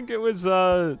 I think it was,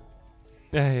 yeah,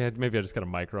 maybe I just gotta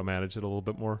micromanage it a little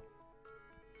bit more.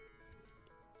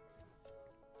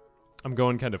 I'm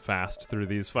going kind of fast through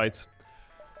these fights.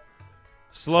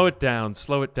 Slow it down,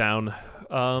 slow it down.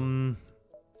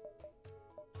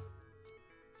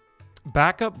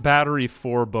 Backup battery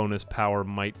 4 bonus power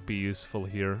might be useful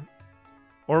here.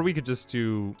 Or we could just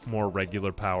do more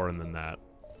regular power and then that.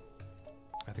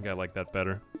 I think I like that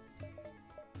better.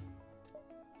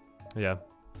 Yeah.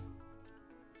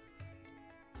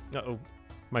 Uh-oh.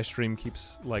 My stream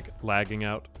keeps, like, lagging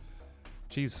out.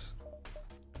 Jeez.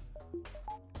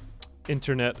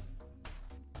 Internet.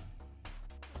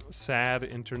 Sad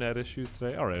internet issues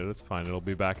today. Alright, that's fine. It'll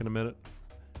be back in a minute.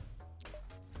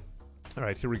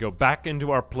 Alright, here we go. Back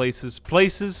into our places.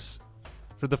 Places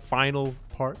for the final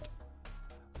part.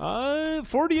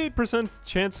 48%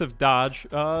 chance of dodge.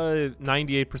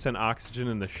 98% oxygen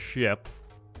in the ship.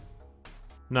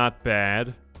 Not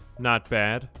bad. Not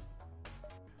bad.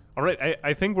 Alright,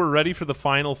 I think we're ready for the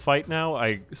final fight now.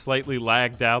 I slightly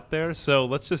lagged out there, so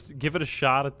let's just give it a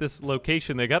shot at this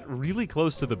location. They got really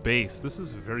close to the base. This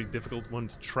is a very difficult one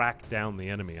to track down the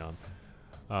enemy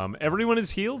on. Everyone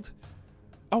is healed?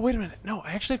 Oh, wait a minute. No,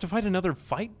 I actually have to fight another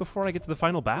fight before I get to the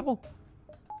final battle?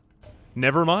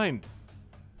 Never mind.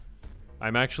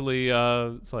 I'm actually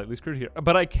slightly screwed here.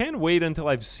 But I can wait until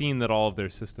I've seen that all of their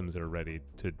systems are ready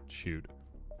to shoot.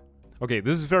 Okay,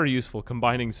 this is very useful,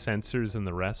 combining sensors and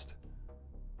the rest.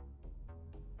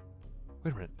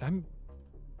 Wait a minute,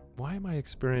 why am I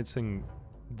experiencing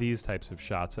these types of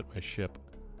shots at my ship?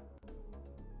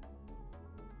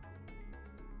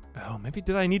 Oh, maybe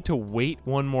did I need to wait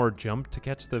one more jump to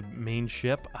catch the main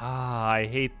ship? Ah, I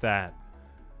hate that.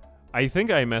 I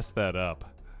think I messed that up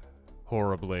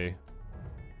horribly.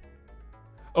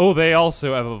 Oh, they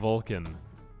also have a Vulcan.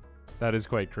 That is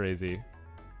quite crazy.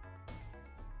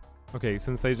 Okay,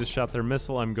 since they just shot their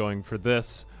missile, I'm going for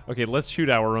this. Okay, let's shoot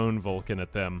our own Vulcan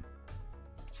at them.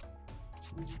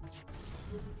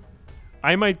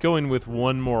 I might go in with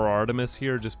one more Artemis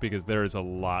here just because there is a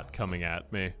lot coming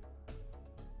at me.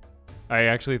 I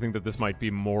actually think that this might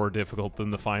be more difficult than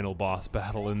the final boss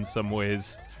battle in some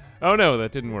ways. Oh no,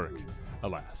 that didn't work.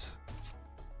 Alas.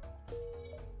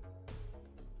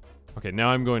 Okay, now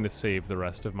I'm going to save the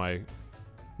rest of my...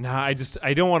 Nah,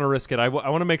 I don't want to risk it. I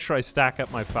want to make sure I stack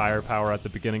up my firepower at the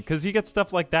beginning, because you get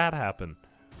stuff like that happen.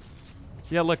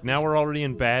 Yeah, look, now we're already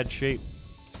in bad shape.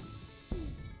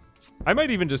 I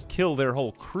might even just kill their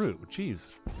whole crew.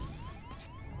 Jeez.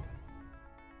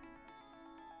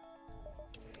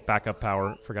 Backup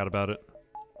power. Forgot about it.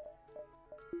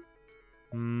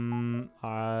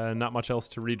 Not much else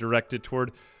to redirect it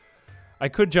toward. I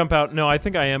could jump out. No, I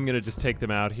think I am going to just take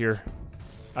them out here.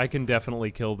 I can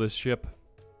definitely kill this ship.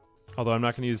 Although I'm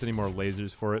not going to use any more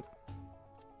lasers for it.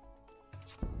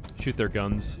 Shoot their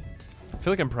guns. I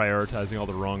feel like I'm prioritizing all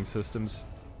the wrong systems.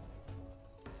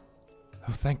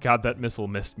 Oh, thank God that missile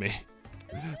missed me.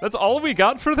 That's all we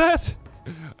got for that?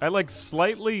 I, like,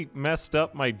 slightly messed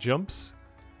up my jumps.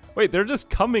 Wait, they're just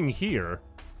coming here.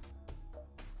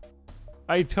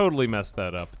 I totally messed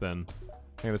that up, then.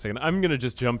 Hang on a second. I'm gonna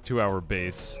just jump to our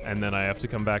base, and then I have to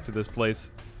come back to this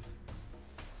place.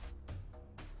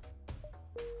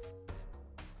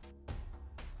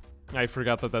 I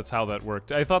forgot that that's how that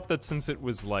worked. I thought that since it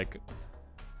was, like,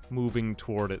 moving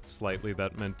toward it slightly,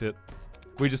 that meant it.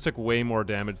 We just took way more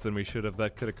damage than we should have.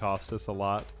 That could have cost us a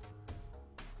lot.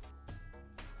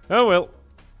 Oh, well.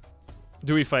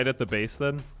 Do we fight at the base,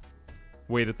 then?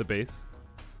 Wait at the base?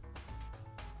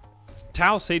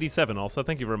 Taos87 also,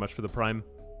 thank you very much for the prime.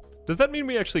 Does that mean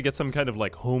we actually get some kind of,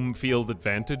 like, home field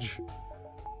advantage?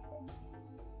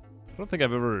 I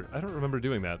don't remember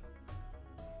doing that.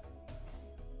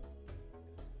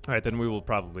 Alright, then we will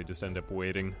probably just end up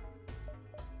waiting.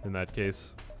 In that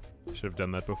case. Should have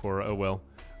done that before. Oh well.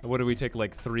 What do we take,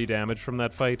 like 3 damage from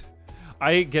that fight?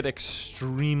 I get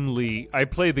extremely... I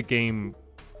play the game,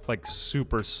 like,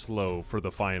 super slow for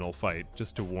the final fight,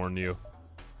 just to warn you.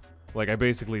 Like, I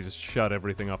basically just shut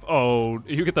everything off. Oh,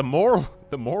 you get the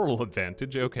moral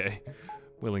advantage? Okay.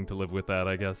 Willing to live with that,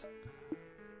 I guess.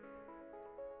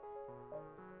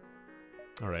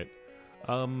 Alright.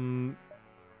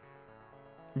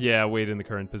 Yeah, wait in the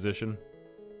current position.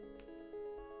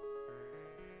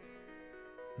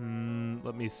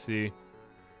 Let me see.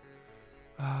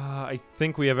 I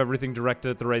think we have everything directed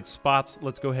at the right spots.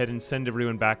 Let's go ahead and send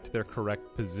everyone back to their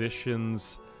correct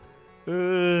positions.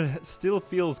 Still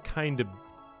feels kind of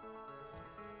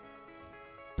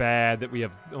bad that we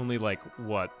have only, like,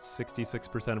 what,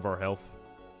 66% of our health?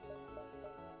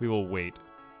 We will wait.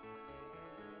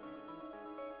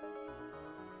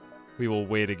 We will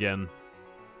wait again.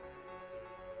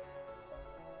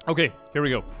 Okay, here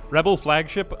we go. Rebel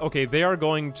flagship. Okay, they are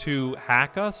going to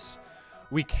hack us.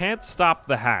 We can't stop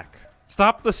the hack.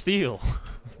 Stop the steal.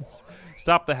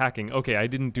 Stop the hacking. Okay, I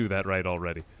didn't do that right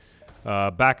already.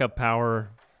 Backup power.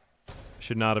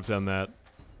 Should not have done that.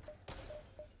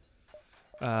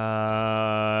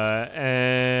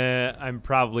 I'm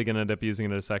probably going to end up using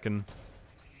it in a second.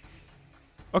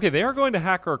 Okay, they are going to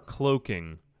hack our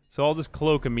cloaking. So I'll just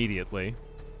cloak immediately.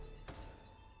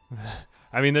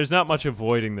 I mean, there's not much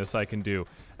avoiding this I can do.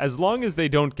 As long as they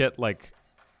don't get, like,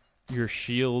 your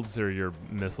shields or your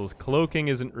missiles. Cloaking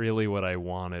isn't really what I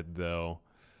wanted, though.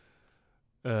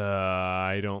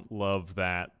 I don't love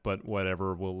that, but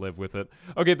whatever, we'll live with it.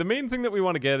 Okay, the main thing that we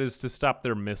want to get is to stop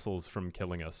their missiles from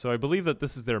killing us. So I believe that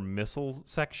this is their missile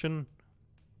section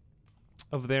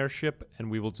of their ship,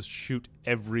 and we will just shoot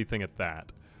everything at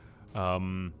that.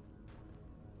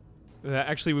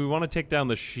 Actually, we want to take down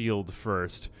the shield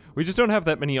first. We just don't have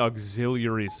that many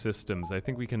auxiliary systems. I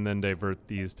think we can then divert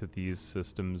these to these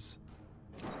systems.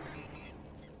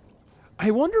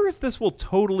 I wonder if this will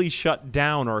totally shut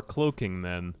down our cloaking,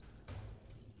 then.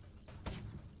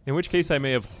 In which case, I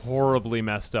may have horribly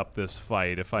messed up this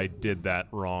fight if I did that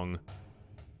wrong.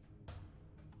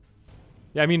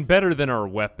 Yeah, I mean, better than our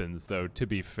weapons, though, to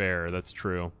be fair. That's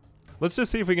true. Let's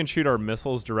just see if we can shoot our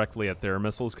missiles directly at their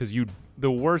missiles, because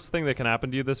the worst thing that can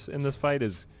happen to you in this fight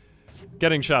is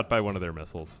getting shot by one of their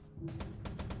missiles.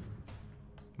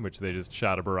 Which they just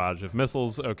shot a barrage of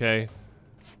missiles, okay.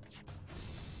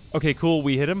 Okay, cool,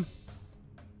 we hit him.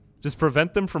 Just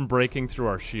prevent them from breaking through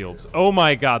our shields. Oh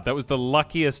my god, that was the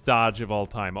luckiest dodge of all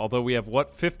time. Although we have,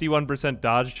 what, 51%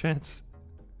 dodge chance?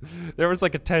 There was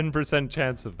like a 10%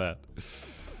 chance of that.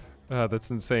 That's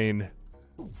insane.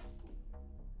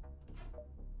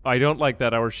 I don't like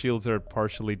that our shields are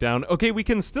partially down. Okay, we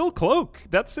can still cloak.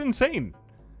 That's insane.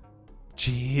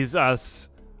 Jesus.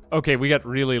 Okay, we got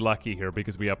really lucky here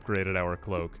because we upgraded our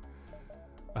cloak.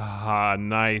 Ah,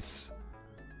 nice.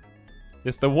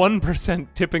 It's the 1%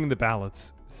 tipping the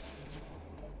ballots.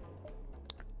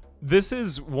 This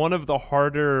is one of the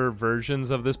harder versions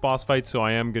of this boss fight, so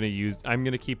I'm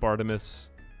gonna keep Artemis.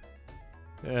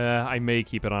 I may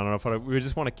keep it on. I don't know if we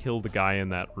just want to kill the guy in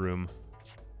that room.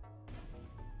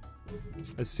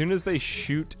 As soon as they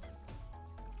shoot...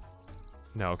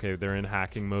 No, okay, they're in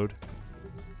hacking mode.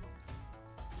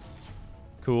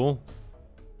 Cool.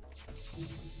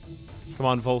 Come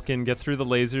on, Vulcan, get through the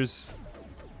lasers.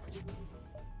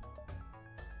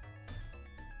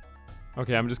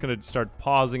 Okay, I'm just gonna start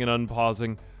pausing and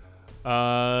unpausing.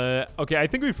 Okay, I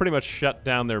think we've pretty much shut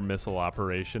down their missile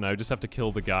operation. I just have to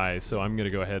kill the guy, so I'm gonna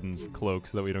go ahead and cloak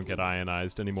so that we don't get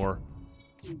ionized anymore.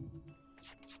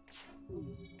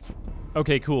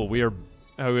 Okay, cool. We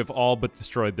have all but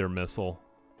destroyed their missile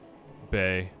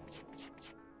bay.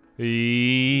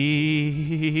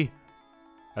 I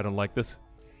don't like this.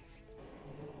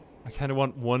 I kind of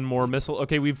want one more missile.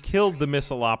 Okay, we've killed the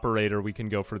missile operator. We can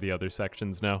go for the other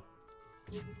sections now.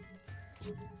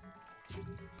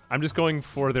 I'm just going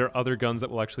for their other guns that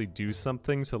will actually do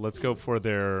something. So let's go for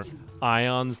their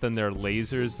ions, then their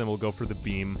lasers, then we'll go for the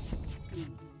beam.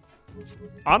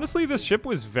 Honestly, this ship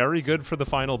was very good for the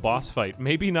final boss fight.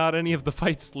 Maybe not any of the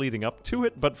fights leading up to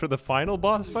it, but for the final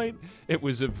boss fight, it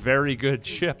was a very good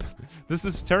ship. This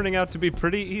is turning out to be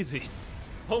pretty easy.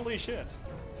 Holy shit.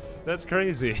 That's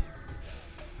crazy.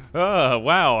 Oh,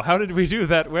 wow. How did we do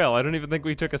that well? I don't even think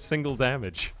we took a single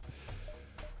damage.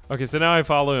 Okay, so now I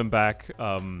follow him back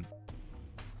to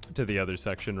the other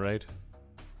section, right?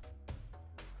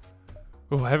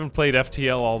 Oh, I haven't played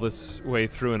FTL all this way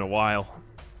through in a while.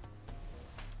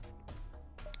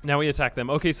 Now we attack them.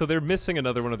 Okay, so they're missing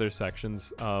another one of their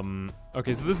sections.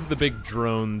 Okay, so this is the big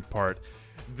drone part.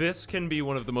 This can be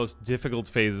one of the most difficult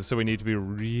phases, so we need to be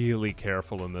really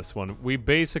careful in this one. We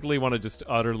basically want to just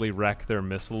utterly wreck their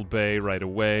missile bay right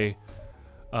away.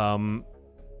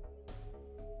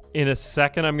 In a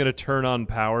second, I'm going to turn on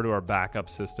power to our backup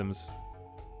systems.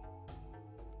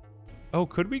 Oh,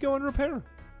 could we go and repair?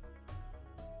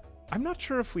 I'm not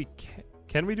sure if we can.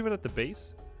 Can we do it at the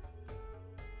base?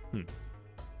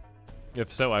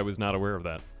 If so, I was not aware of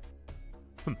that.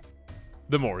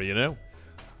 The more you know.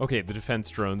 Okay, the defense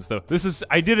drones, though.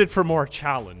 I did it for more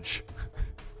challenge.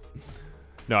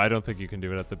 No, I don't think you can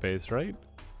do it at the base, right?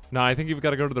 No, I think you've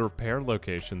got to go to the repair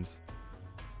locations.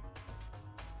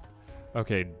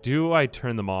 Okay, do I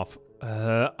turn them off?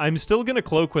 I'm still going to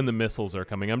cloak when the missiles are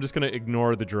coming. I'm just going to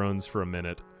ignore the drones for a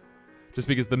minute. Just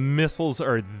because the missiles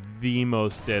are the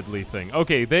most deadly thing.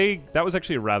 Okay, that was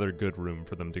actually a rather good room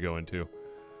for them to go into.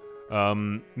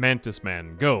 Mantis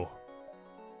Man, go.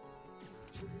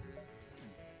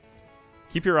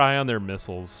 Keep your eye on their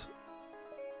missiles.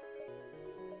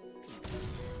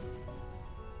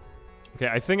 Okay,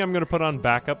 I think I'm going to put on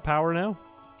backup power now.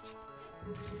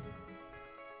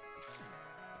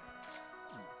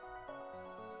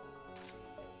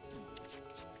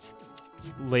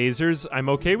 Lasers. I'm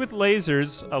okay with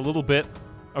lasers a little bit.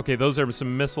 Okay, those are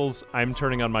some missiles. I'm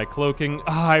turning on my cloaking.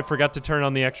 I forgot to turn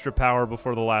on the extra power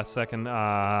before the last second.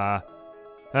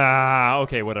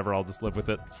 Okay, whatever. I'll just live with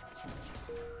it.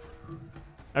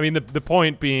 I mean, the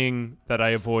point being that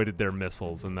I avoided their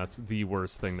missiles, and that's the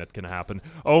worst thing that can happen.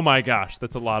 Oh my gosh,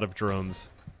 that's a lot of drones.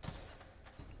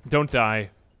 Don't die.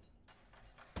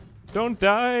 Don't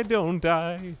die, don't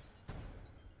die.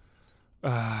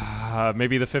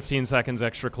 Maybe the 15 seconds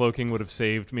extra cloaking would have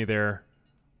saved me there.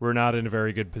 We're not in a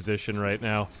very good position right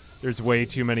now. There's way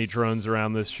too many drones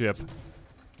around this ship.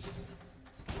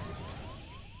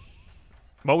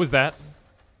 What was that?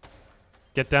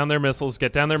 Get down their missiles.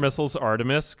 Get down their missiles.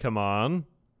 Artemis, come on.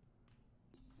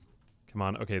 Come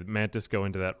on. Okay, Mantis, go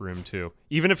into that room too.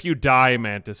 Even if you die,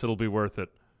 Mantis, it'll be worth it.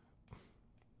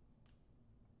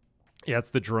 Yeah, it's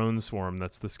the drone swarm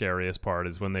that's the scariest part,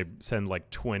 is when they send like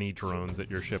 20 drones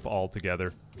at your ship all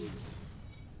together.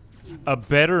 A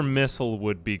better missile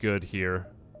would be good here.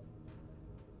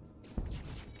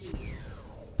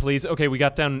 Please. Okay, we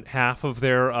got down half of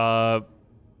their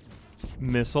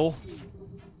missile.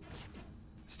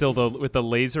 Still, though, with the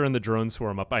laser and the drone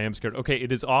swarm up, I am scared. Okay,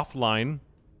 it is offline.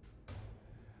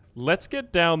 Let's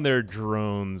get down their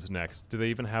drones next. Do they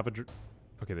even have a...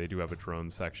 Okay, they do have a drone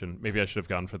section. Maybe I should have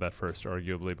gone for that first,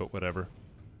 arguably, but whatever.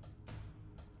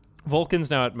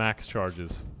 Vulcan's now at max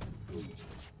charges.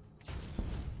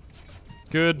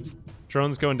 Good.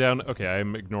 Drone's going down. Okay,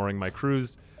 I'm ignoring my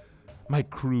crews. My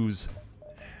crews.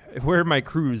 Where are my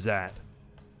crews at?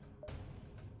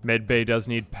 Medbay does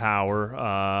need power.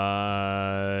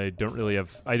 I don't really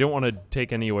have... I don't want to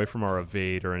take any away from our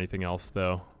evade or anything else,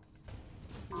 though.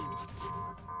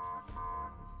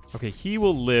 Okay, he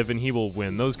will live and he will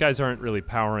win. Those guys aren't really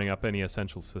powering up any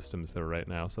essential systems though right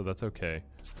now, so that's okay.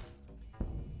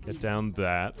 Get down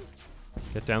that.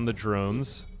 Get down the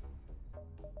drones.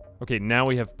 Okay, now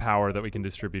we have power that we can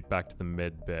distribute back to the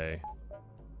mid bay.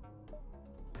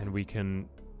 And we can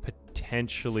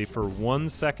potentially, for 1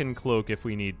 second, cloak if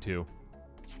we need to.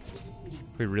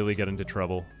 If we really get into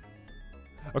trouble.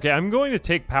 Okay, I'm going to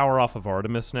take power off of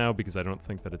Artemis now because I don't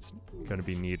think that it's going to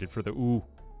be needed for the... Ooh.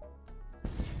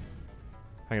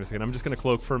 Hang on a second, I'm just going to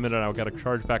cloak for a minute. I've got to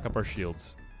charge back up our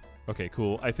shields. Okay,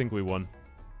 cool. I think we won.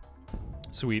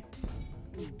 Sweet.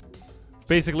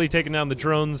 Basically taking down the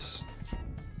drones.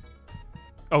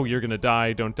 Oh, you're going to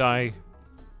die. Don't die.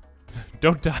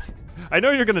 Don't die. I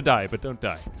know you're going to die, but don't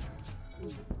die.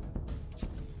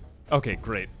 Okay,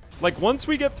 great. Like, once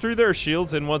we get through their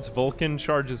shields and once Vulcan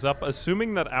charges up,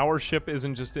 assuming that our ship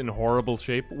isn't just in horrible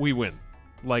shape, we win.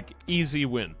 Like, easy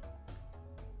win.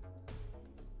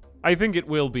 I think it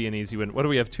will be an easy win. What do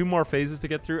we have? 2 more phases to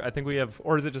get through? I think we have...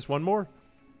 Or is it just 1 more?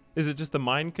 Is it just the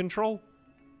mind control?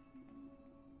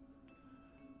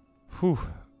 Whew.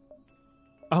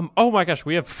 Oh my gosh,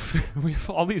 we have we have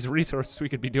all these resources we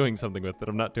could be doing something with that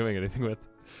I'm not doing anything with.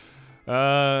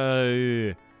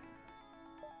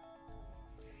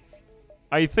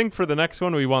 I think for the next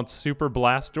one we want super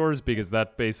blast doors because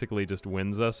that basically just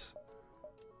wins us.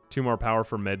 2 more power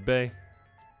for medbay.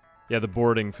 Yeah, the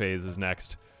boarding phase is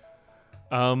next.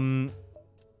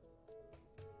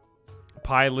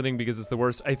 Piloting because it's the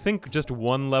worst. I think just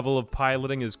 1 level of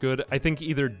piloting is good. I think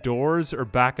either doors or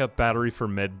backup battery for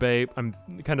medbay. I'm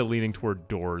kind of leaning toward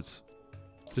doors.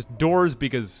 Just doors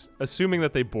because assuming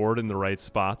that they board in the right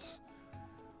spots,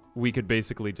 we could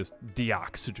basically just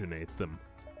deoxygenate them.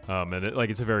 And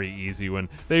it's a very easy one.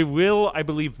 They will, I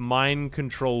believe, mind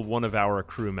control one of our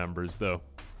crew members, though.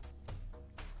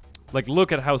 Like,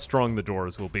 look at how strong the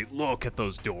doors will be. Look at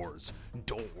those doors.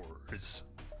 Doors.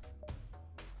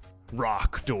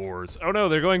 Rock doors. Oh no,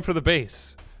 they're going for the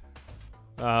base.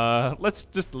 Let's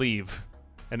just leave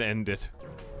and end it.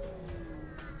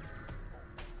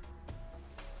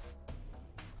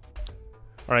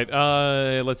 Alright,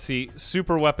 let's see.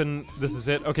 Super weapon, this is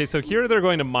it. Okay, so here they're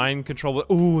going to mind control.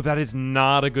 Ooh, that is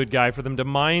not a good guy for them to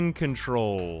mind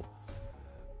control.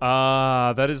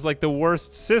 That is like the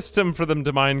worst system for them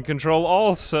to mind control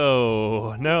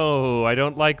also. No, I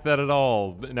don't like that at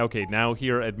all. Okay, now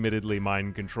here, admittedly,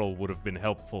 mind control would have been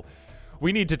helpful.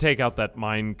 We need to take out that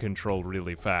mind control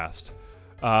really fast.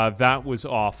 That was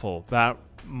awful. That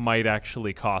might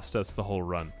actually cost us the whole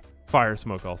run. Fire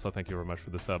smoke also, thank you very much for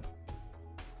the sub.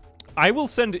 I will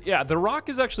send... Yeah, the Rock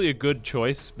is actually a good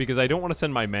choice because I don't want to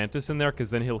send my Mantis in there because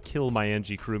then he'll kill my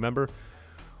NG crew member.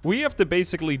 We have to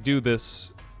basically do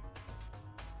this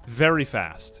very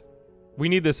fast. We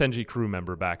need this NG crew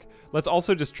member back. Let's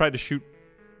also just try to shoot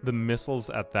the missiles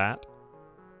at that.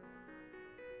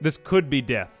 This could be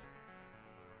death.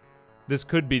 This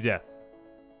could be death.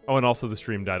 Oh, and also the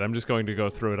stream died. I'm just going to go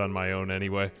through it on my own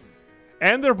anyway.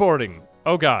 And they're boarding.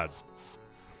 Oh, God.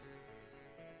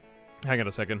 Hang on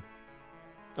a second.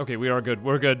 Okay, we are good.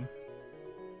 We're good.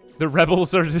 The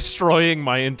rebels are destroying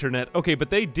my internet. Okay, but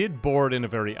they did board in a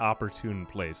very opportune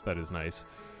place. That is nice.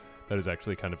 That is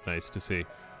actually kind of nice to see.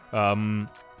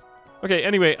 Okay,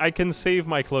 anyway, I can save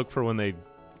my cloak for when they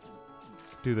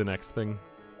do the next thing.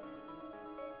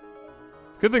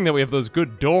 Good thing that we have those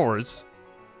good doors.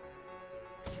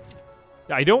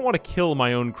 Yeah, I don't want to kill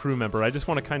my own crew member. I just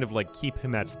want to kind of, like, keep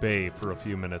him at bay for a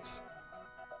few minutes.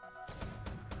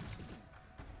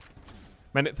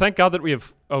 Man, thank God that we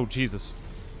have... Oh, Jesus.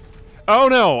 Oh,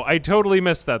 no! I totally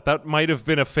missed that. That might have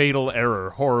been a fatal error,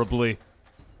 horribly.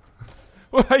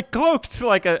 Well, I cloaked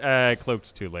like a... I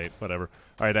cloaked too late, whatever.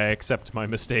 Alright, I accept my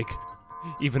mistake.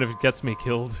 Even if it gets me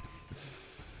killed.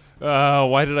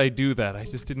 Why did I do that? I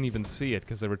just didn't even see it,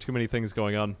 because there were too many things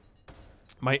going on.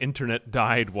 My internet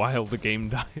died while the game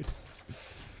died.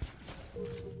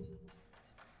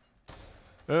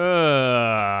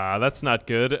 That's not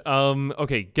good.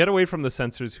 Okay, get away from the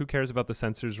sensors. Who cares about the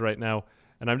sensors right now?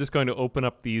 And I'm just going to open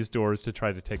up these doors to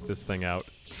try to take this thing out.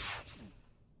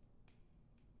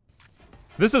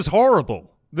 This is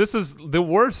horrible. This is the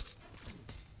worst.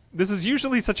 This is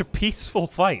usually such a peaceful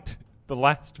fight. The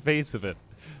last phase of it.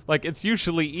 Like, it's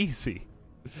usually easy.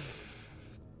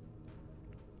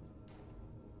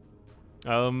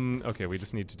 Okay, we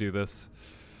just need to do this.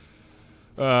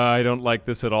 I don't like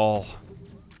this at all.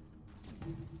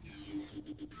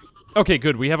 Okay,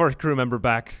 good. We have our crew member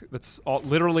back. That's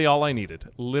literally all I needed.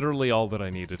 Literally all that I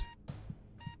needed.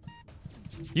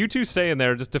 You two stay in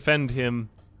there. Just defend him.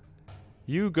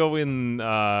 You go in,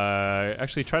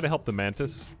 actually try to help the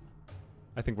Mantis.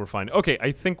 I think we're fine. Okay,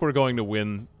 I think we're going to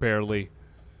win, barely.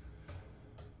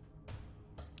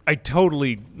 I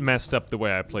totally messed up the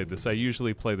way I played this. I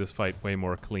usually play this fight way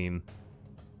more clean.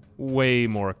 Way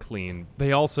more clean.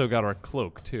 They also got our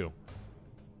cloak, too.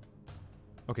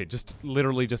 Okay, just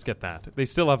literally just get that. They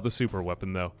still have the super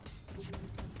weapon, though.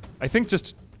 I think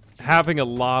just having a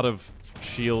lot of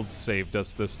shields saved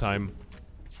us this time.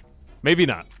 Maybe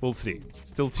not. We'll see.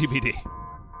 Still TBD.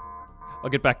 I'll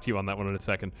get back to you on that one in a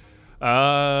second.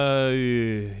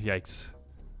 Yikes.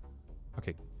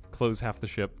 Okay, close half the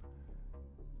ship.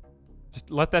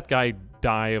 Just let that guy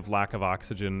die of lack of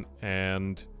oxygen,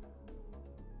 and...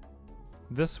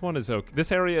 This one is okay.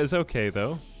 This area is okay,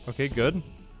 though. Okay, good.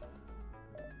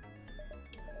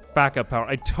 Backup power.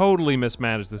 I totally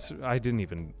mismanaged this. I didn't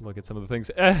even look at some of the things.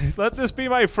 Let this be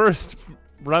my first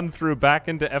run through back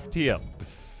into FTL.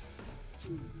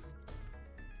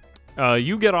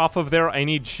 You get off of there. I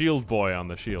need Shield Boy on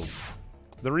the shield.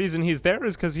 The reason he's there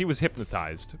is because he was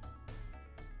hypnotized.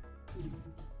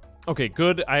 Okay,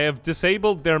 good. I have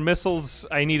disabled their missiles.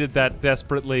 I needed that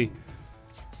desperately.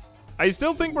 I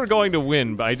still think we're going to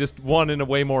win, but I just won in a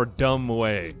way more dumb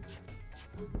way.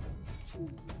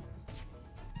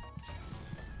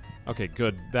 Okay,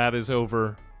 good. That is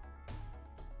over.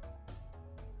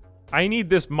 I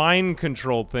need this mind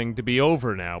control thing to be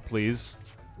over now, please.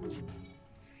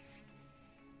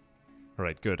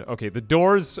 Alright, good. Okay, the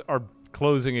doors are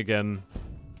closing again.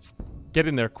 Get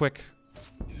in there, quick.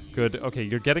 Good. Okay,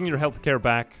 you're getting your healthcare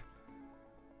back.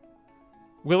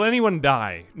 Will anyone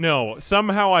die? No.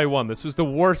 Somehow I won. This was the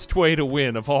worst way to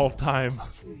win of all time.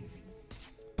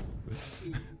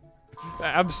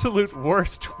 Absolute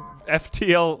worst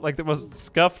FTL, like the most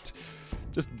scuffed,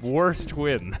 just worst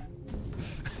win.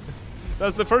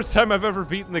 That's the first time I've ever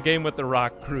beaten the game with the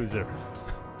rock cruiser.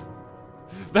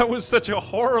 That was such a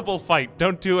horrible fight.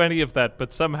 Don't do any of that,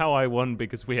 but somehow I won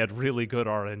because we had really good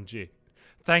RNG.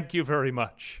 Thank you very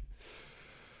much.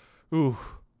 Ooh.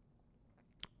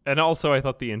 And also, I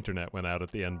thought the internet went out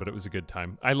at the end, but it was a good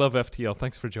time. I love FTL.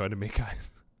 Thanks for joining me,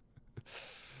 guys.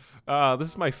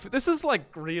 This is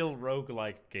like real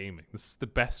roguelike gaming. This is the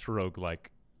best roguelike.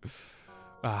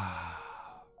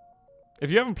 If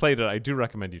you haven't played it, I do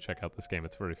recommend you check out this game.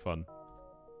 It's very fun.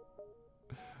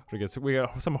 We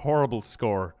got some horrible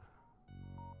score.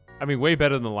 I mean, way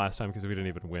better than the last time because we didn't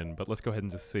even win. But let's go ahead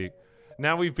and just see.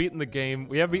 Now we've beaten the game.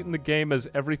 We have beaten the game as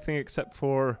everything except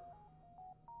for...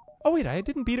 Oh, wait, I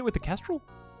didn't beat it with the Kestrel?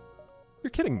 You're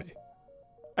kidding me.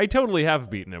 I totally have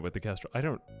beaten it with the Kestrel. I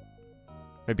don't...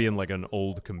 Maybe in like an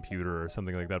old computer or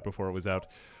something like that before it was out.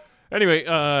 Anyway,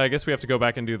 I guess we have to go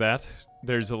back and do that.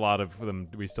 There's a lot of them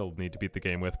we still need to beat the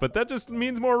game with, but that just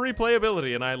means more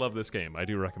replayability, and I love this game. I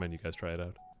do recommend you guys try it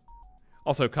out.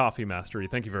 Also, Coffee Mastery,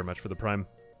 thank you very much for the Prime.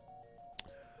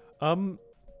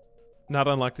 Not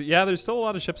unlocked. Yeah, there's still a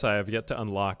lot of ships I have yet to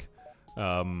unlock.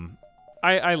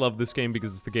 I love this game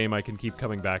because it's the game I can keep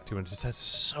coming back to, and it just has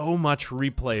so much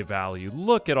replay value.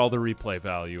 Look at all the replay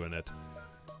value in it.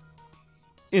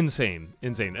 Insane.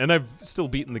 Insane. And I've still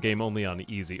beaten the game only on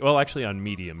easy. Well, actually on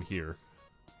medium here.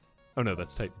 Oh no,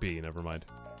 that's type B, never mind.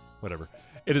 Whatever.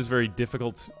 It is very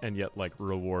difficult and yet, like,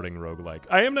 rewarding roguelike.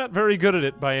 I am not very good at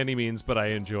it by any means, but I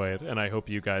enjoy it, and I hope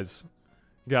you guys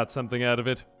got something out of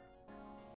it.